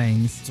kinds of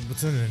things. So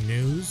what's in the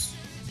news?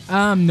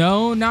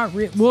 No, not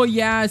really. Well,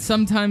 yeah,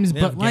 sometimes,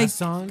 They but have like,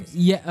 guests on?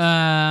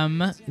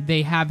 yeah,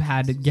 they have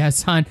had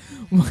guests on.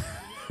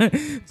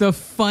 The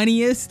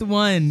funniest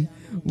one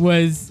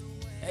was,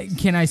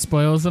 can I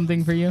spoil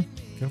something for you?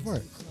 Go for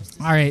it.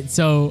 All right,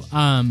 so,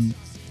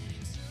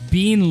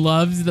 Bean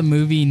loves the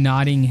movie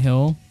Notting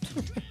Hill,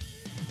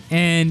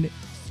 and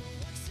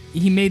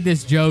he made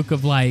this joke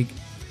of like,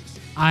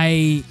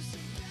 I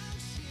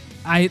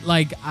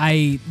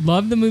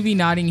love the movie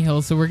Notting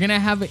Hill, so we're gonna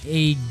have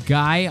a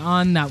guy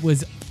on that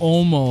was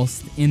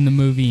almost in the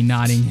movie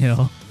Notting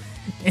Hill.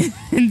 And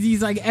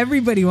he's like,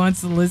 everybody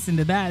wants to listen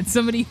to that.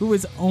 Somebody who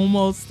was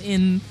almost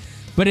in,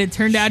 but it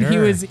turned out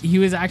Sure. he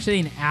was actually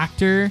an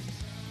actor,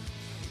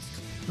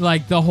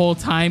 like the whole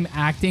time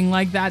acting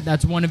like that.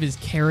 That's one of his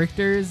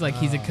characters. Like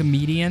he's a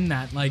comedian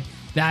that like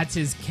that's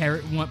his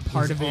character. What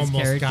part He's of his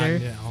almost character?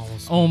 gotten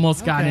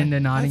Almost got Okay, into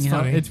Notting that's Hill.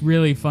 funny. It's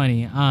really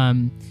funny.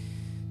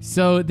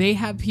 So they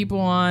have people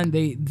on.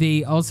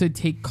 They also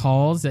take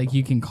calls. Like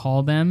you can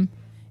call them,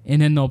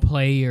 and then they'll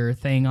play your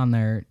thing on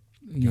their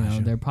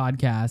their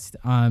podcast.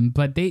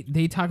 But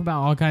they talk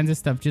about all kinds of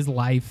stuff, just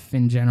life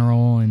in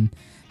general, and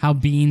how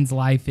Bean's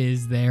life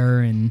is there,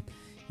 and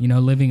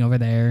living over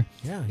there.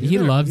 Yeah, he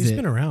loves it. He's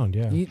been around.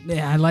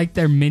 Yeah. I like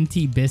their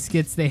minty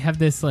biscuits. They have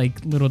this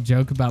like little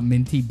joke about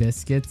minty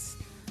biscuits.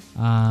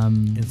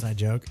 Inside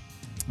joke.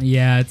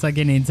 Yeah, it's like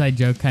an inside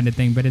joke kind of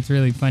thing, but it's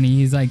really funny.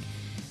 He's like,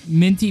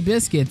 minty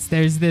biscuits.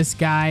 There's this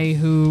guy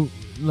who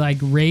like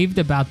raved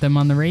about them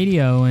on the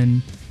radio,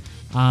 and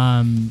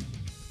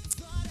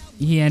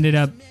he ended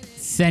up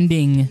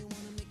sending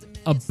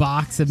a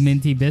box of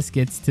minty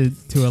biscuits to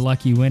a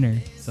lucky winner.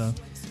 So,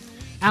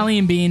 Allie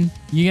and Bean,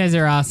 you guys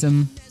are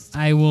awesome.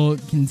 I will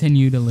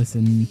continue to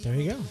listen. There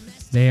you go.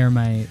 They are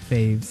my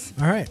faves.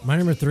 All right, my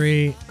number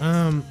 3.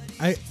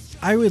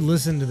 I would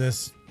listen to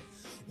this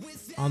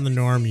on the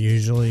norm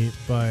usually,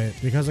 but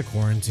because of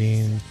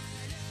quarantine,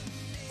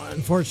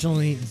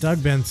 unfortunately,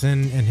 Doug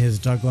Benson and his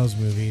Doug Loves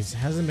Movies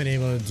hasn't been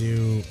able to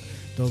do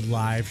the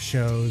live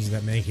shows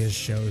that make his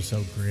show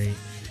so great.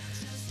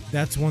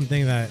 That's one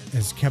thing that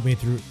has kept me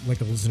through,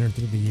 like a listener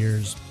through the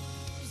years,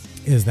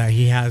 is that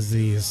he has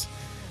these,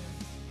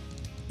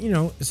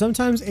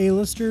 sometimes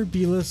A-lister,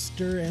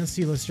 B-lister, and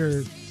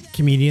C-lister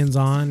comedians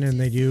on, and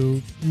they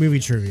do movie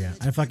trivia.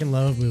 I fucking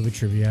love movie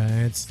trivia,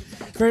 and it's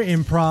very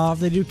improv.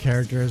 They do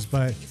characters,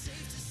 but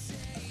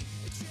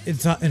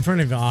it's in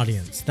front of an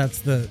audience. That's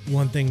the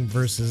one thing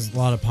versus a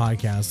lot of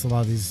podcasts. A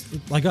lot of these,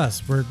 like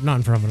us, we're not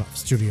in front of a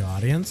studio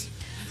audience.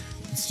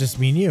 It's just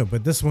me and you.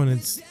 But this one,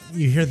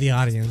 you hear the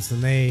audience,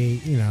 and they,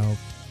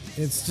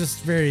 it's just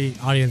very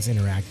audience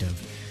interactive.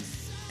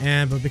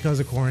 But because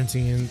of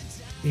quarantine,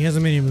 he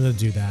hasn't been able to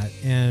do that.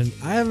 And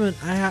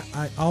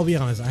I'll be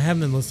honest, I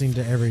haven't been listening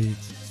to every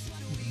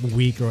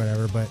week or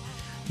whatever, but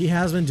he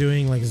has been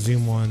doing like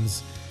Zoom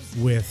ones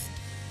with,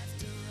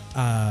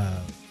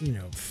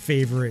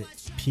 favorite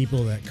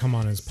people that come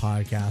on his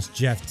podcast.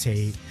 Jeff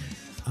Tate,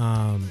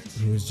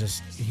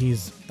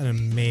 he's an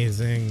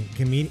amazing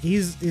comedian.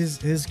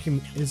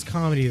 His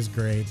comedy is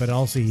great, but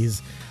also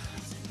he's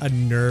a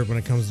nerd when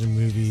it comes to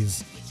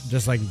movies,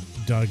 just like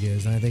Doug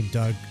is. And I think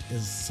Doug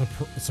is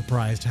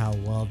surprised how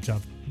well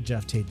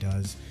Jeff Tate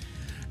does.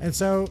 And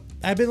so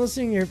I've been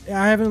listening.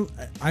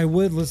 I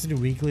would listen to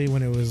weekly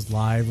when it was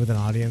live with an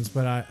audience,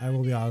 but I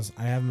will be honest,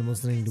 I haven't been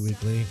listening to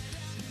weekly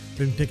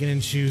been picking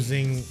and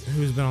choosing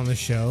who's been on the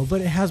show, but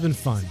it has been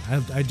fun.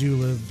 I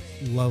do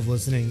love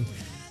listening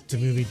to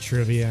movie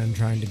trivia and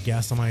trying to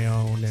guess on my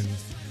own,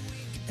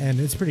 and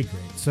it's pretty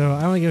great. So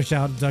I want to give a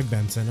shout out to Doug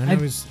Benson. I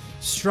know he's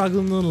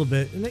struggling a little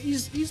bit, and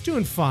he's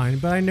doing fine,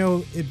 but I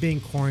know it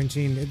being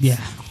quarantined, it's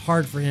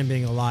hard for him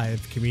being a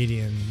live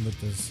comedian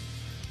with this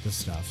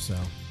stuff. So,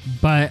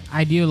 but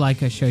I do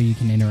like a show you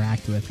can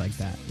interact with like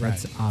that. Right.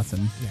 That's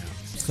awesome. Yeah.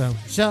 So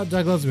shout out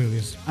Doug Loves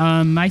Movies.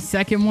 My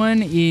second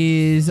one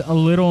is a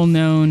little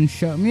known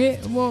show.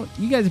 Well,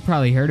 you guys have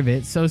probably heard of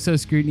it. So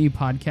Scrutiny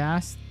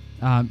Podcast.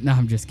 No,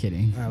 I'm just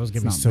kidding. I was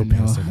gonna be so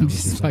pissed. I'm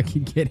just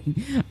fucking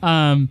kidding.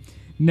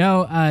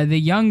 No, the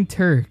Young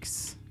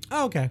Turks.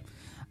 Oh, okay.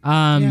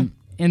 And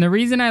the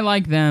reason I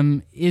like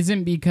them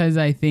isn't because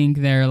I think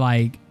they're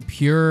like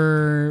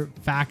pure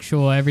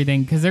factual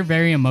everything, because they're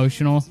very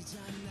emotional.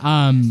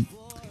 But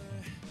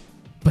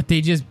they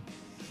just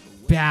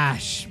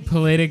bash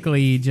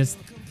politically. Just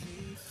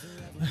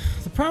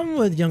the problem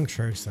with Young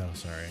Turks, though.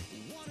 Sorry,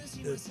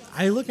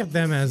 I look at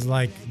them as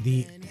like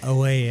the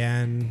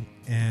OAN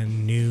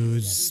and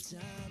news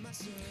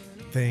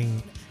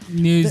thing.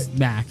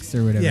 Newsmax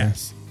or whatever.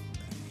 Yes.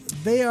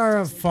 They are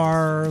a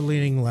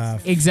far-leaning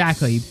left.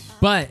 Exactly.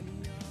 But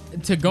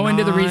to go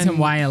into the reason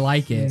why I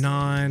like it.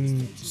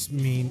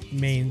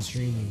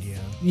 Mainstream media.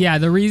 Yeah,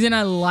 the reason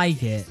I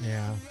like it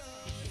Yeah.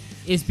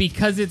 is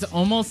because it's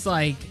almost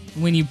like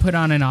when you put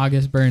on an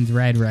August Burns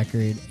Red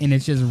record and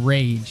it's just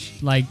rage,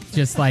 like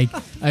just like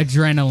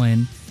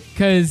adrenaline.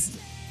 Because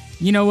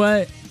you know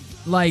what?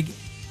 Like,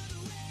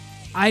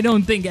 I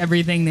don't think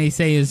everything they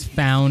say is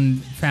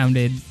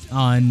founded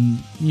on,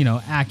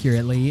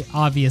 accurately.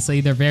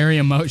 Obviously, they're very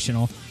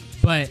emotional,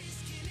 but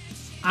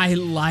I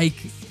like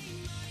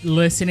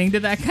listening to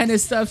that kind of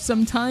stuff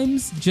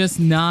sometimes, just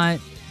not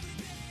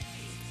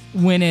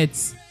when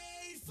it's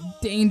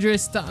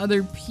dangerous to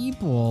other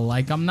people.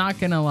 Like, I'm not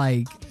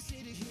gonna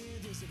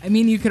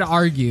you could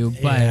argue,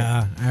 but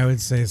yeah, I would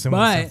say some of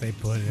the stuff they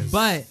put is.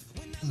 But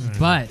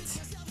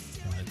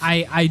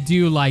I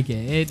do like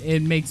it.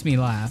 It makes me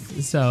laugh.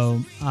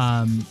 So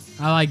I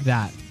like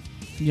that.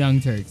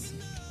 Young Turks.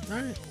 All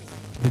right.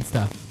 Good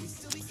stuff.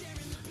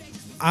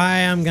 I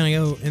am going to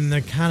go in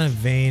the kind of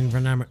vein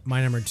for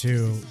my number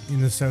two,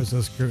 in the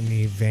So-So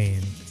Scrutiny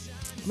vein.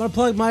 I'm going to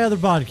plug my other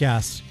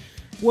podcast,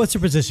 What's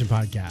Your Position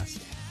Podcast.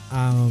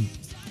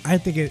 I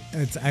think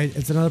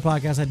it's another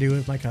podcast I do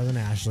with my cousin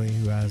Ashley,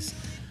 who has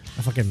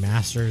a fucking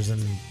master's in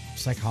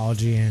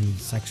psychology and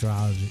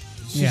sexuality.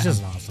 She's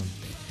just awesome.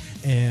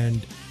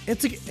 And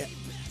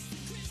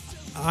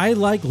I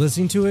like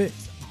listening to it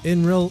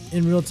in real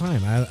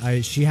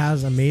time. She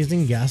has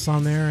amazing guests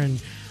on there,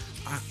 and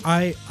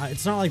I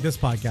it's not like this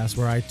podcast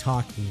where I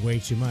talk way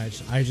too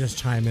much. I just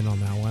chime in on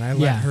that one. I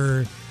let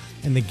her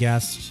and the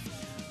guest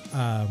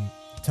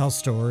tell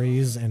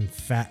stories and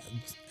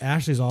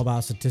Ashley's all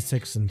about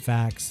statistics and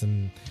facts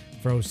and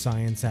throw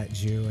science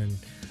at you, and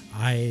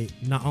I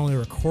not only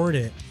record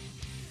it,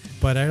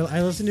 but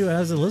I listen to it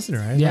as a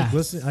listener.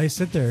 I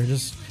sit there and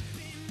just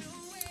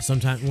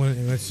sometimes when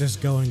it's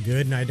just going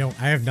good and I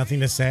have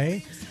nothing to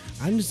say,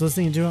 I'm just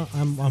listening to it.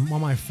 I'm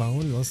on my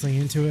phone listening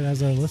into it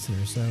as a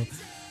listener. So,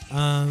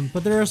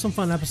 but there are some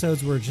fun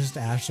episodes where just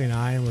Ashley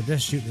and we're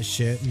just shooting the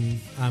shit, and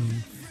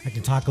I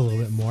can talk a little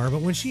bit more.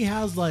 But when she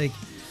has like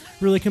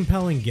really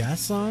compelling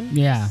guests on,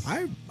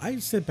 I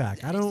sit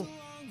back.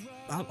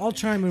 I'll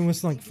chime in with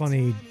some like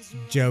funny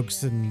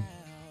jokes and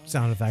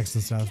sound effects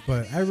and stuff,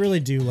 but I really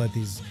do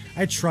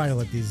I try to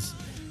let these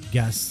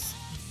guests,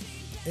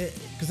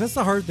 because that's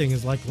the hard thing,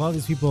 is like a lot of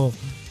these people,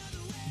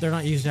 they're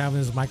not used to having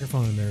this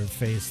microphone in their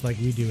face like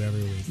we do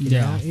every week. You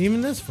know? Even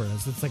this for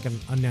us, it's like an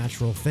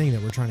unnatural thing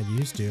that we're trying to get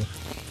used to.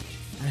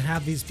 And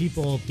have these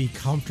people be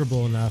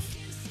comfortable enough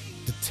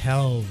to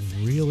tell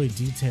really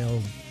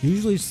detailed,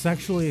 usually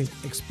sexually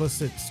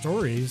explicit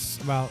stories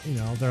about,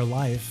 their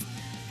life,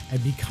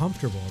 and be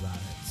comfortable about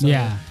it.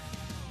 So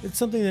it's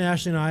something that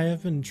Ashley and I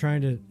have been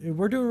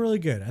we're doing really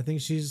good. I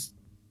think she's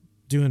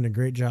doing a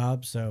great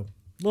job. So,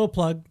 little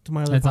plug to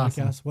my other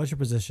podcast. Awesome. What's Your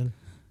Position?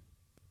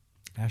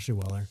 Ashley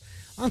Weller.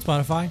 On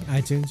Spotify,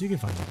 iTunes, you can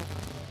find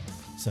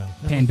it. So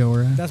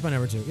Pandora. That's my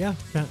number two. Yeah,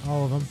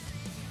 all of them.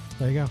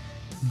 There you go.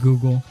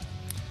 Google.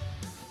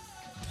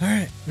 All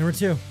right, number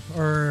two.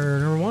 Or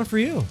number one for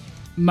you.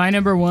 My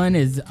number one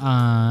is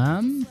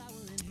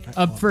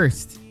Up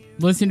First.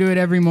 Listen to it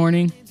every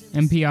morning.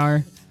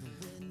 NPR.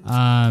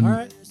 All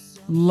right.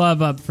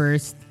 Love Up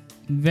First.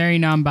 Very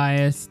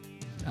non-biased.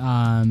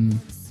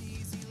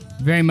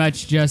 Very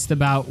much just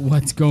about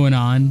what's going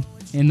on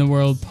in the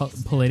world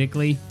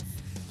politically.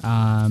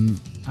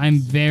 I'm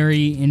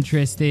very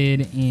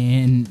interested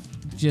in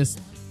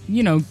just,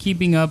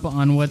 keeping up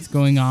on what's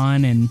going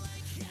on in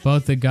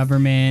both the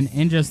government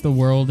and just the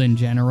world in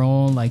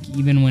general. Like,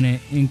 even when it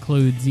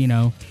includes,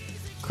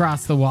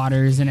 cross the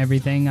waters and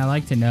everything, I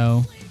like to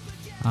know.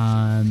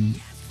 I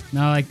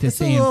like to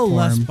stay informed.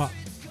 It's a little less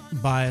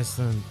biased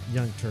than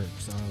Young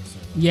Turks,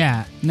 honestly.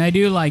 Yeah, and I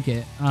do like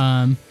it.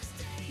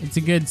 It's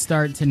a good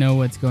start to know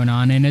what's going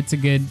on, and it's a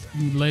good,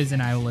 Liz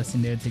and I will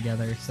listen to it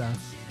together, so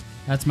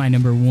That's my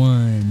number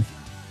one.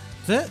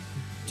 That's it.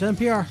 It's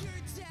NPR.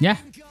 Yeah,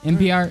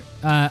 NPR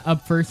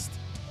up first.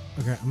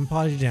 Okay, I'm gonna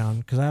pause you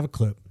down because I have a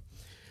clip.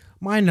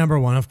 My number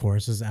one, of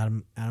course, is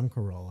Adam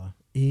Carolla.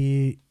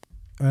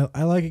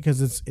 I like it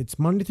because it's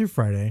Monday through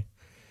Friday.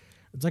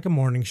 It's like a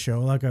morning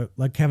show,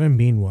 like Kevin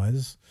Bean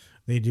was.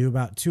 They do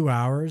about 2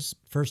 hours.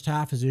 First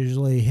half is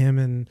usually him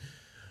and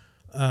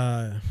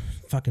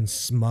fucking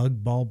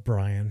smug Ball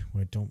Brian,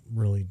 who I don't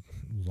really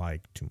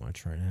like too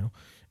much right now,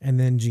 and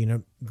then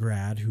Gina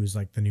Grad, who's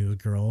like the new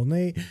girl, and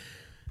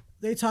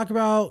they talk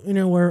about,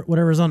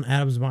 whatever's on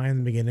Adam's mind in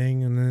the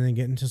beginning, and then they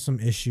get into some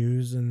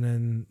issues, and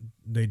then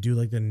they do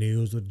like the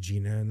news with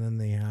Gina, and then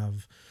they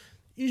have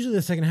usually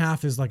the second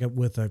half is like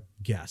with a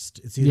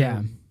guest.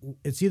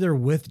 It's either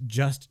with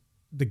just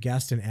the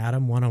guest and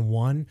Adam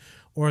one-on-one,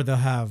 or they'll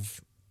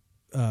have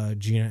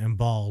Gina and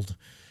Bald.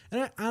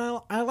 And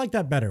I like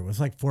that better with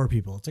like 4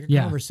 people. It's like a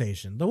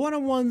conversation. The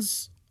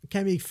one-on-ones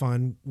can be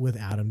fun with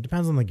Adam.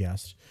 Depends on the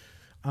guest.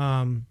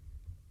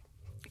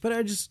 But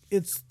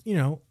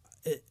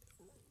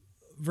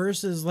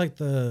versus like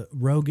the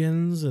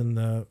Rogans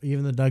and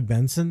even the Doug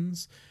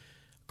Bensons,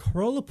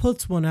 Carolla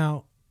puts one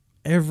out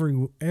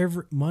every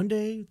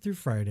Monday through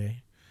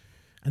Friday.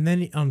 And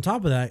then on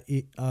top of that,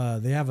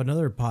 they have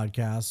another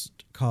podcast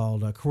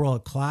called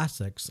Carolla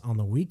Classics on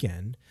the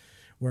weekend,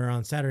 where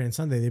on Saturday and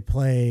Sunday they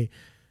play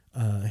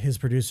his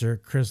producer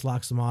Chris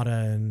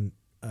Laxamata and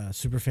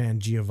superfan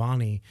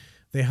Giovanni.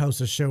 They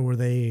host a show where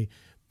they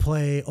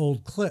play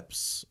old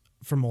clips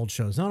from old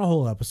shows. Not a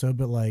whole episode,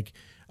 but like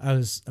I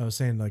was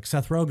saying, like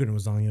Seth Rogen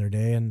was on the other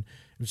day, and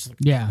it was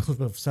like a clip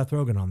of Seth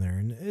Rogen on there,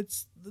 and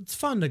it's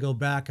fun to go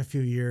back a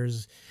few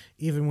years,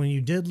 even when you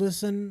did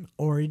listen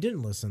or you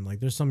didn't listen. Like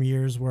there's some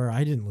years where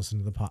I didn't listen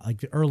to the pod,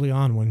 like early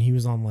on when he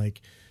was on like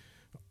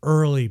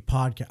early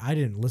podcast. I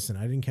didn't listen.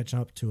 I didn't catch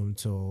up to him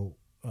until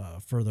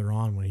further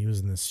on when he was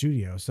in the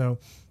studio. So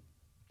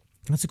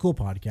that's a cool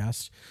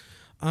podcast.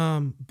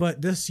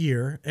 But this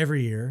year,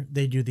 every year,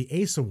 they do the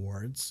Ace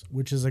Awards,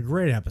 which is a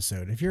great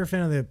episode. If you're a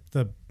fan of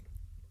the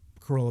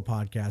Carolla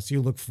podcast,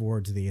 you look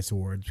forward to the Ace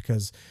Awards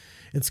because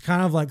it's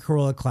kind of like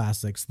Carolla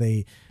Classics.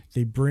 They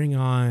bring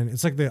on,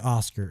 it's like the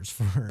Oscars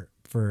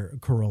for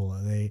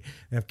Carolla. They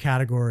have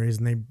categories,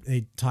 and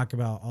they talk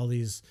about all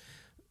these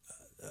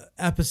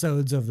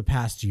episodes of the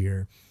past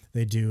year.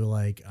 They do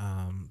like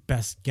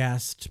best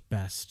guest,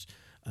 best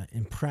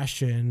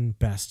impression,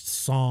 best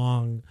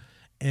song,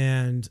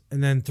 and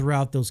then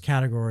throughout those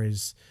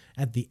categories,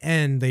 at the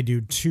end they do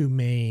 2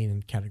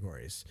 main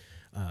categories: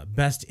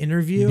 best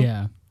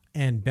interview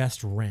and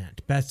best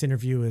rant. Best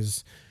interview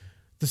is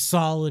the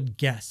solid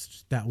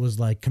guest that was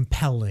like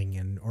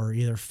compelling or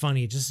either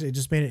funny. It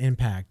just made an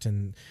impact,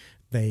 and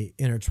they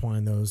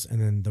intertwine those.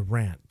 And then the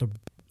rant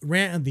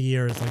of the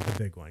year is like the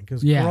big one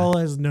because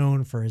Carolla is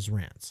known for his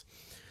rants.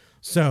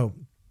 So,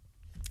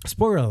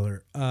 spoiler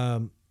alert. I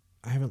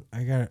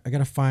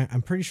gotta find.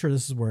 I'm pretty sure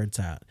this is where it's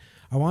at.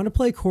 I want to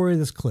play Corey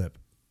this clip.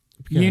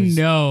 I'm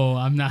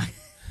not.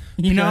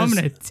 I'm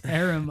gonna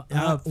tear him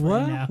up.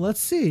 Right now. Let's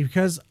see,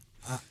 because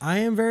I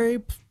am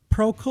very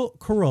pro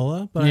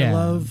Carolla, but I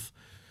love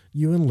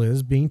you and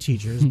Liz being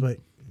teachers, but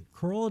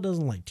Carolla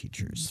doesn't like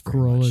teachers.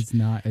 Carolla's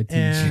not a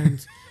teacher.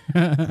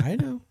 And I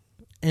know.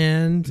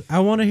 And I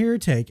want to hear your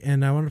take,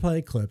 and I want to play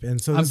a clip.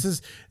 And so this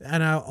is,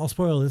 and I'll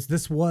spoil this.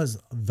 This was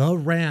the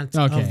rant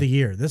of the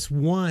year. This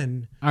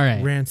one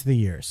rant of the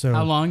year. So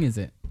how long is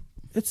it?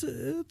 It's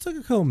like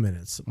a couple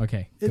minutes.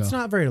 Okay, it's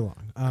not very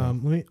long.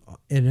 And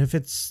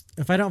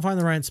if I don't find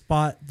the right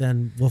spot,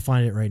 then we'll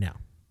find it right now.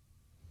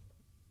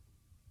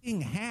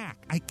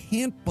 Hack. I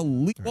can't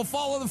believe. We'll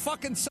follow the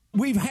fucking.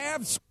 We've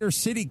had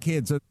city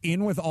kids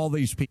in with all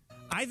these people.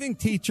 I think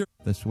teacher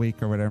this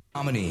week or whatever.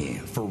 Nominee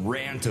for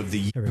rant of the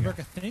year.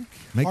 America Think.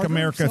 Make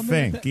America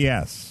Think.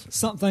 Yes.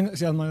 Something like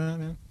that,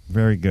 man.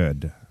 Very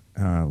good.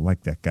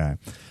 Like that guy.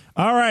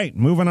 All right.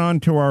 Moving on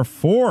to our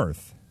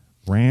 4th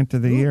rant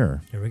of the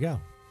year. Here we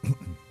go.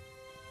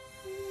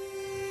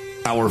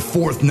 Our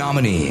 4th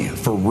nominee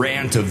for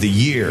rant of the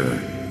year.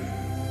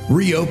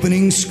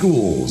 Reopening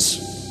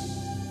schools.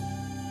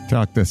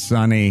 Talked to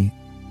Sonny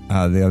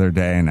the other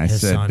day, and I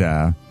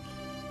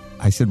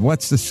said,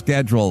 what's the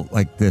schedule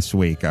like this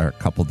week or a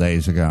couple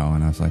days ago?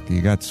 And I was like, you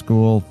got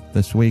school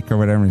this week or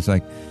whatever? And he's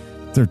like,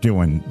 they're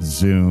doing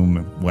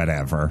Zoom,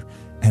 whatever.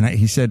 And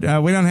he said,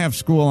 we don't have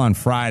school on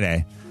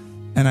Friday.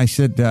 And I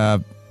said,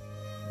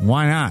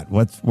 why not?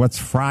 What's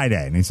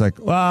Friday? And he's like,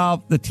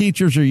 well, the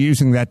teachers are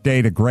using that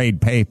day to grade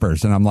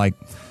papers. And I'm like,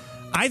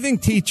 I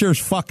think teachers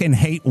fucking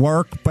hate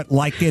work but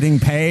like getting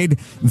paid.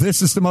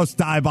 This is the most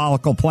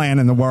diabolical plan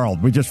in the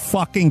world. We just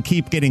fucking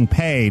keep getting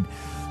paid.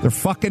 They're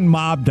fucking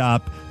mobbed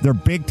up. They're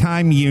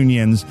big-time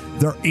unions.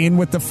 They're in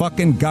with the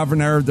fucking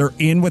governor. They're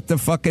in with the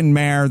fucking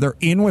mayor. They're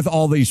in with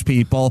all these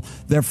people.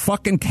 They're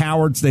fucking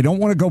cowards. They don't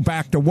want to go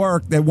back to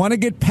work. They want to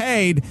get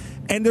paid,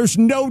 and there's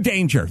no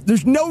danger.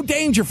 There's no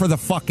danger for the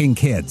fucking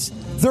kids.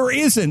 There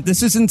isn't.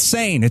 This is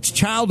insane. It's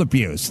child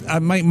abuse.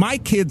 My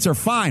kids are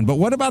fine, but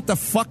what about the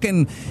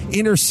fucking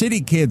inner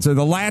city kids or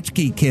the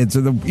latchkey kids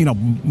or the,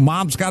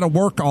 mom's got to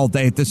work all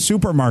day at the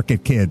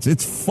supermarket kids?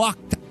 It's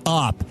fucked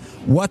up.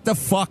 What the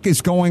fuck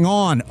is going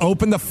on?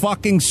 Open the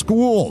fucking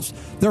schools.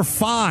 They're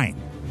fine.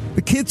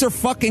 The kids are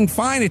fucking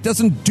fine. It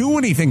doesn't do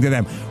anything to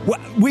them.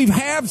 We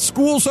have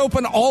schools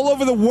open all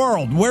over the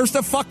world. Where's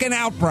the fucking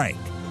outbreak?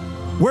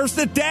 Where's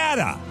the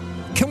data?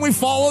 Can we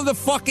follow the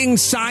fucking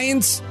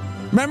science?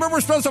 Remember,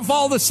 we're supposed to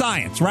follow the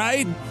science,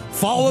 right?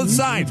 Follow the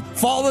science.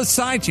 Follow the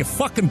science, you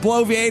fucking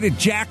bloviated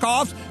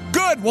jack-offs.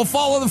 Good, we'll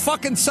follow the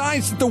fucking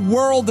science that the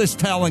world is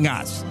telling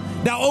us.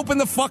 Now open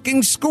the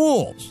fucking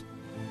schools.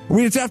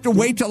 We just have to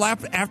wait till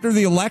after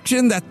the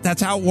election?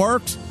 That's how it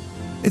works?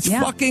 It's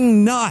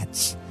fucking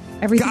nuts.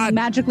 Everything God,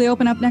 magically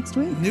open up next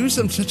week.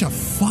 Newsom's such a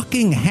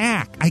fucking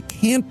hack. I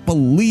can't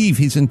believe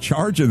he's in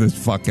charge of this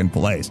fucking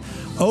place.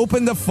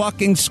 Open the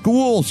fucking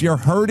schools. You're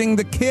hurting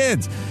the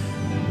kids.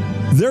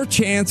 Their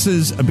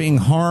chances of being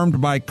harmed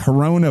by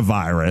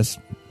coronavirus.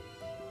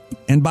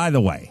 And by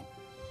the way,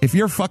 if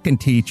you're a fucking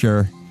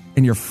teacher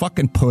and you're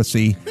fucking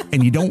pussy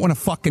and you don't want to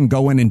fucking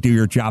go in and do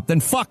your job, then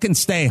fucking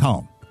stay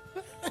home.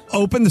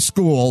 Open the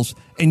schools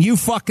and you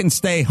fucking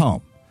stay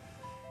home.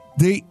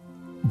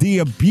 The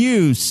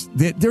abuse,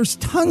 there's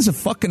tons of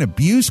fucking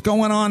abuse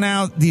going on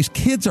now. These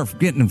kids are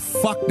getting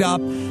fucked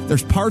up.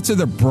 There's parts of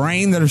their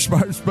brain that are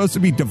supposed to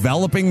be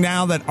developing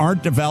now that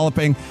aren't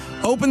developing.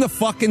 Open the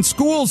fucking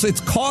schools.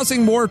 It's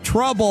causing more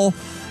trouble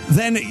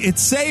than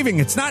it's saving.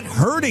 It's not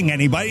hurting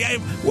anybody.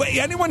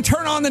 Anyone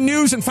turn on the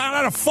news and found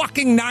out a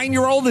fucking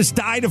 9-year-old has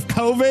died of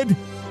COVID?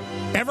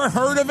 Ever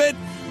heard of it?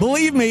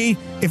 Believe me,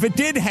 if it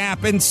did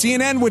happen,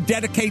 CNN would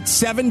dedicate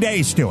 7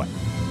 days to it.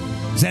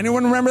 Does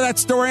anyone remember that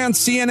story on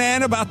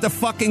CNN about the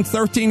fucking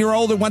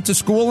 13-year-old who went to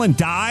school and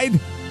died?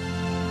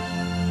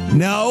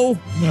 No?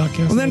 Well,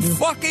 then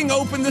fucking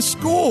open the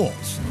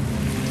schools.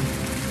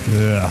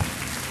 Ugh.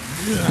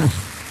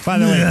 By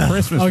the way,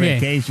 Christmas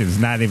vacation is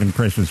not even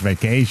Christmas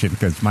vacation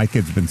because my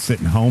kid's been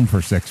sitting home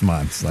for 6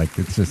 months. Like,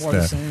 it's just,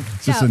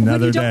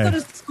 another day. When you don't go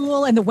to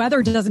school and the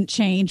weather doesn't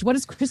change, what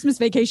does Christmas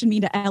vacation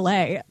mean to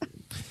L.A.?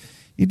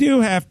 You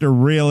do have to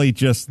really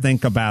just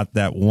think about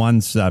that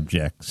one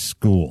subject,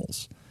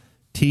 schools.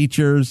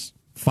 Teachers,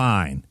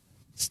 fine.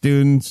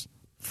 Students,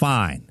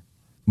 fine.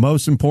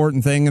 Most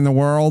important thing in the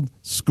world,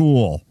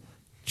 school.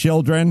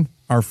 Children,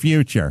 our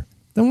future.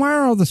 Then why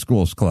are all the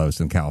schools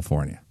closed in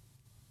California?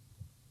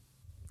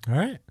 All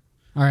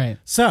right.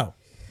 So,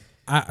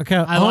 okay.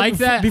 I like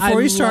that.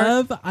 Before you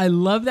start, I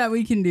love that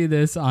we can do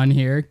this on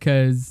here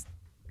because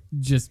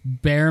just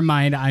bear in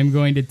mind I'm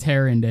going to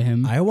tear into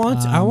him. I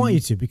want you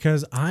to,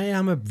 because I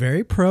am a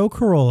very pro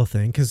Corolla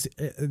thing. Because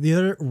the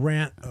other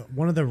rant,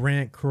 one of the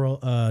rant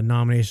Corolla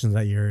nominations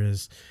that year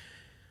is,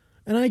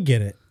 and I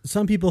get it.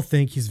 Some people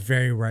think he's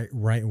very right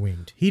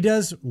winged. He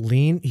does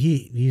lean.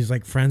 He's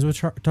like friends with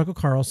Tucker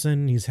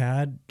Carlson. He's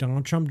had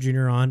Donald Trump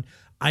Jr. on.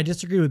 I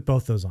disagree with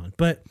both those on,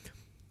 but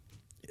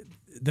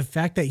the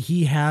fact that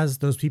he has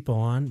those people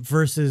on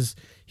versus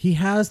he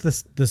has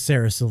the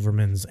Sarah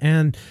Silvermans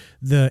and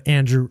the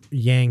Andrew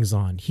Yangs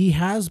on. He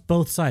has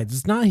both sides.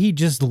 It's not he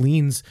just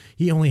leans.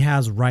 He only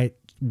has right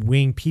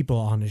wing people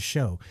on his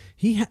show.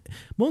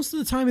 Most of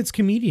the time it's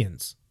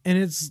comedians, and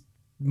it's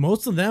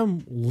most of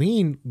them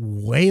lean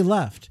way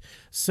left.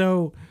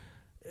 So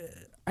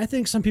I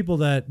think some people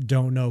that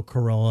don't know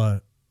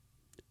Corolla,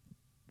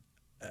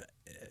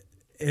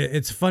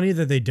 it's funny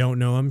that they don't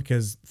know him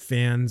because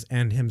fans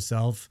and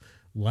himself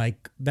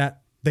like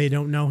that they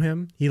don't know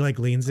him. He like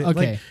leans it.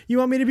 Okay. Like, you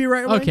want me to be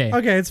right wing?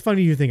 Okay. It's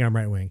funny you think I'm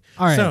right wing.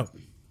 All right. So,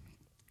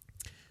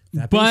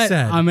 that being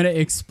said, I'm going to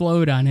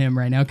explode on him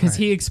right now because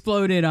he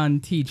exploded on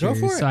teachers.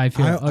 Go for it. So I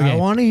feel I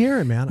want to hear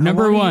it, man.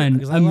 Number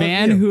one, a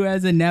man who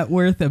has a net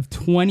worth of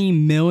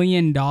 $20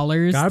 million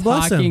God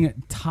bless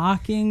him.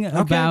 talking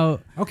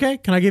about. Okay.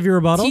 Can I give you a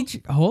rebuttal?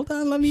 Hold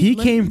on. He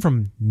came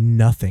from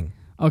nothing.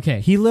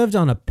 Okay. He lived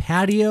on a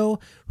patio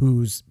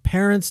whose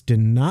parents did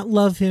not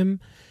love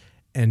him,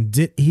 and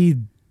he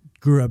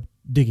grew up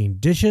digging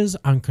dishes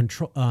on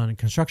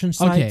construction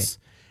sites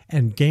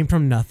and came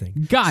from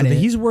nothing. Got it.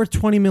 He's worth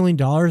 $20 million.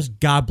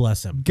 God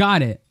bless him.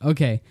 Got it.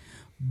 Okay.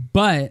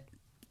 But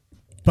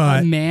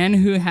a man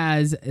who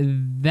has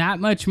that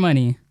much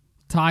money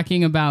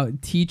talking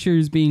about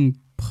teachers being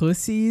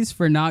pussies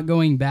for not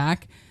going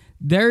back.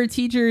 There are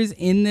teachers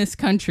in this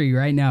country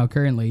right now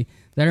currently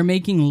that are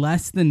making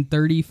less than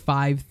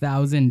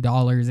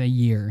 $35,000 a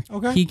year.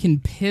 Okay. He can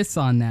piss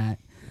on that.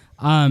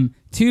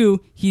 Two,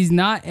 he's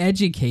not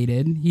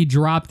educated. He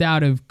dropped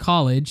out of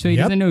college, so he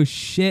doesn't know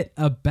shit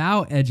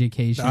about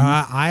education.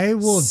 I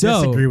will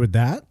disagree with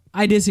that.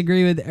 I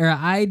disagree with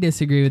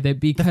it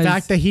because the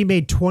fact that he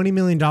made $20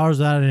 million out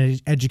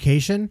of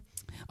education.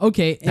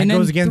 Okay, That and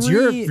goes then against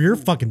your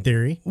fucking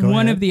theory. Go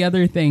one ahead. of the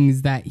other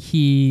things that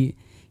he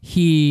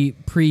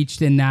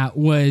preached in that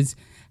was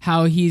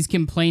how he's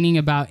complaining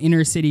about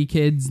inner city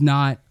kids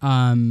not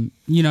not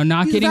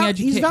He's getting educated.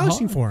 He's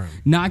vouching for him.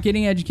 Not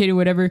getting educated,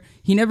 whatever.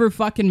 He never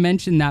fucking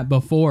mentioned that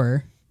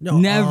before.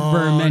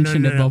 Never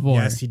mentioned it before.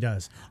 Yes, he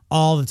does.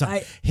 All the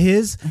time.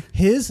 His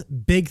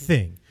big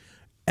thing,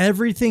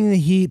 everything that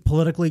he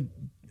politically,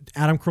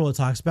 Adam Carolla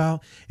talks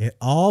about, it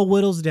all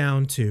whittles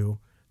down to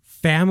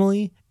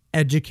family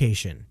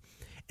education.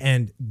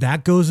 And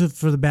that goes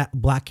for the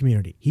black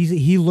community.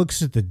 He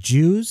looks at the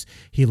Jews,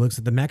 he looks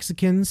at the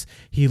Mexicans,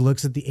 he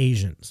looks at the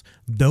Asians.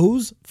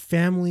 Those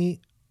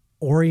family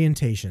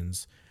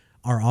orientations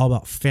are all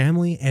about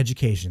family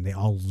education. They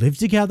all live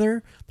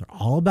together. They're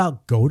all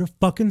about go to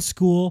fucking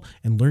school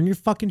and learn your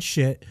fucking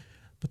shit.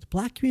 But the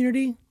black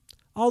community,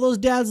 all those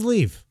dads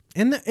leave.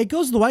 And it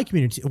goes to the white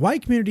community. The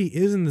white community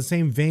is in the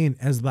same vein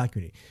as the black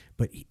community.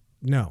 But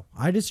no,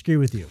 I disagree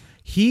with you.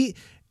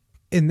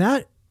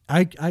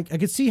 I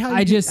could see how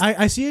I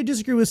see I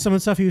disagree with some of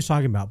the stuff he was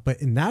talking about,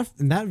 but in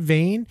that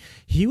vein,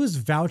 he was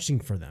vouching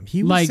for them.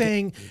 He was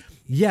saying,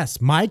 yes,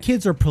 my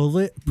kids are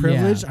privileged.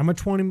 Yeah. I'm a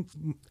 20.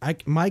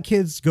 My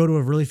kids go to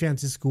a really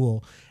fancy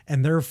school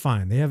and they're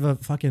fine. They have a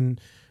fucking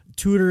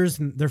tutors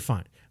and they're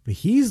fine. But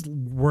he's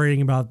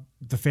worrying about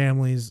the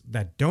families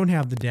that don't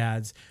have the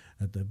dads,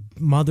 that the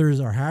mothers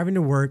are having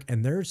to work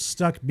and they're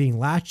stuck being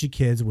latchy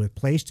kids with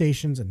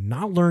PlayStations and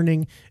not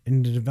learning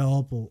in the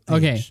developable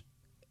age. Okay.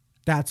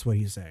 That's what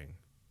he's saying.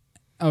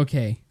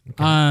 Okay.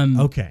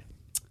 Okay.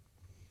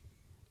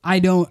 I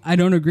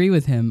don't agree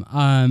with him.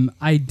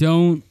 I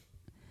don't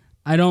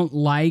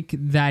like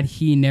that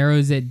he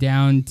narrows it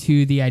down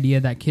to the idea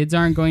that kids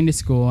aren't going to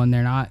school and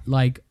they're not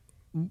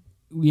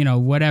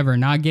whatever,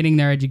 not getting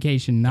their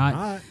education,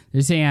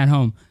 they're staying at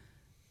home.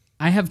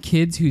 I have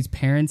kids whose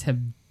parents have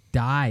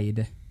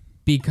died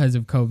because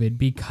of COVID,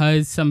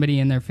 because somebody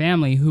in their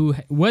family who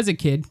was a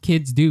kid,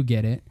 kids do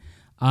get it,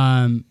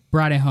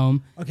 brought it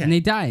home and they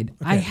died.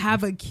 Okay. I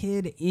have a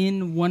kid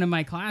in one of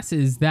my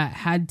classes that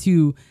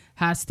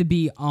has to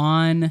be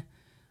on,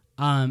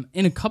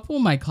 in a couple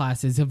of my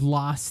classes have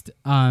lost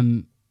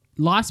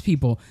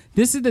people.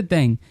 This is the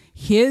thing.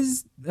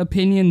 His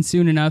opinion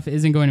soon enough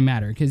isn't going to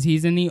matter because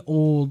he's in the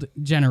old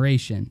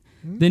generation.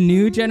 The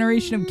new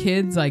generation of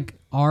kids, like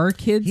our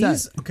kids.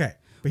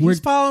 He's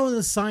following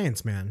the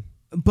science, man.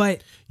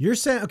 But you're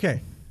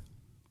saying,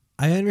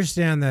 I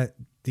understand that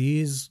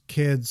these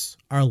kids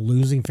are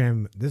losing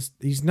family.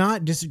 He's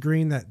not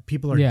disagreeing that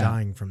people are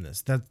dying from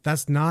this.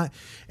 That's not.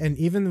 And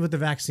even with the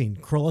vaccine,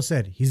 Carolla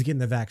said he's getting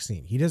the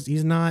vaccine.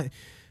 He's not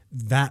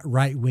that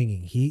right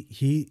winging.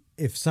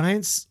 If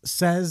science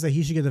says that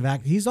he should get the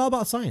vaccine, he's all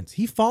about science.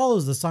 He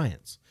follows the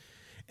science,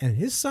 and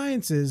his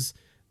science is,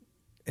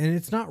 and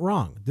it's not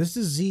wrong. This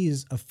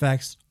disease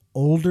affects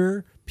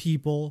older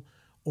people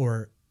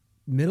or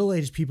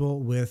middle-aged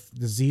people with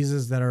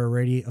diseases that are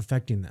already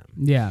affecting them.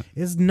 Yeah.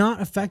 It's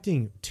not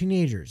affecting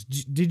teenagers.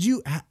 Did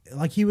you,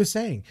 like he was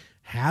saying,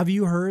 have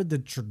you heard the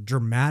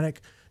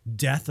dramatic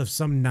death of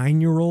some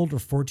 9-year-old or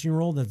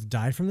 14-year-old that's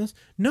died from this?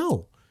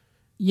 No.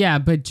 Yeah,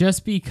 but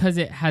just because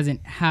it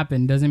hasn't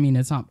happened doesn't mean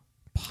it's not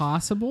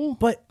possible.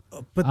 But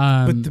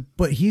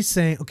he's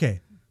saying,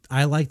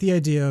 I like the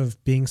idea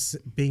of being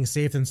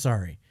safe and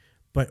sorry.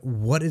 But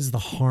what is the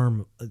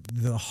harm?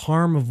 The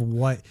harm of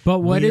what?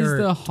 But what is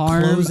the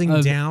harm? Closing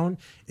down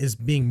is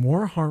being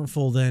more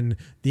harmful than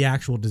the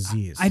actual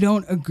disease. I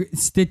don't agree.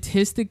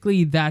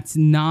 Statistically, that's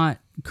not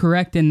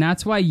correct, and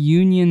that's why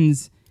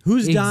unions.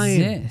 Who's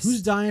dying? Exist.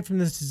 Who's dying from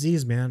this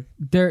disease, man?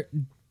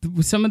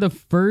 Some of the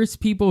first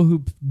people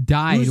who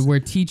died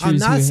were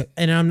teachers.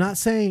 I'm not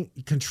saying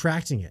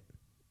contracting it.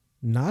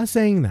 I'm not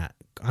saying that.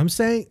 I'm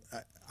saying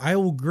I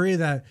will agree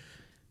that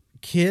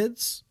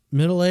kids.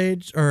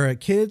 Middle-aged or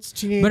kids,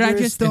 teenagers, but I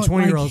just don't and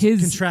 20-year-olds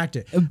contract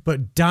it.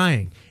 But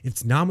dying,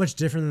 it's not much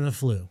different than the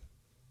flu.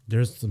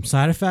 There's some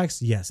side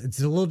effects. Yes, it's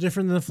a little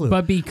different than the flu.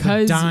 But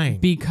because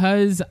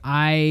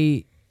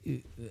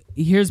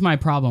here's my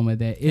problem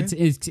with it. Okay.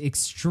 It's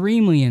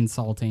extremely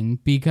insulting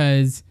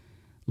because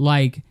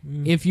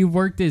if you've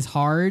worked as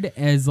hard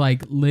as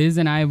Liz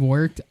and I have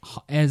worked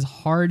as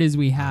hard as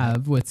we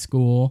have with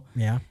school.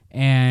 Yeah.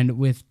 And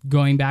with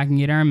going back and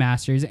getting our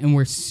masters, and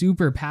we're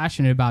super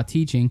passionate about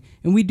teaching,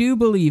 and we do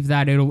believe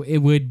that it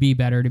would be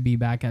better to be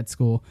back at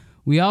school.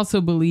 We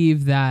also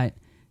believe that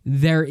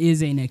there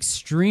is an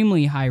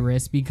extremely high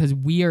risk because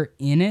we are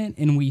in it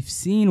and we've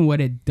seen what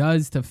it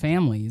does to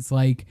families.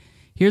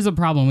 Here's a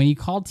problem. When you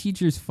call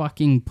teachers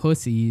fucking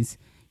pussies,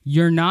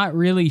 you're not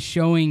really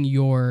showing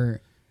your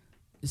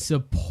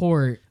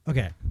support.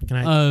 Okay.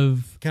 I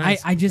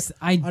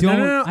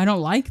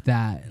don't like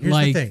that. Here's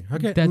the thing.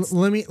 Okay.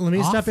 Let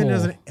me step in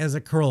as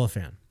a Carolla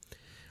fan.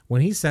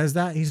 When he says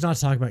that, he's not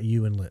talking about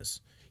you and Liz.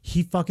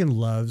 He fucking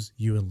loves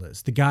you and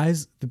Liz. The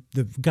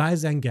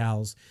guys and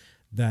gals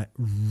that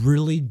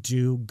really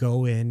do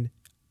go in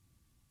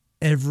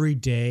every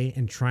day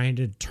and trying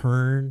to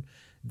turn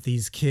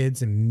these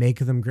kids and make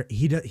them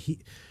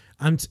great.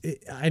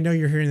 I know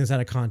you're hearing this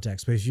out of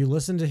context, but if you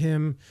listen to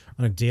him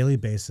on a daily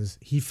basis,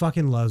 he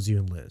fucking loves you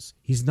and Liz.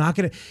 He's not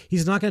gonna turn.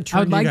 I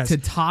would you like guys. to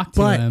talk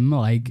to him,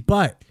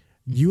 but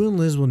you and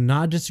Liz will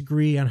not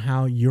disagree on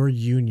how your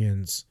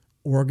unions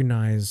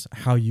organize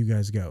how you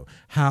guys go.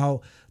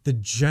 How the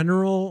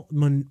general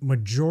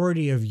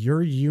majority of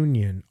your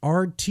union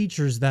are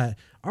teachers that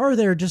are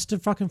there just to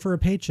fucking for a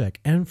paycheck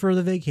and for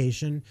the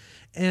vacation,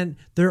 and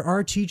there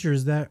are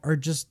teachers that are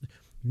just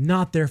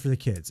not there for the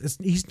kids.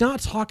 He's not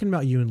talking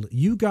about you, and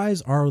you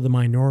guys are the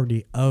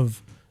minority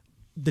of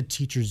the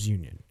teachers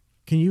union.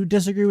 Can you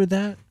disagree with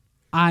that?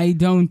 I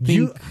don't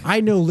think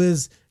I know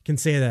Liz can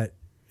say that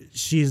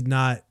she's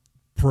not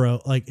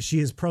she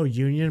is pro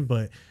union,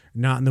 but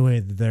not in the way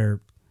that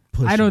they're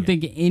pushing. I don't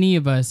think any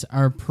of us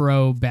are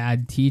pro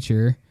bad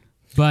teacher,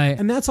 but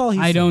and that's all he's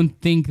I saying.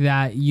 don't think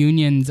that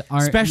unions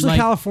are, especially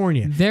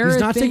California. He's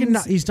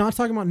not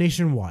talking about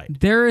nationwide.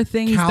 There are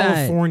things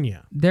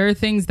California. There are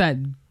things that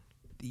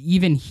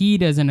even he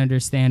doesn't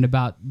understand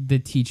about the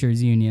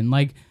teachers union,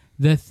 like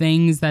the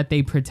things that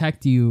they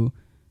protect you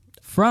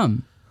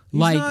from.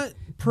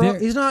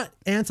 He's not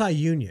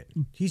anti-union.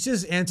 He's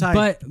just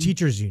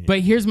anti-teachers union.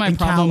 But here's my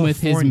problem with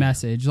his California.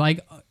 message.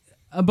 Like,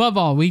 above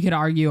all, we could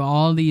argue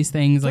all these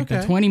things, like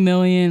the 20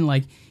 million,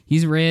 like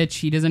he's rich,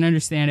 he doesn't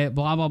understand it,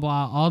 blah, blah,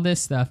 blah, all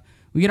this stuff.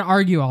 We could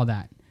argue all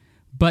that.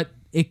 But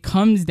it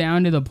comes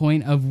down to the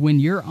point of when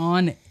you're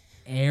on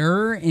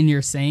air and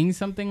you're saying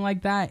something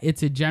like that,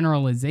 it's a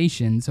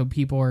generalization. So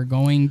people are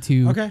going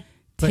to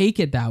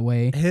take it that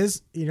way.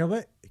 You know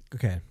what?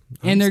 Okay.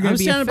 And they're going to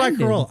be standing offended.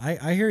 by Corolla.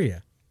 I hear you.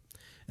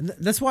 And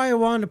that's why I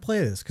wanted to play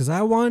this, because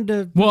I wanted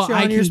to put Well, you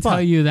on I your can spot.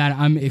 tell you that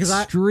I'm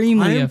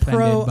extremely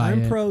offended by it.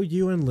 I'm pro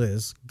you and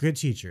Liz, good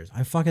teachers.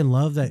 I fucking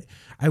love that.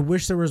 I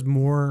wish there was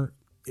more.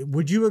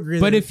 Would you agree?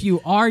 But that if you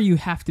are, you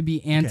have to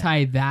be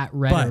anti that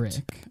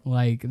rhetoric.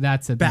 Like,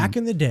 that's a back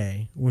thing. in the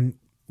day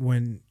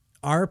when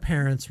our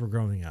parents were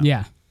growing up,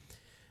 Yeah.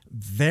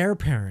 their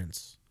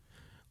parents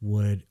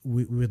we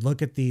would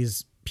look at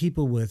these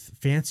people with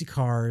fancy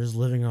cars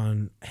living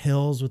on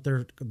hills with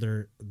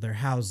their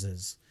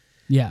houses.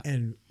 Yeah.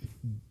 And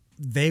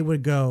they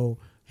would go,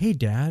 "Hey,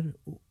 Dad,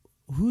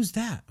 who's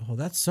that? Oh,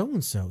 that's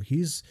so-and-so.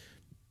 He's,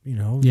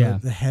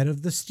 the head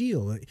of the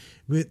steel."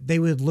 They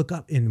would look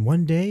up, and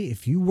one day,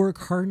 if you work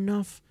hard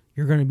enough,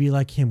 you're going to be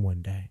like him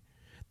one day.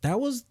 That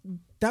was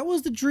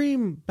the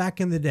dream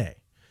back in the day.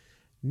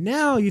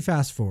 Now you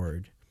fast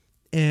forward,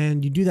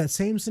 and you do that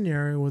same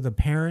scenario with a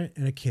parent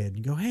and a kid.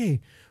 You go, "Hey,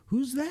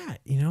 who's that?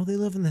 They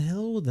live in the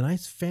hill with a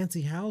nice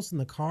fancy house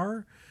and the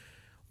car.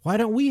 Why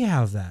don't we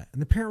have that?"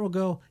 And the parent will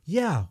go,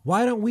 "Yeah,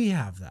 why don't we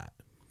have that?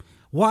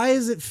 Why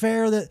is it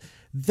fair that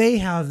they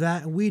have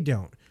that and we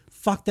don't?"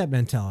 Fuck that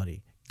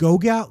mentality. Go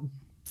out,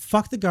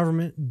 fuck the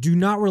government. Do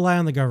not rely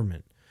on the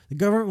government. The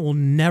government will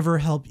never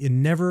help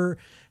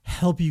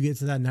you, get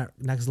to that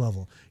next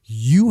level.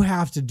 You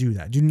have to do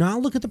that. Do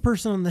not look at the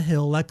person on the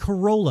hill like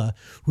Corolla,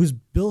 who's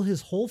built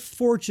his whole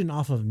fortune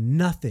off of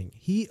nothing.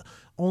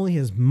 Only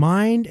his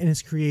mind and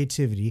his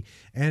creativity,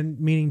 and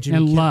meaning Jimmy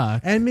And Kim,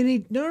 luck. and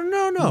meaning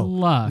no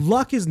Luck.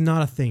 Luck is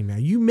not a thing,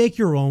 man. You make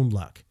your own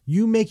luck.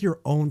 You make your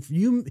own.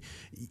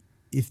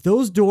 If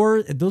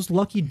those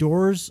lucky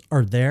doors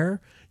are there,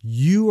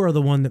 you are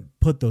the one that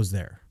put those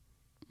there.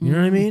 You know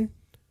what I mean?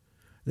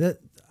 That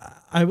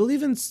I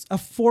believe in a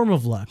form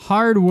of luck.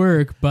 Hard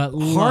work, but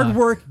luck. Hard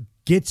work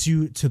gets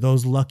you to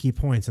those lucky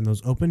points and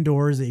those open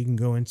doors that you can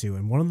go into.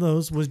 And one of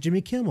those was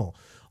Jimmy Kimmel.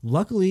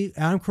 Luckily,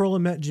 Adam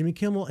Carolla met Jimmy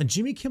Kimmel, and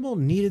Jimmy Kimmel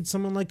needed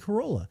someone like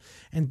Carolla.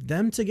 And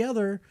them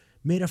together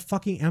made a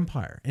fucking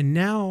empire. And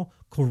now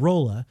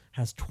Carolla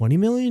has $20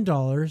 million,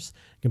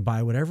 can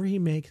buy whatever he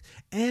makes,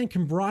 and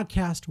can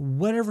broadcast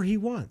whatever he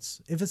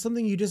wants. If it's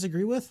something you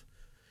disagree with,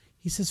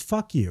 he says,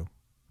 "Fuck you.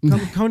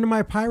 Come to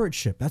my pirate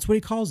ship." That's what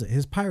he calls it,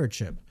 his pirate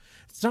ship.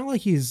 It's not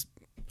like he's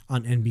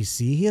on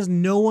NBC. He has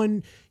no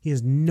one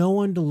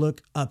to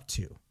look up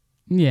to.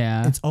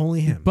 Yeah. It's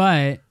only him.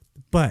 But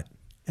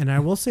And I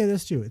will say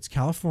this too, it's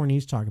California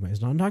he's talking about.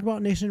 He's not talking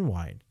about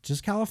nationwide,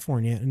 just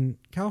California, and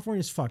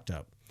California's fucked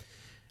up.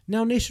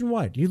 Now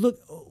nationwide, you look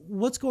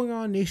what's going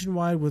on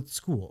nationwide with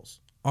schools.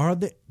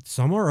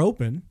 Some are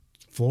open.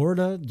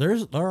 Florida, there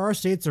are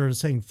states that are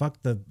saying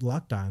fuck the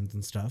lockdowns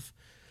and stuff.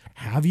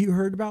 Have you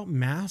heard about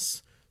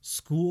mass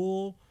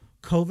school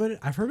COVID?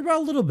 I've heard about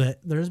a little bit.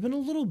 There's been a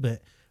little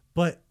bit,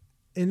 but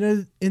in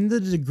the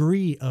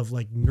degree of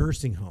like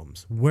nursing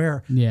homes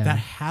where that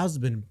has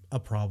been a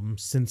problem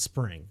since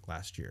spring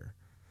last year.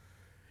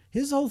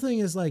 His whole thing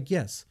is like,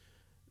 yes,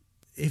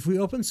 if we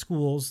open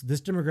schools, this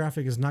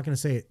demographic is not going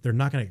to say they're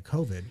not going to get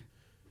COVID.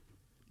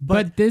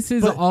 But this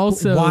is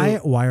also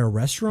why are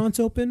restaurants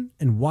open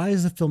and why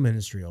is the film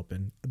industry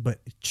open,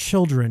 but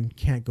children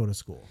can't go to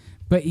school?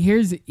 But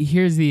here's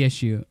the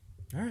issue.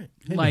 All right,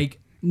 like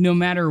no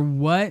matter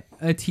what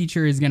a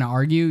teacher is going to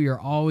argue, you're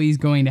always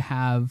going to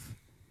have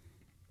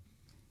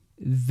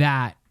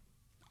that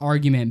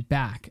argument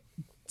back.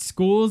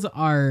 Schools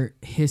are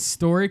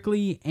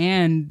historically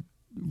and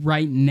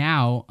right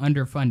now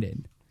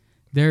underfunded.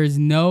 There's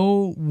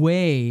no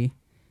way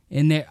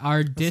in that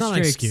our districts. Not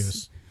an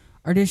excuse.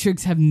 our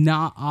districts have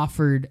not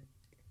offered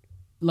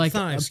like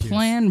not an a excuse.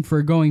 plan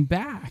for going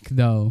back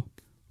though.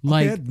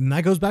 Like Okay, and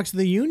that goes back to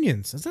the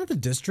unions. That's not the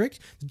district.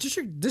 The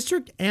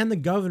district and the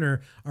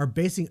governor are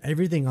basing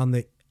everything on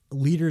the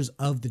leaders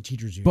of the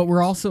teachers union. but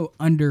we're also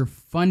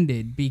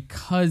underfunded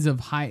because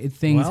of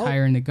things Well-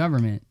 higher in the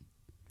government.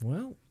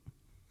 Well,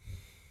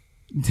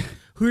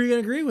 who are you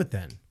going to agree with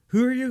then?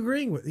 Who are you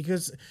agreeing with?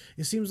 Because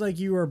it seems like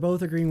you are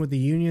both agreeing with the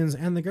unions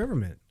and the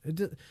government.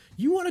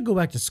 You want to go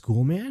back to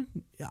school, man?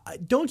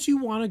 Don't you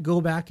want to go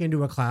back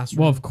into a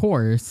classroom? Well, of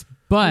course,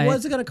 but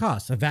What's it going to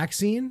cost? A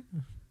vaccine?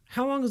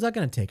 How long is that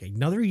going to take?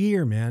 Another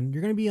year, man.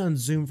 You're going to be on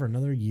Zoom for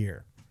another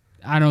year.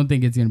 I don't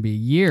think it's going to be a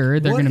year.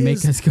 They're going to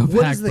make us go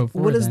back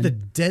before What is then. the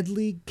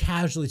deadly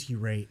casualty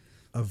rate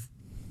of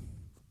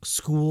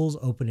schools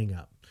opening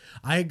up?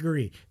 I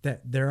agree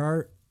that there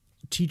are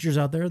teachers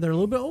out there that are a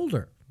little bit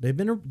older. They've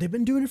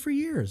been doing it for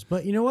years.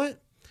 But you know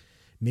what?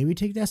 Maybe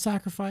take that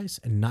sacrifice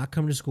and not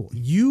come to school.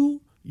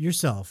 You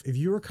yourself, if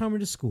you were coming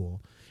to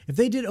school, if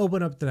they did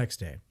open up the next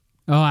day.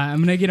 Oh, I'm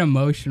going to get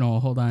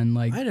emotional. Hold on.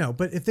 Like I know,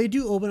 but if they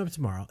do open up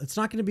tomorrow, it's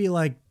not going to be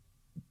like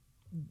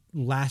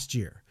last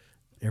year.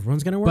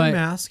 Everyone's going to wear a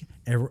mask.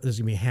 There's going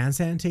to be hand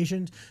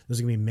sanitation. There's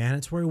going to be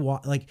mandatory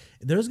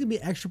there's going to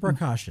be extra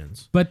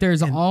precautions. But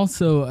there's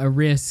also a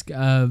risk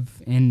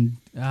of, and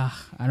I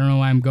don't know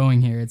why I'm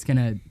going here. It's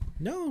gonna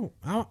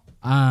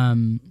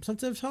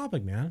Sensitive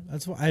topic, man.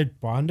 That's why I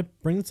wanted to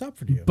bring this up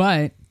for you.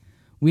 But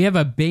we have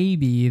a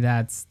baby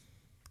that's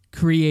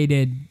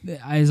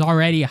is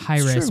already a high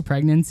risk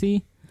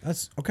pregnancy.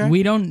 That's okay.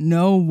 We don't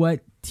know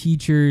what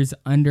teachers'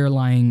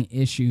 underlying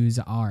issues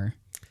are,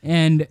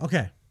 and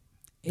okay.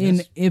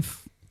 And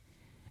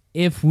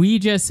if we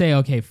just say,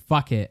 okay,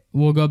 fuck it,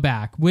 we'll go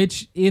back.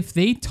 Which if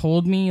they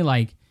told me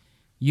like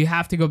you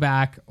have to go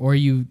back or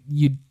you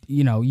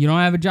don't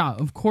have a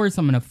job, of course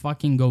I'm gonna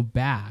fucking go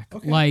back.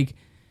 Okay. Like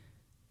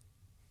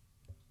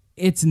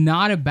it's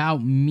not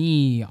about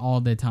me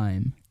all the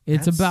time.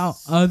 It's about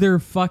other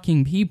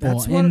fucking people.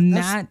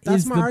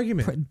 That's my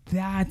argument.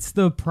 That's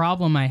the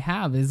problem I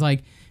have is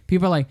like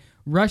people are like,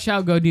 rush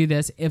out, go do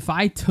this. If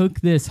I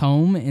took this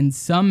home and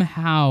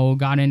somehow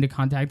got into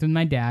contact with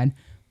my dad,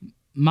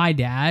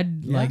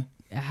 like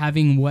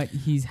having what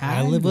he's had.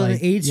 I live with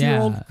like, an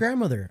 8-year-old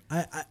grandmother.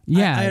 I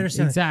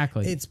understand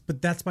exactly.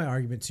 But that's my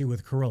argument too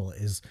with Corolla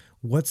is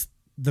what's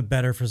the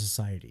better for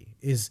society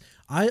is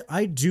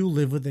I do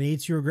live with an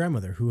 8-year-old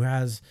grandmother who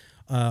has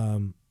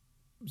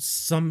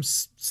some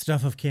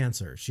stuff of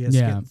cancer. She has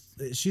skin,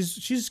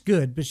 she's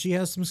good, but she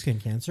has some skin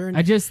cancer,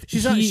 and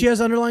she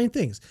has underlying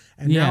things.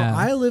 And now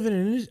I live in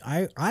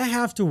an I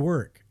have to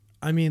work.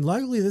 I mean,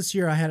 luckily this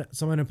year I had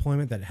some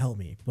unemployment that helped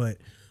me, but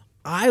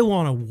I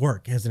want to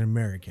work as an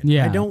American.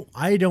 Yeah.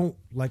 I don't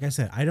like I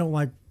said, I don't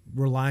like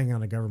relying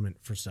on the government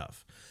for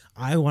stuff.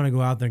 I want to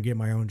go out there and get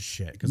my own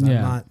shit because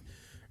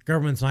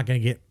government's not going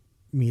to get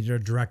me to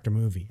direct a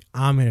movie.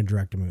 I'm going to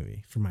direct a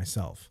movie for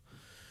myself.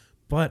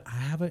 But I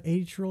have an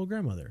 8-year-old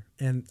grandmother,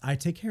 and I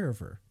take care of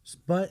her.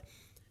 But at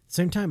the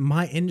same time,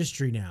 my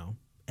industry now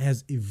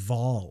has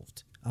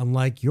evolved,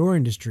 unlike your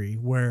industry,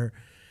 where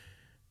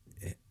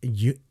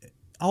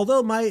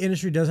although my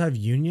industry does have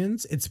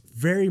unions, it's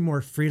very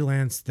more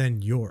freelance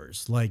than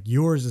yours. Like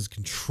yours is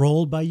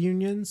controlled by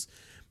unions.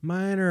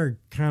 Mine are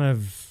kind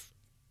of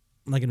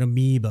like an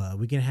amoeba.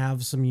 We can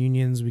have some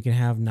unions, we can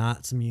have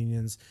not some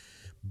unions,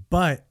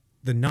 but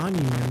the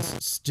non-unions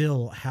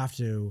still have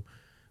to,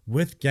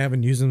 with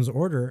Gavin Newsom's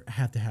order,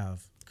 have to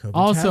have COVID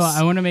also, tests,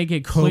 I want to make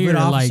it clear, COVID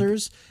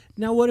officers.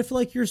 Now, what if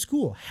like your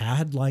school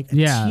had like a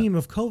team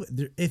of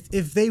COVID?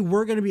 If they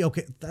were going to be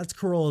okay, that's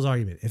Corolla's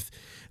argument. If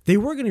they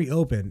were going to be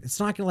open, it's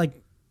not going to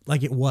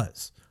like it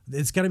was.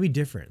 It's going to be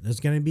different. There's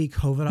going to be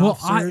COVID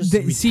officers.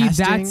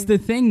 That's the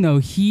thing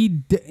though.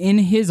 In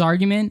his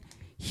argument,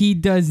 he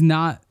does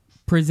not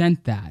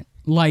present that.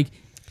 Like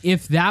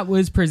if that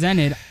was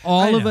presented,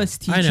 all of us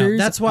teachers.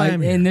 That's why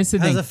I'm here, and this is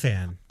the as thing, a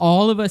fan.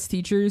 All of us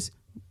teachers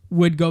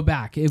would go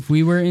back if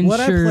we were ensured What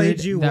I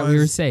played you that was we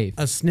were safe.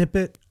 a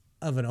snippet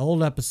of an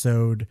old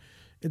episode.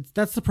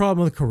 That's the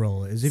problem with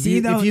Corolla. Is if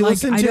you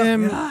listen to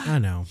him, I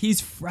know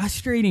he's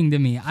frustrating to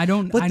me.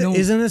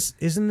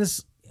 Isn't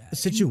this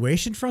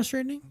situation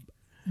frustrating?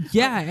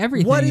 Yeah,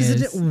 everything. What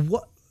is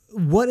it?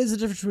 What is the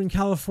difference between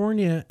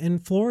California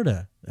and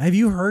Florida? Have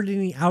you heard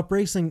any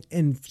outbreaks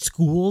in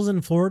schools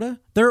in Florida?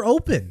 They're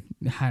open.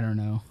 I don't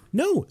know.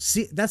 No,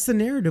 see, that's the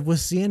narrative with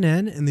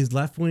CNN and these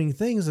left-wing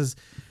things is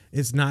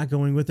it's not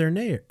going with their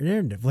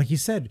narrative. Like you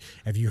said,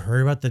 have you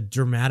heard about the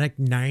dramatic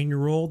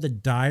 9-year-old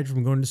that died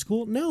from going to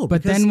school? No,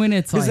 but then when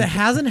it's because like, it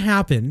hasn't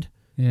happened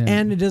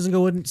and it doesn't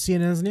go with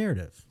CNN's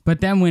narrative.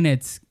 But then when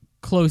it's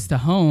close to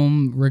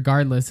home,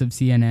 regardless of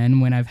CNN,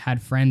 when I've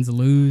had friends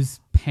lose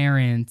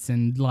parents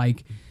and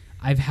like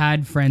I've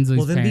had friends lose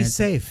parents. Well, then be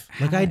safe,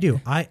 like I do.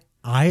 I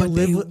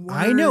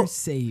know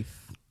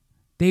safe.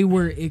 They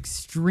were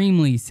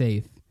extremely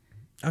safe.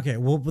 Okay,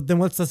 well, but then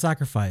what's the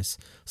sacrifice?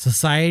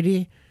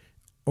 Society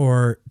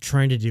or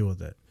trying to deal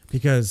with it?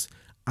 Because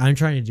I'm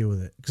trying to deal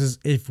with it. Because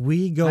if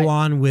we go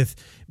on with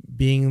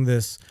being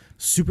this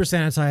super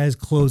sanitized,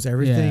 close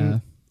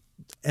everything,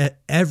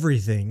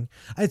 everything.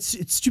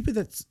 It's stupid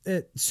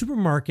that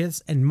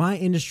supermarkets and my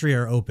industry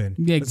are open,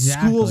 Yeah, but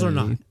schools are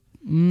not.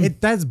 exactly.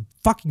 That's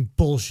fucking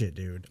bullshit,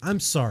 dude. I'm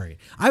sorry.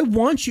 I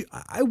want you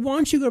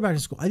to go back to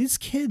school. These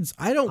kids,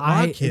 I don't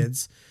want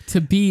kids. To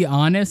be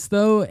honest,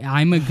 though,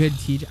 I'm a good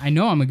teacher. I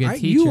know I'm a good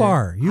teacher. You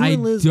are. You I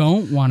and Liz,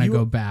 don't want to you-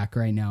 go back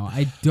right now.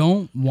 I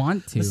don't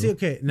want to. See,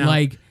 okay, now,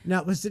 like,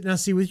 now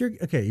see with your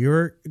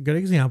you're a good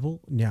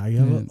example. Now you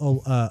have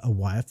a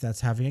wife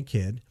that's having a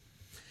kid,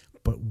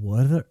 but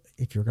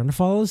if you're going to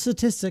follow the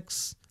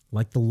statistics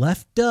like the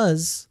left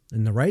does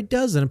and the right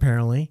doesn't,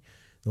 apparently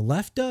the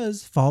left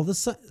does follow the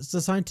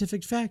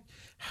scientific fact.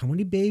 How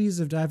many babies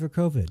have died from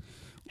COVID?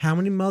 How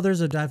many mothers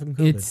have died from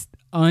COVID? it's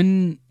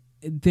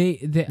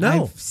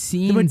no. I've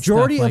seen the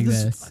majority stuff like of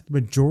this. The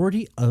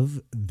majority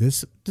of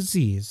this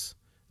disease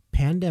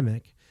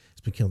pandemic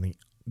has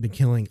been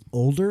killing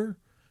older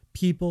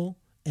people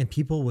and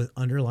people with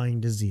underlying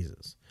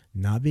diseases,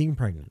 not being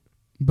pregnant.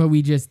 But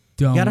we just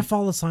don't You got to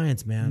follow the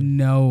science, man.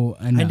 know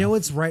enough. I know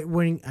it's right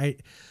wing.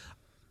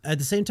 At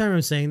the same time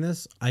I'm saying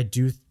this, I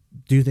do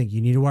think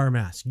you need to wear a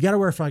mask. You got to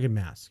wear a fucking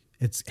mask.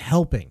 It's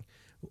helping.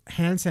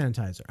 Hand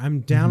sanitizer. I'm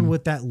down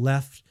with that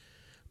left,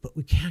 but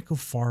we can't go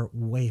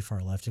way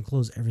far left and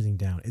close everything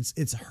down.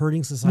 It's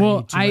hurting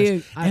society too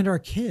much and our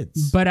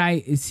kids. But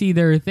I see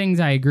there are things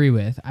I agree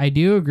with. I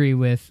do agree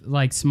with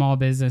like small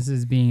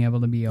businesses being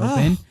able to be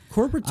open.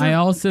 Corporate. I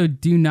also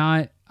do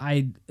not.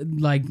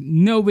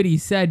 Nobody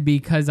said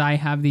because I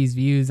have these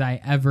views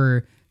I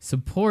ever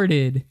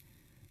supported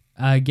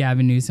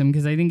Gavin Newsom,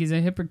 because I think he's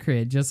a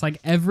hypocrite, just like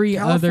every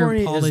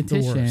California other is the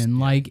worst. politician.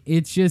 Like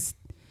it's just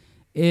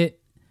it.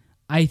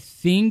 I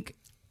think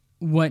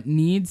what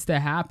needs to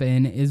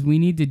happen is we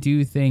need to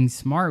do things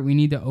smart. We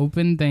need to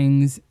open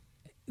things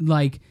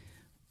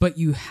but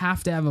you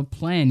have to have a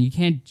plan. You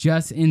can't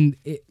just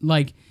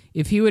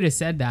if he would have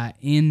said that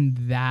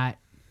in that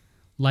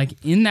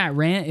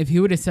rant, if he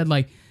would have said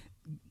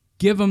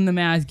give them the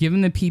mask, give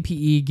them the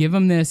PPE, give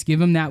them this, give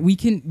them that.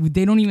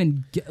 They don't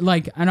even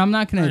and I'm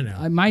not going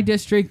to, my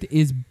district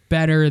is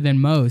better than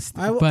most,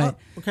 but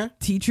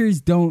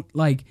teachers don't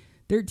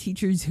there are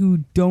teachers who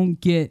don't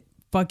get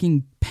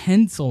fucking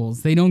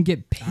pencils. They don't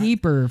get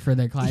paper for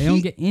their class. They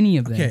don't get any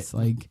of this.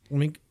 Let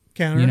me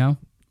counter. You know,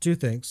 two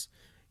things.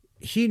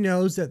 He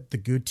knows that the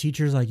good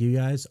teachers like you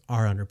guys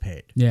are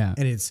underpaid. Yeah,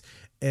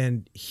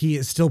 and he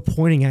is still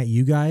pointing at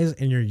you guys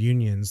and your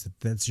unions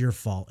that's your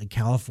fault in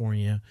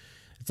California.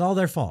 It's all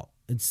their fault.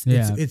 It's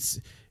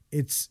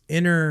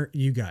inner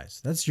you guys.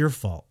 That's your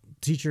fault.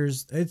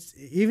 Teachers. It's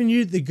even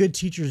you, the good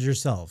teachers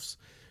yourselves.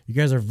 You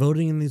guys are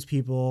voting in these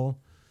people.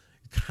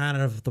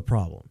 Kind of the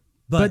problem.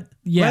 But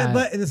in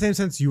the same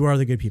sense, you are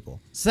the good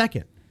people.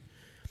 Second,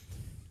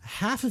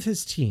 half of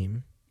his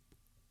team,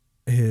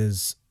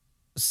 his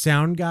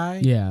sound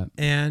guy,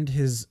 and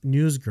his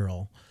news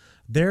girl,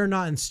 they're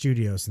not in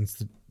studio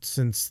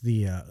since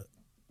the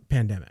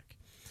pandemic.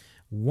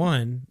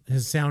 One,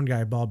 his sound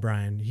guy, Bob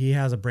Bryan, he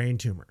has a brain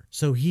tumor,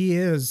 so he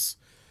is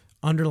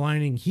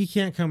underlining he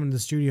can't come in the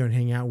studio and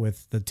hang out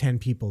with the 10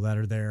 people that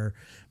are there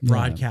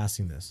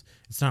broadcasting this.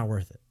 It's not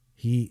worth it.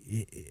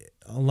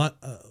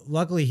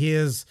 Luckily he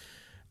is.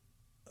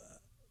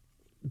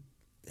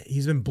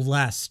 He's been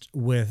blessed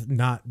with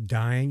not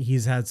dying.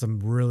 He's had some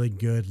really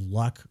good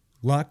luck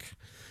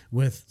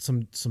with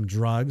some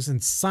drugs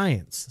and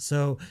science.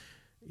 So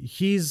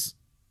he's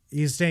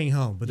staying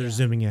home, but they're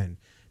zooming in.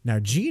 Now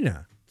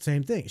Gina,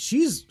 same thing.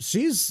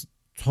 She's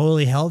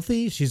totally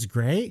healthy. She's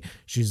great.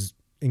 She's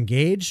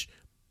engaged,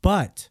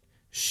 but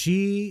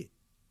she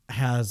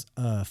has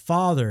a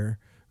father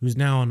who's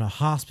now in a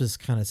hospice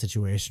kind of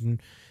situation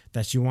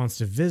that she wants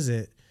to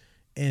visit,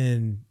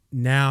 and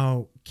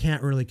now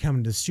can't really come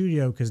into the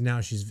studio because now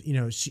she's,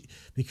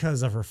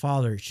 because of her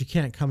father, she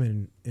can't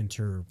come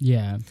into her.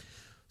 Yeah.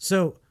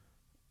 So,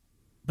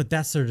 but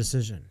that's their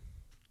decision.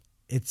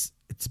 It's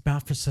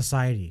about for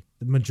society.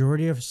 The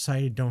majority of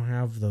society don't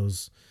have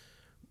those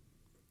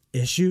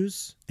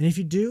issues. And if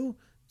you do,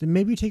 then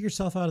maybe take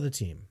yourself out of the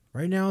team.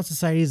 Right now,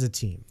 society is a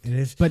team.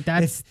 And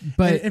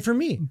for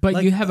me,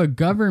 but you have a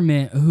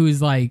government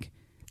who's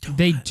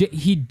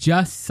he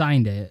just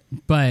signed it,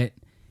 but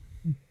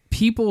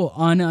people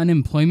on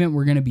unemployment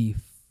were going to be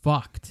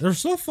fucked. They're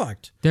still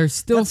fucked. They're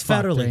still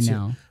fucked right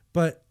now.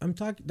 But I'm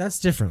talking, that's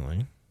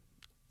differently.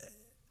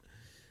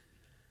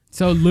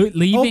 So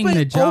leaving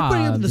the job,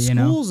 opening up the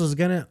schools is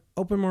going to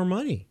open more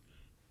money.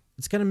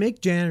 It's going to make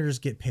janitors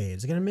get paid.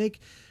 It's going to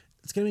make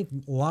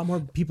a lot more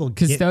people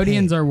get paid.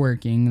 Custodians are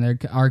working.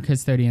 Our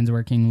custodians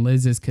working.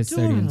 Liz's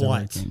custodians are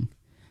working.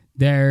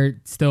 They're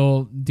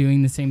still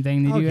doing the same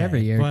thing they do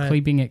every year,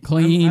 keeping it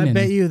clean. I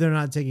bet you they're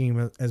not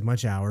taking as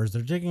much hours.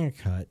 They're taking a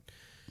cut.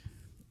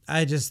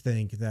 I just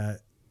think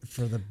that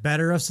for the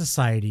better of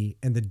society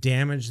and the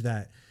damage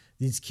that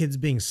these kids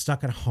being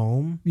stuck at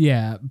home.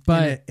 Yeah,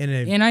 but I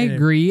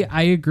agree.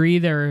 I agree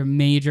there are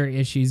major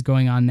issues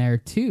going on there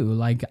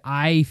too.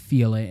 I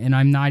feel it, and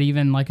I'm not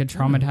even a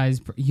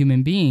traumatized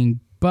human being,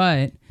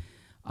 but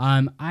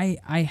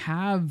I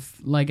have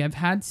like I've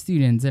had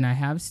students and I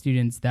have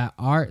students that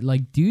are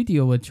like do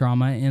deal with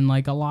trauma, and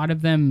like a lot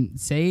of them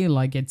say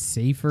like it's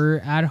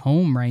safer at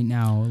home right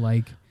now.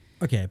 Like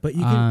okay, but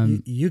I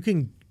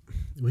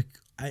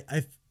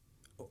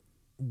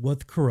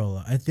with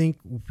Corolla, I think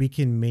we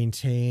can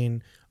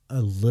maintain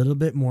a little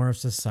bit more of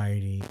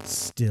society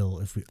still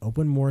if we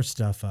open more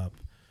stuff up,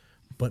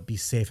 but be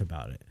safe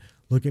about it.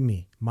 Look at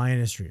me, my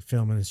industry,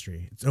 film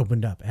industry. It's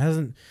opened up. It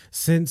hasn't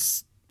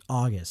since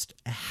August.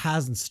 It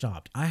hasn't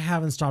stopped. I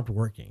haven't stopped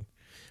working,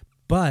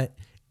 but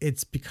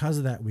it's because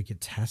of that we get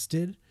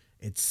tested.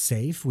 It's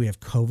safe. We have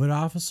COVID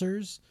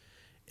officers.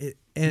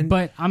 And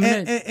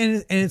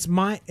it's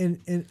my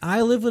and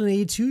I live with an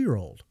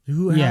 82-year-old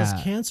who has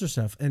cancer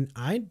stuff,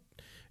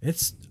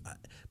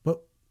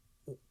 but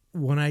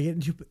when I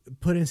get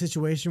put in a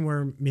situation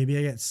where maybe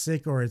I get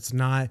sick or it's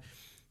not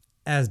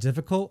as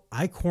difficult,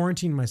 I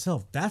quarantine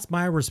myself. That's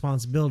my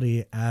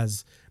responsibility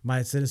as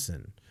my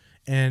citizen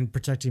and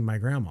protecting my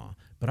grandma.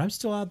 But I'm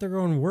still out there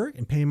going to work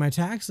and paying my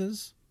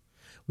taxes.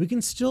 We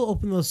can still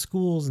open those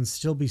schools and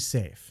still be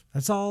safe.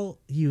 That's all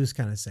he was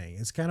kind of saying.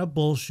 It's kind of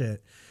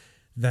bullshit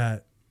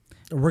that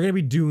we're going to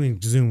be doing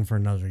Zoom for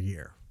another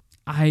year.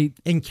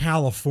 In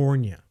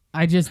California.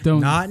 I just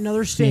don't. Not in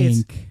other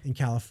states. In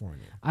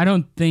California. I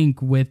don't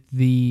think with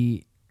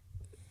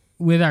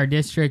our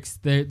districts,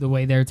 the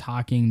way they're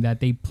talking, that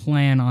they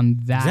plan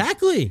on that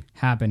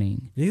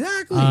happening.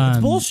 Exactly. It's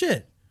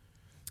bullshit.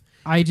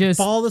 I just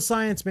follow the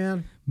science,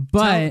 man.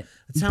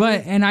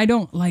 And I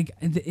don't like.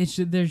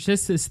 There's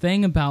just this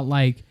thing about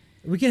like.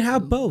 We can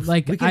have both.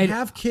 Like we can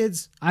have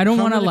kids. I don't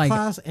want to like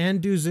class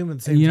and do Zoom at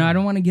the same time. I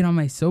don't want to get on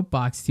my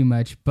soapbox too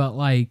much, but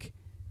like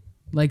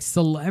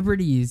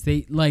celebrities,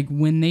 they like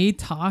when they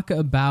talk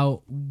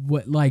about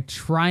what like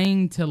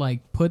trying to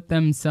like put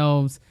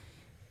themselves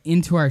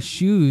into our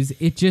shoes,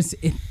 it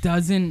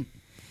doesn't.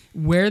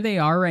 Where they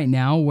are right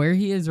now, where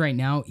he is right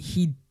now,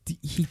 he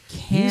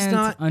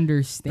can't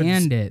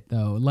understand it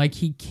though. Like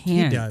he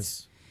can't. He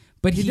does.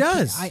 But he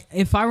does.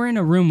 If I were in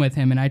a room with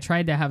him and I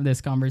tried to have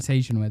this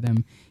conversation with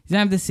him, he's gonna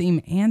have the same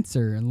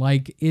answer.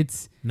 Like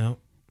it's no.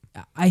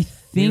 I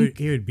think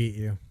he would beat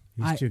you.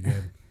 He's too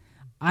good.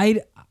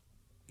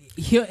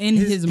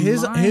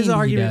 His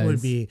argument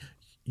would be,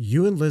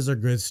 you and Liz are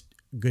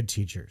good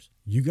teachers.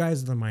 You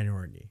guys are the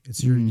minority.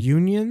 It's your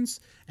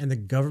unions and the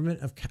government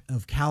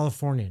of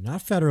California,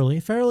 not federally.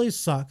 Federally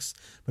sucks,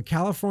 but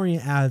California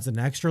adds an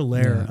extra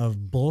layer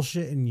of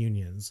bullshit and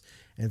unions,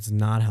 and it's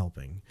not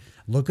helping.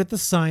 Look at the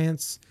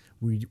science.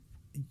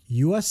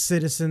 U.S.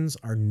 citizens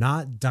are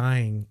not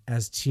dying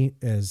as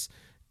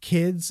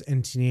kids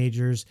and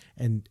teenagers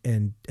and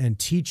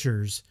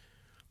teachers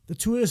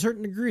to a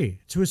certain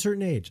degree, to a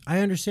certain age. I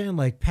understand,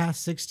 like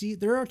past 60,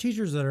 there are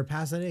teachers that are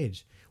past that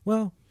age.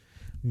 Well,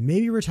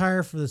 maybe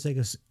retire for the sake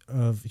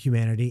of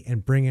humanity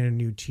and bring in a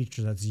new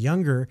teacher that's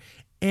younger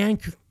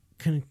and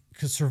can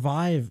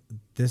survive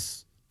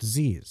this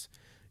disease.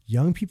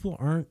 Young people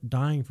aren't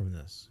dying from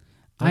this.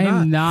 I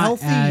am not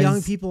healthy.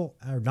 Young people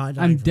are not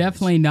dying. I'm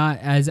definitely not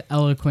as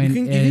eloquent.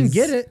 You can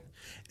get it.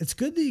 It's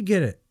good that you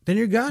get it. Then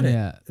you got it.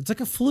 Yeah. It's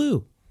like a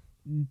flu.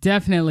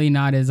 Definitely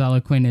not as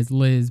eloquent as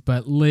Liz,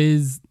 but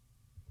Liz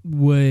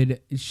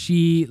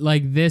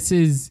this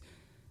is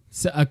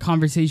a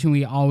conversation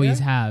we always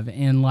have,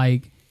 and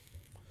like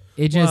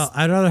it just. Well,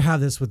 I'd rather have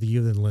this with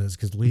you than Liz,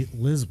 because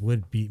Liz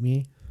would beat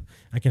me.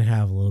 I can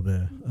have a little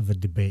bit of a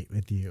debate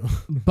with you,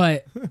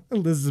 but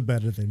Liz is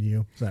better than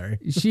you. Sorry,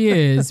 she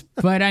is.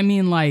 But I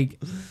mean,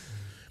 like,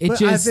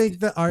 I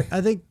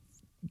think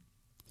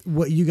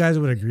what you guys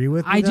would agree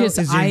with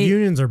is your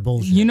unions are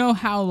bullshit. You know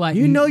how like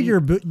your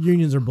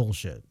unions are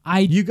bullshit.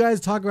 You guys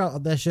talk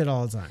about that shit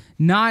all the time.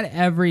 Not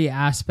every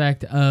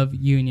aspect of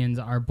unions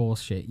are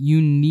bullshit.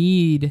 You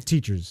need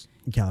teachers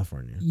in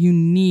California. You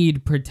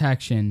need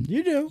protection.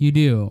 You do. You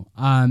do.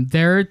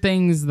 There are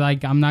things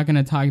like I'm not going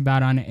to talk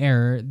about on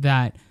air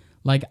that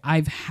like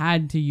I've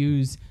had to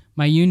use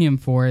my union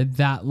for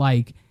that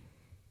like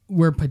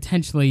were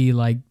potentially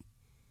like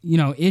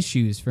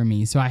issues for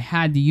me. So I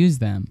had to use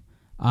them.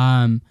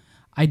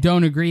 I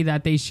don't agree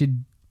that they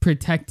should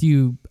protect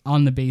you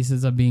on the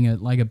basis of being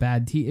a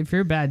bad teacher. If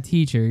you're a bad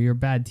teacher, you're a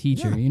bad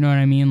teacher. Yeah. You know what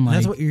I mean? Like,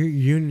 that's what your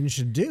union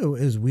should do,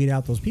 is weed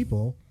out those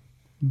people.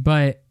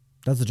 But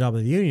that's the job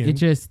of the union. It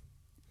just,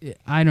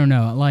 I don't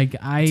know. Like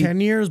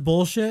 10 years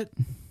bullshit.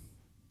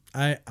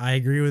 I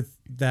agree with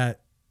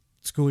that.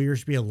 School year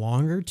should be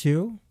longer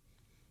too.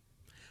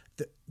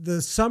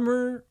 The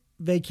summer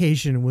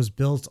vacation was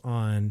built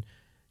on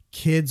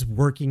kids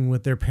working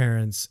with their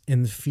parents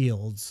in the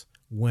fields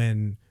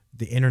when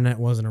the internet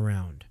wasn't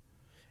around,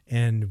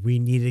 and we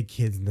needed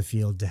kids in the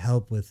field to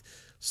help with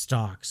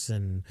stocks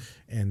and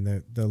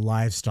the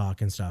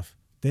livestock and stuff.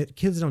 That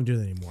kids don't do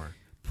that anymore.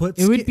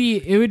 It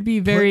would be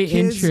very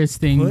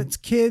interesting. Puts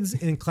kids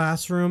in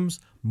classrooms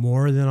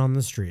more than on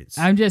the streets.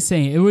 I'm just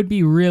saying it would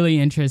be really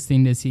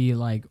interesting to see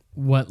like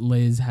what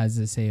Liz has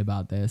to say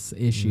about this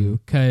issue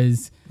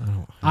because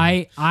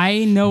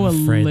I know a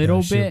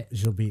little bit.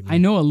 She'll beat me. I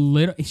know a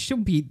little. She'll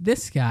beat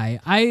this guy.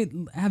 I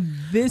have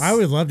this. I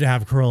would love to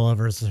have Corolla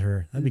versus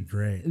her. That'd be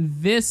great.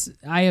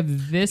 I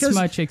have this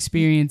much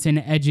experience in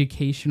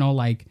educational,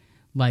 like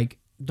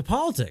The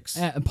politics.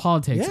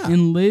 Politics, Yeah.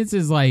 and Liz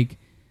is like,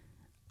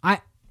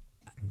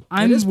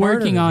 I'm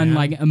working on man.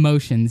 like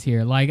emotions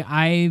here. Like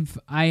I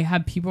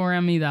have people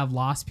around me that have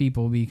lost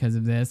people because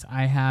of this.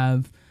 I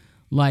have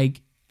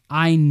like.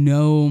 I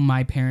know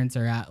my parents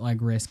are at like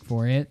risk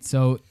for it.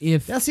 So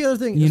if That's the other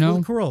thing. you know,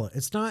 with Corolla,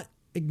 it's not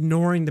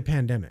ignoring the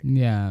pandemic.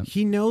 yeah,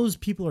 He knows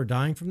people are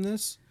dying from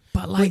this.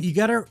 but like, You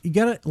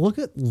gotta look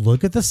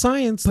at the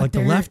science like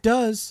the left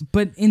does.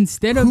 but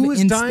instead of Who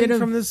is dying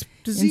from this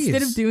disease?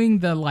 instead of doing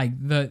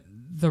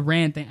the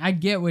rant thing, I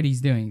get what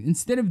he's doing.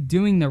 Instead of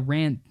doing the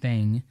rant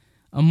thing,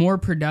 a more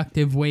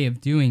productive way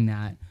of doing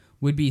that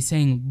would be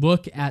saying,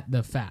 look at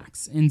the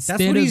facts. Instead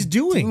what of he's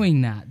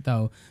doing that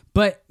though.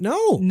 But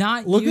No,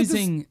 not look at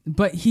using.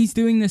 But he's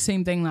doing the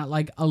same thing that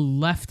like a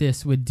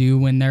leftist would do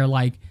when they're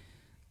like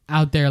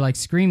out there like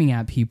screaming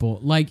at people.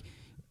 Like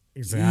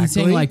Exactly. he's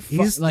saying like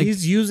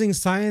he's using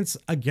science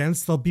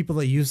against the people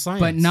that use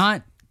science, but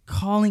not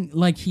calling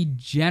like he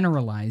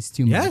generalized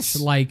too much. Yes.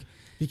 Like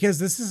because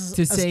this is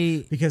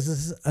because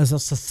this is a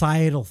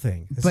societal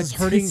thing. This but is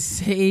hurting to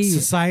say,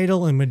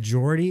 societal and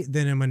majority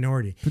than a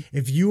minority.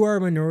 If you are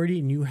a minority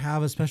and you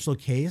have a special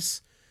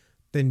case,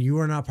 then you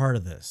are not part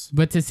of this.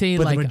 but to say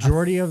But like the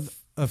majority of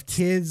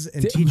kids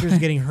and teachers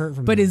getting hurt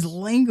from but this. his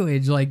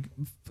language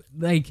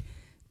like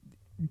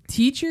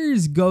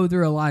teachers go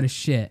through a lot of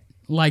shit.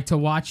 Like to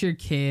watch your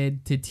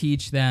kid, to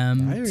teach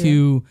them,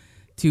 to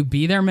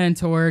be their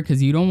mentor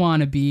because you don't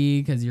want to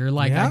be because you're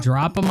like I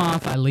drop them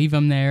off, I leave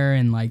them there,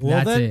 and like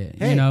that's then, it.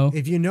 Hey, you know,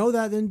 if you know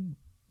that, then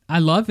I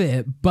love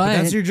it, but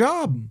that's your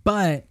job.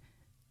 But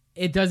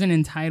it doesn't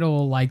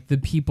entitle like the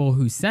people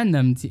who send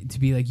them to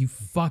be like you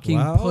fucking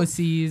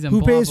pussies and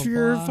who blah, pays blah, for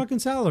your blah. fucking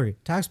salary?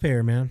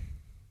 Taxpayer, man.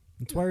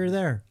 That's why you're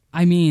there.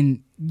 I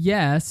mean,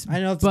 yes, I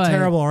know it's but a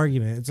terrible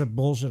argument. It's a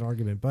bullshit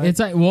argument, but it's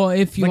like, well,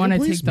 if you like a want to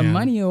take the policeman.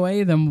 money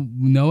away, then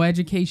no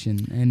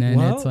education, and then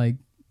it's like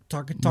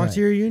talk what? to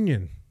your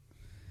union.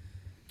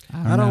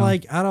 I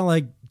don't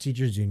like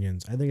teachers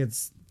unions. I think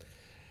it's,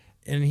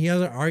 and he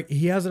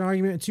has an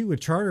argument too with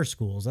charter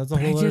schools. That's a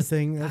whole other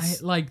thing.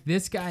 That's like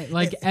this guy.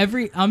 Like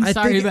I'm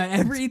sorry, but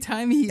every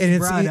time he's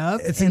brought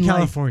up, it's in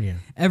California.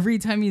 Every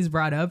time he's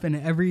brought up, and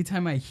every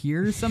time I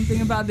hear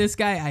something about this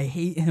guy, I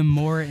hate him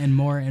more and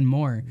more and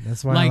more.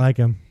 That's why I like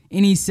him.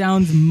 And he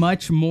sounds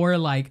much more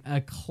like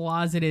a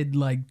closeted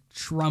like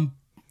Trump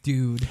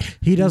dude.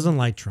 He doesn't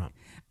like Trump.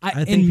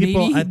 I think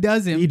maybe he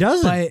doesn't. He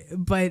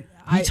doesn't. But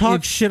he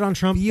talks shit on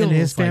Trump and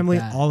his family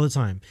like all the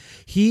time.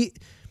 He's.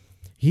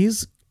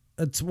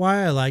 That's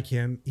why I like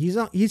him. He's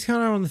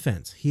kind of on the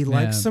fence. He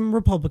likes some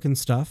Republican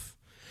stuff,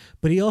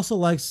 but he also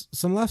likes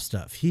some left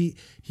stuff.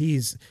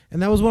 He's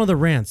and that was one of the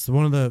rants.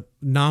 One of the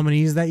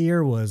nominees that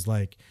year was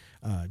like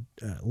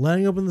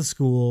letting open the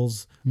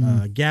schools.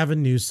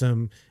 Gavin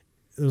Newsom.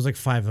 There was like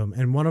 5 of them,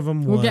 and one of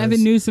them was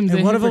Gavin Newsom's a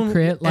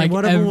hypocrite, like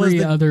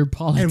every other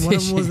politician. And one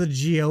of them was the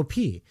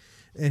GOP,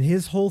 and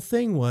his whole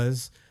thing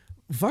was,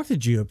 fuck the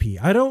GOP.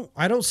 I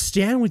don't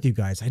stand with you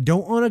guys. I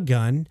don't own a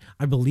gun.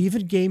 I believe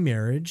in gay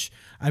marriage.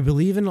 I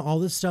believe in all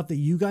this stuff that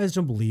you guys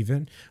don't believe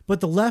in. But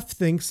the left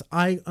thinks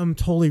I am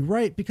totally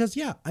right because,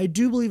 yeah, I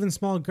do believe in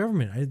small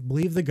government. I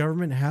believe the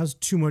government has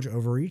too much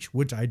overreach,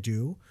 which I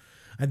do.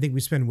 I think we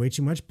spend way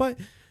too much. But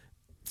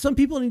some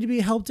people need to be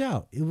helped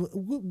out.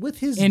 With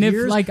his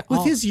years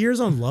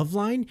on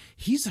Loveline,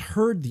 he's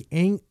heard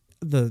the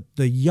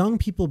young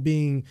people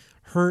being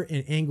hurt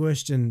and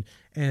anguished and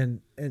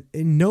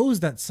knows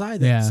that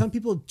side that some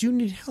people do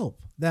need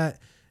help, that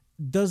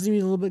does need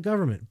a little bit of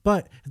government,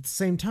 but at the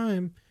same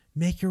time,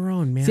 make your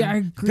own, man. See, I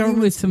agree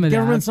with some of that.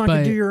 Government's not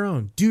gonna do your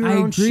own. Do your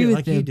own shit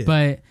like he did.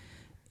 But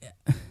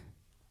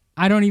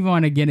I don't even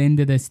want to get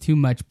into this too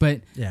much.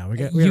 But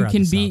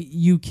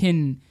you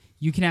can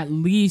at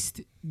least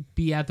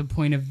be at the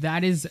point of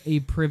that is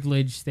a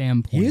privileged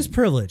standpoint. He is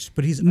privileged,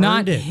 but he's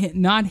not earned it.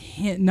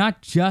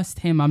 Not just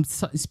him. I'm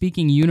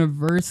speaking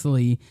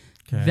universally.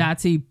 Okay.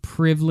 That's a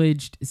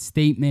privileged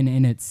statement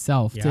in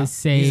itself to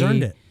say. He's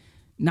earned it.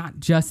 Not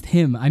just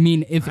him. I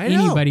mean, if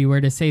anybody were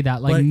to say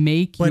that, like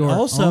make your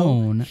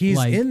own.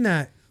 He's in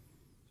that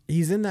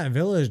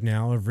village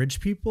now of rich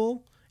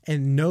people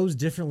and knows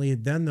differently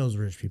than those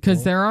rich people.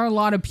 Because there are a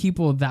lot of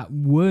people that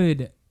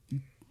would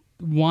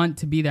want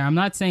to be there. I'm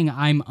not saying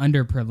I'm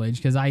underprivileged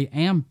because I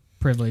am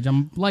privileged.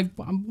 I'm white.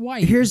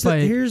 Let's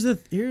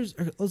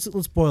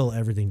boil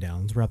everything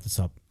down. Let's wrap this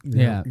up.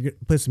 You're gonna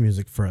play some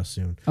music for us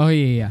soon. Oh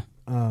yeah.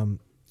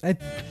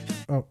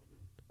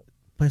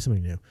 Play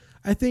something new.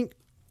 I think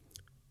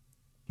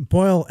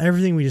boil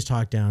everything we just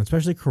talked down,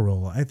 especially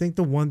Corolla. I think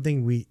the one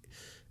thing we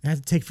have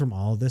to take from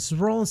all of this is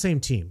we're all on the same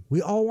team.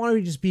 We all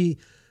want to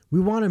we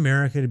want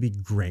America to be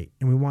great,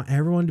 and we want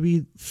everyone to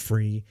be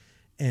free,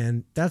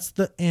 and that's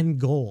the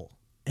end goal.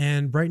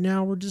 And right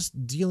now we're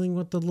just dealing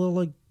with the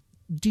little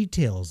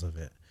details of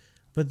it.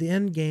 But the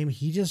end game,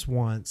 he just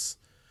wants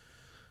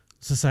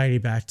society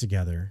back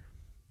together.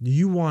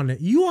 You want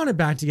it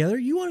back together.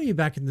 You want to be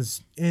back in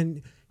this.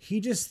 And he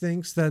just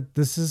thinks that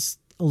this is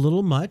a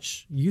little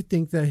much. You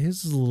think that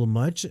his is a little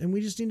much. And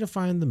we just need to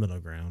find the middle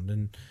ground.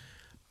 And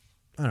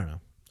I don't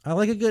know.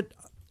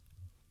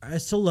 I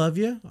still love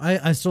you.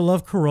 I still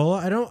love Corolla.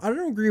 I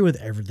don't agree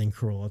with everything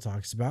Corolla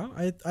talks about.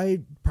 I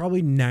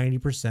probably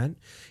 90%.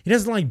 He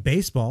doesn't like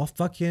baseball.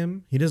 Fuck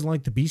him. He doesn't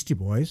like the Beastie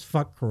Boys.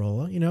 Fuck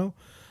Corolla. You know,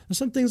 there's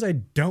some things I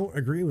don't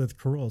agree with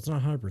Corolla. It's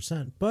not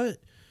 100%, but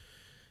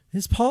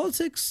his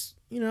politics,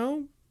 you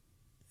know,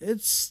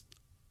 it's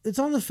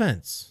on the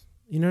fence.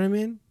 You know what I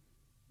mean?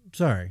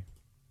 Sorry.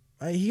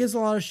 He gets a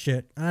lot of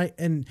shit.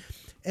 And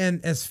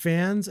as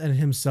fans and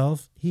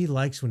himself, he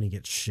likes when he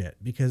gets shit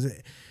because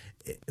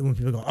when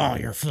people go, oh,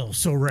 you're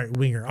so right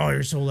winger. Oh,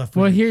 you're so left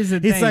winger. Well, here's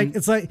the thing.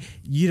 It's like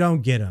you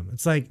don't get him.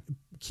 It's like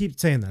keep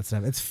saying that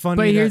stuff. It's funny.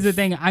 But here's the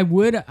thing. I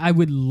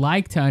would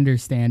like to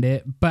understand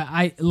it, but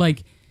I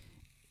like.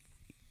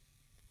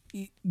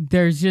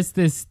 There's just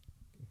this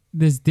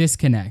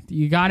disconnect.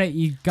 You gotta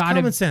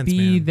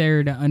be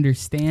there to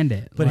understand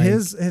it. But like,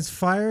 his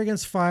fire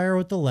against fire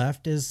with the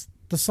left is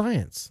the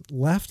science.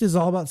 Left is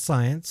all about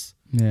science.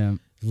 Yeah.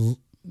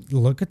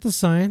 Look at the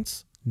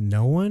science.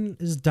 No one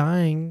is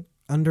dying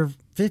under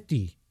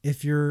 50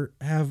 if you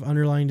have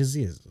underlying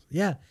diseases.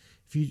 Yeah.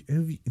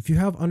 If you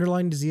have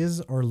underlying diseases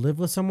or live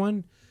with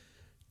someone,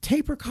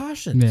 take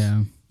precautions.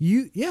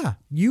 Yeah.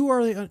 You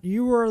are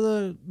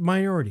the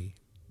minority.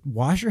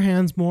 Wash your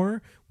hands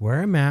more,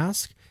 wear a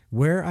mask,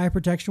 wear eye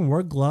protection,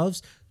 wear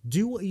gloves,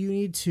 do what you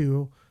need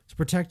to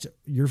protect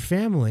your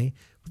family.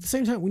 But at the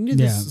same time, we need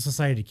this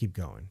society to keep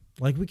going.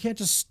 Like, we can't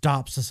just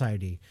stop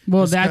society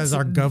because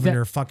our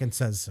governor fucking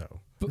says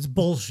so. It's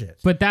bullshit.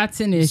 But that's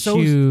an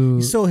issue.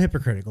 He's so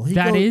hypocritical.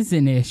 That is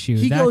an issue.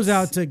 He goes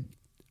out to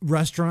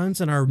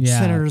restaurants and our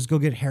senators go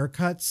get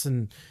haircuts,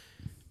 and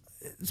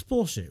it's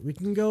bullshit. We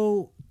can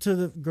go to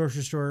the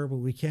grocery store, but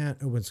we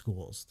can't open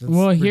schools. That's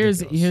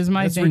ridiculous. here's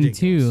my thing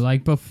ridiculous. Too.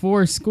 Like,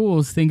 before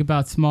schools, think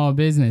about small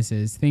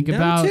businesses. Think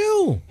about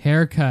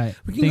haircut.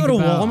 We can go to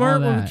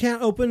Walmart, but we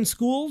can't open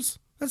schools.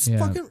 That's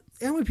fucking.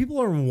 How many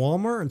people are in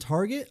Walmart and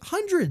Target?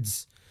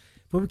 Hundreds.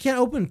 But we can't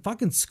open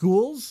fucking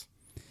schools?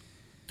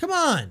 Come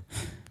on.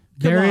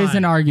 There is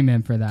an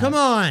argument for that. Come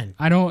on.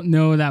 I don't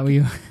know that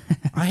we.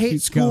 I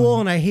hate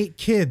school and I hate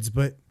kids,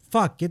 but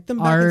fuck, get them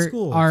back in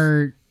schools.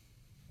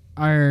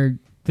 Are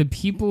the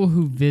people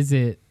who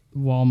visit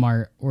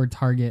Walmart or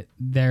Target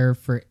there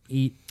for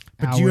 8 hours?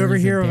 But do you ever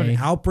hear of an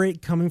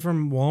outbreak coming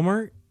from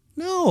Walmart?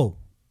 No.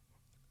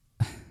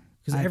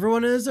 Because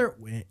everyone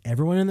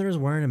in there is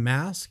wearing a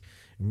mask.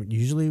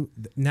 Usually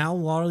now a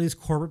lot of these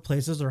corporate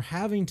places are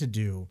having to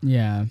do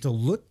to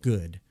look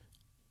good.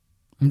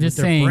 I'm just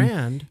saying,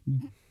 brand.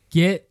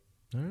 Get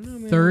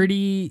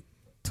 30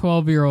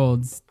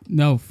 12-year-olds,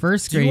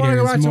 first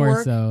graders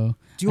more so.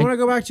 Do you want to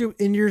go back to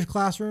in your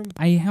classroom?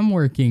 I am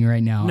working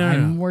right now.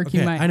 I'm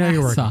working my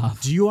ass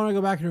off. Do you want to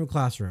go back into a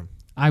classroom?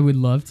 I would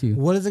love to.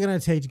 What is it going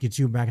to take to get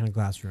you back in a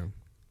classroom?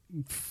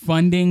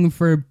 Funding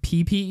for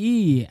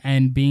PPE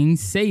and being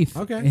safe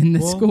in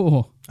the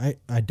school. I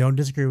don't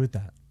disagree with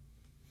that.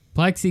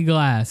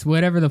 Plexiglass,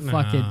 whatever the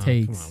fuck it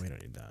takes. Come on, we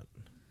don't need that.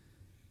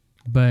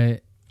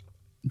 But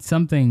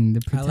something to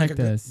protect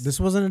us. This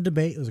wasn't a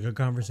debate. It was a good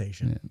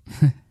conversation.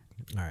 Yeah.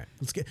 All right.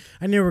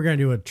 I knew we were going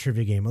to do a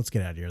trivia game. Let's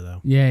get out of here,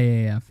 though.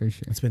 Yeah, for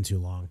sure. It's been too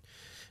long.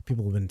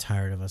 People have been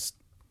tired of us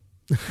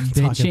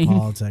talking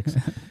politics.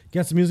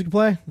 Got some music to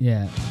play?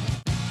 Yeah.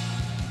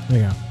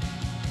 There you go.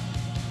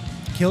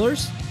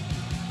 Killers?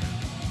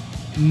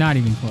 Not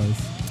even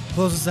close.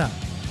 Close us out.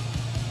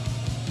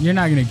 You're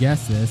not going to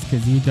guess this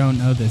because you don't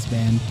know this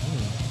band.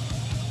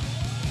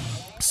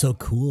 So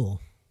cool.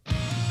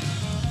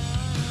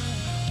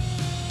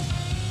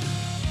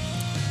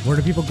 Where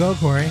do people go,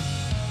 Corey?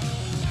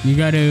 You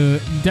go to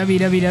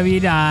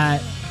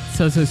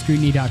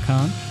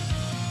www.sososcrutiny.com.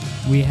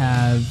 We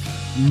have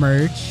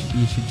merch.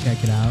 You should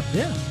check it out.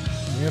 Yeah.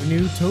 We have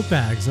new tote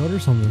bags. Order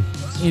something.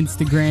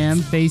 Instagram,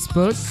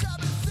 Facebook.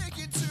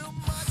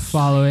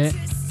 Follow it.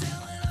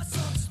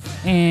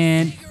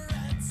 And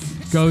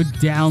go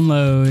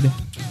download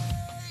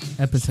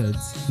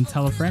episodes and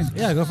tell a friend.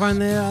 Yeah, go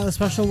find the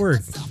special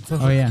word.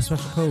 Special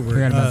code word.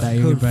 Forgot about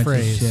that. Code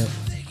phrase. Shit.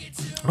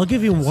 I'll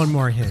give you one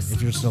more hint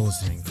if you're still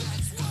listening.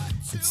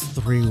 It's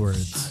 3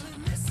 words.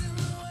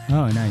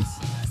 Oh, nice.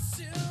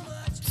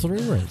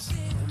 3 words.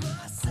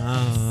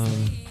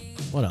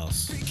 What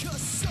else? I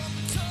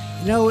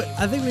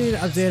think we need to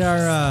update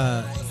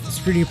our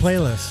Scrutiny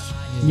playlist.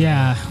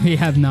 Yeah, we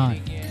have not.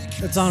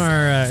 It's on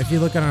our. If you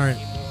look on our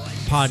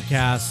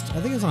podcast,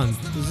 I think it's on.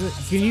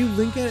 Can you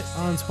link it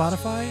on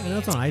Spotify? I know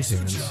it's on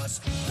iTunes.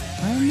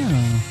 I don't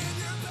know.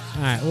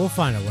 All right, we'll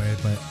find a way,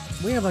 but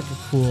we have like a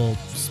cool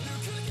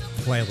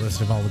playlist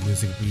of all the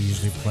music we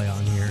usually play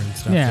on here and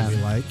stuff that we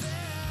like.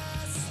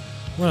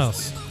 What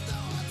else?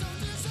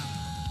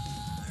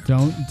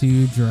 Don't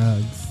do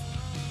drugs.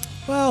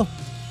 Well,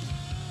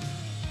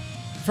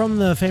 from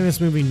the famous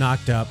movie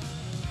Knocked Up,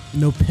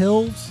 no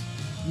pills,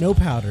 no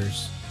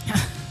powders,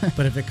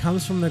 but if it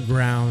comes from the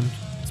ground,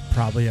 it's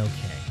probably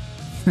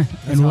okay.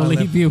 And we'll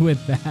leave you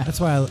with that. That's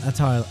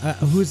how I.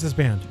 Who is this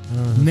band? I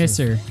don't know who this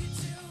Misser.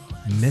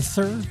 is.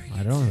 Misser?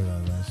 I don't know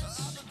who that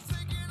is.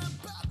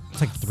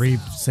 It's like 3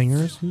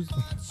 singers.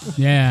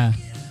 Yeah,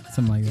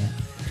 something like that.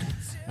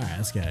 All right,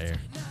 let's get out of here.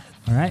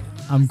 All right,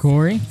 I'm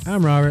Corey.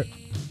 I'm Robert.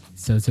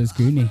 So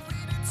Scrutiny.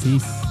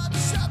 Cease.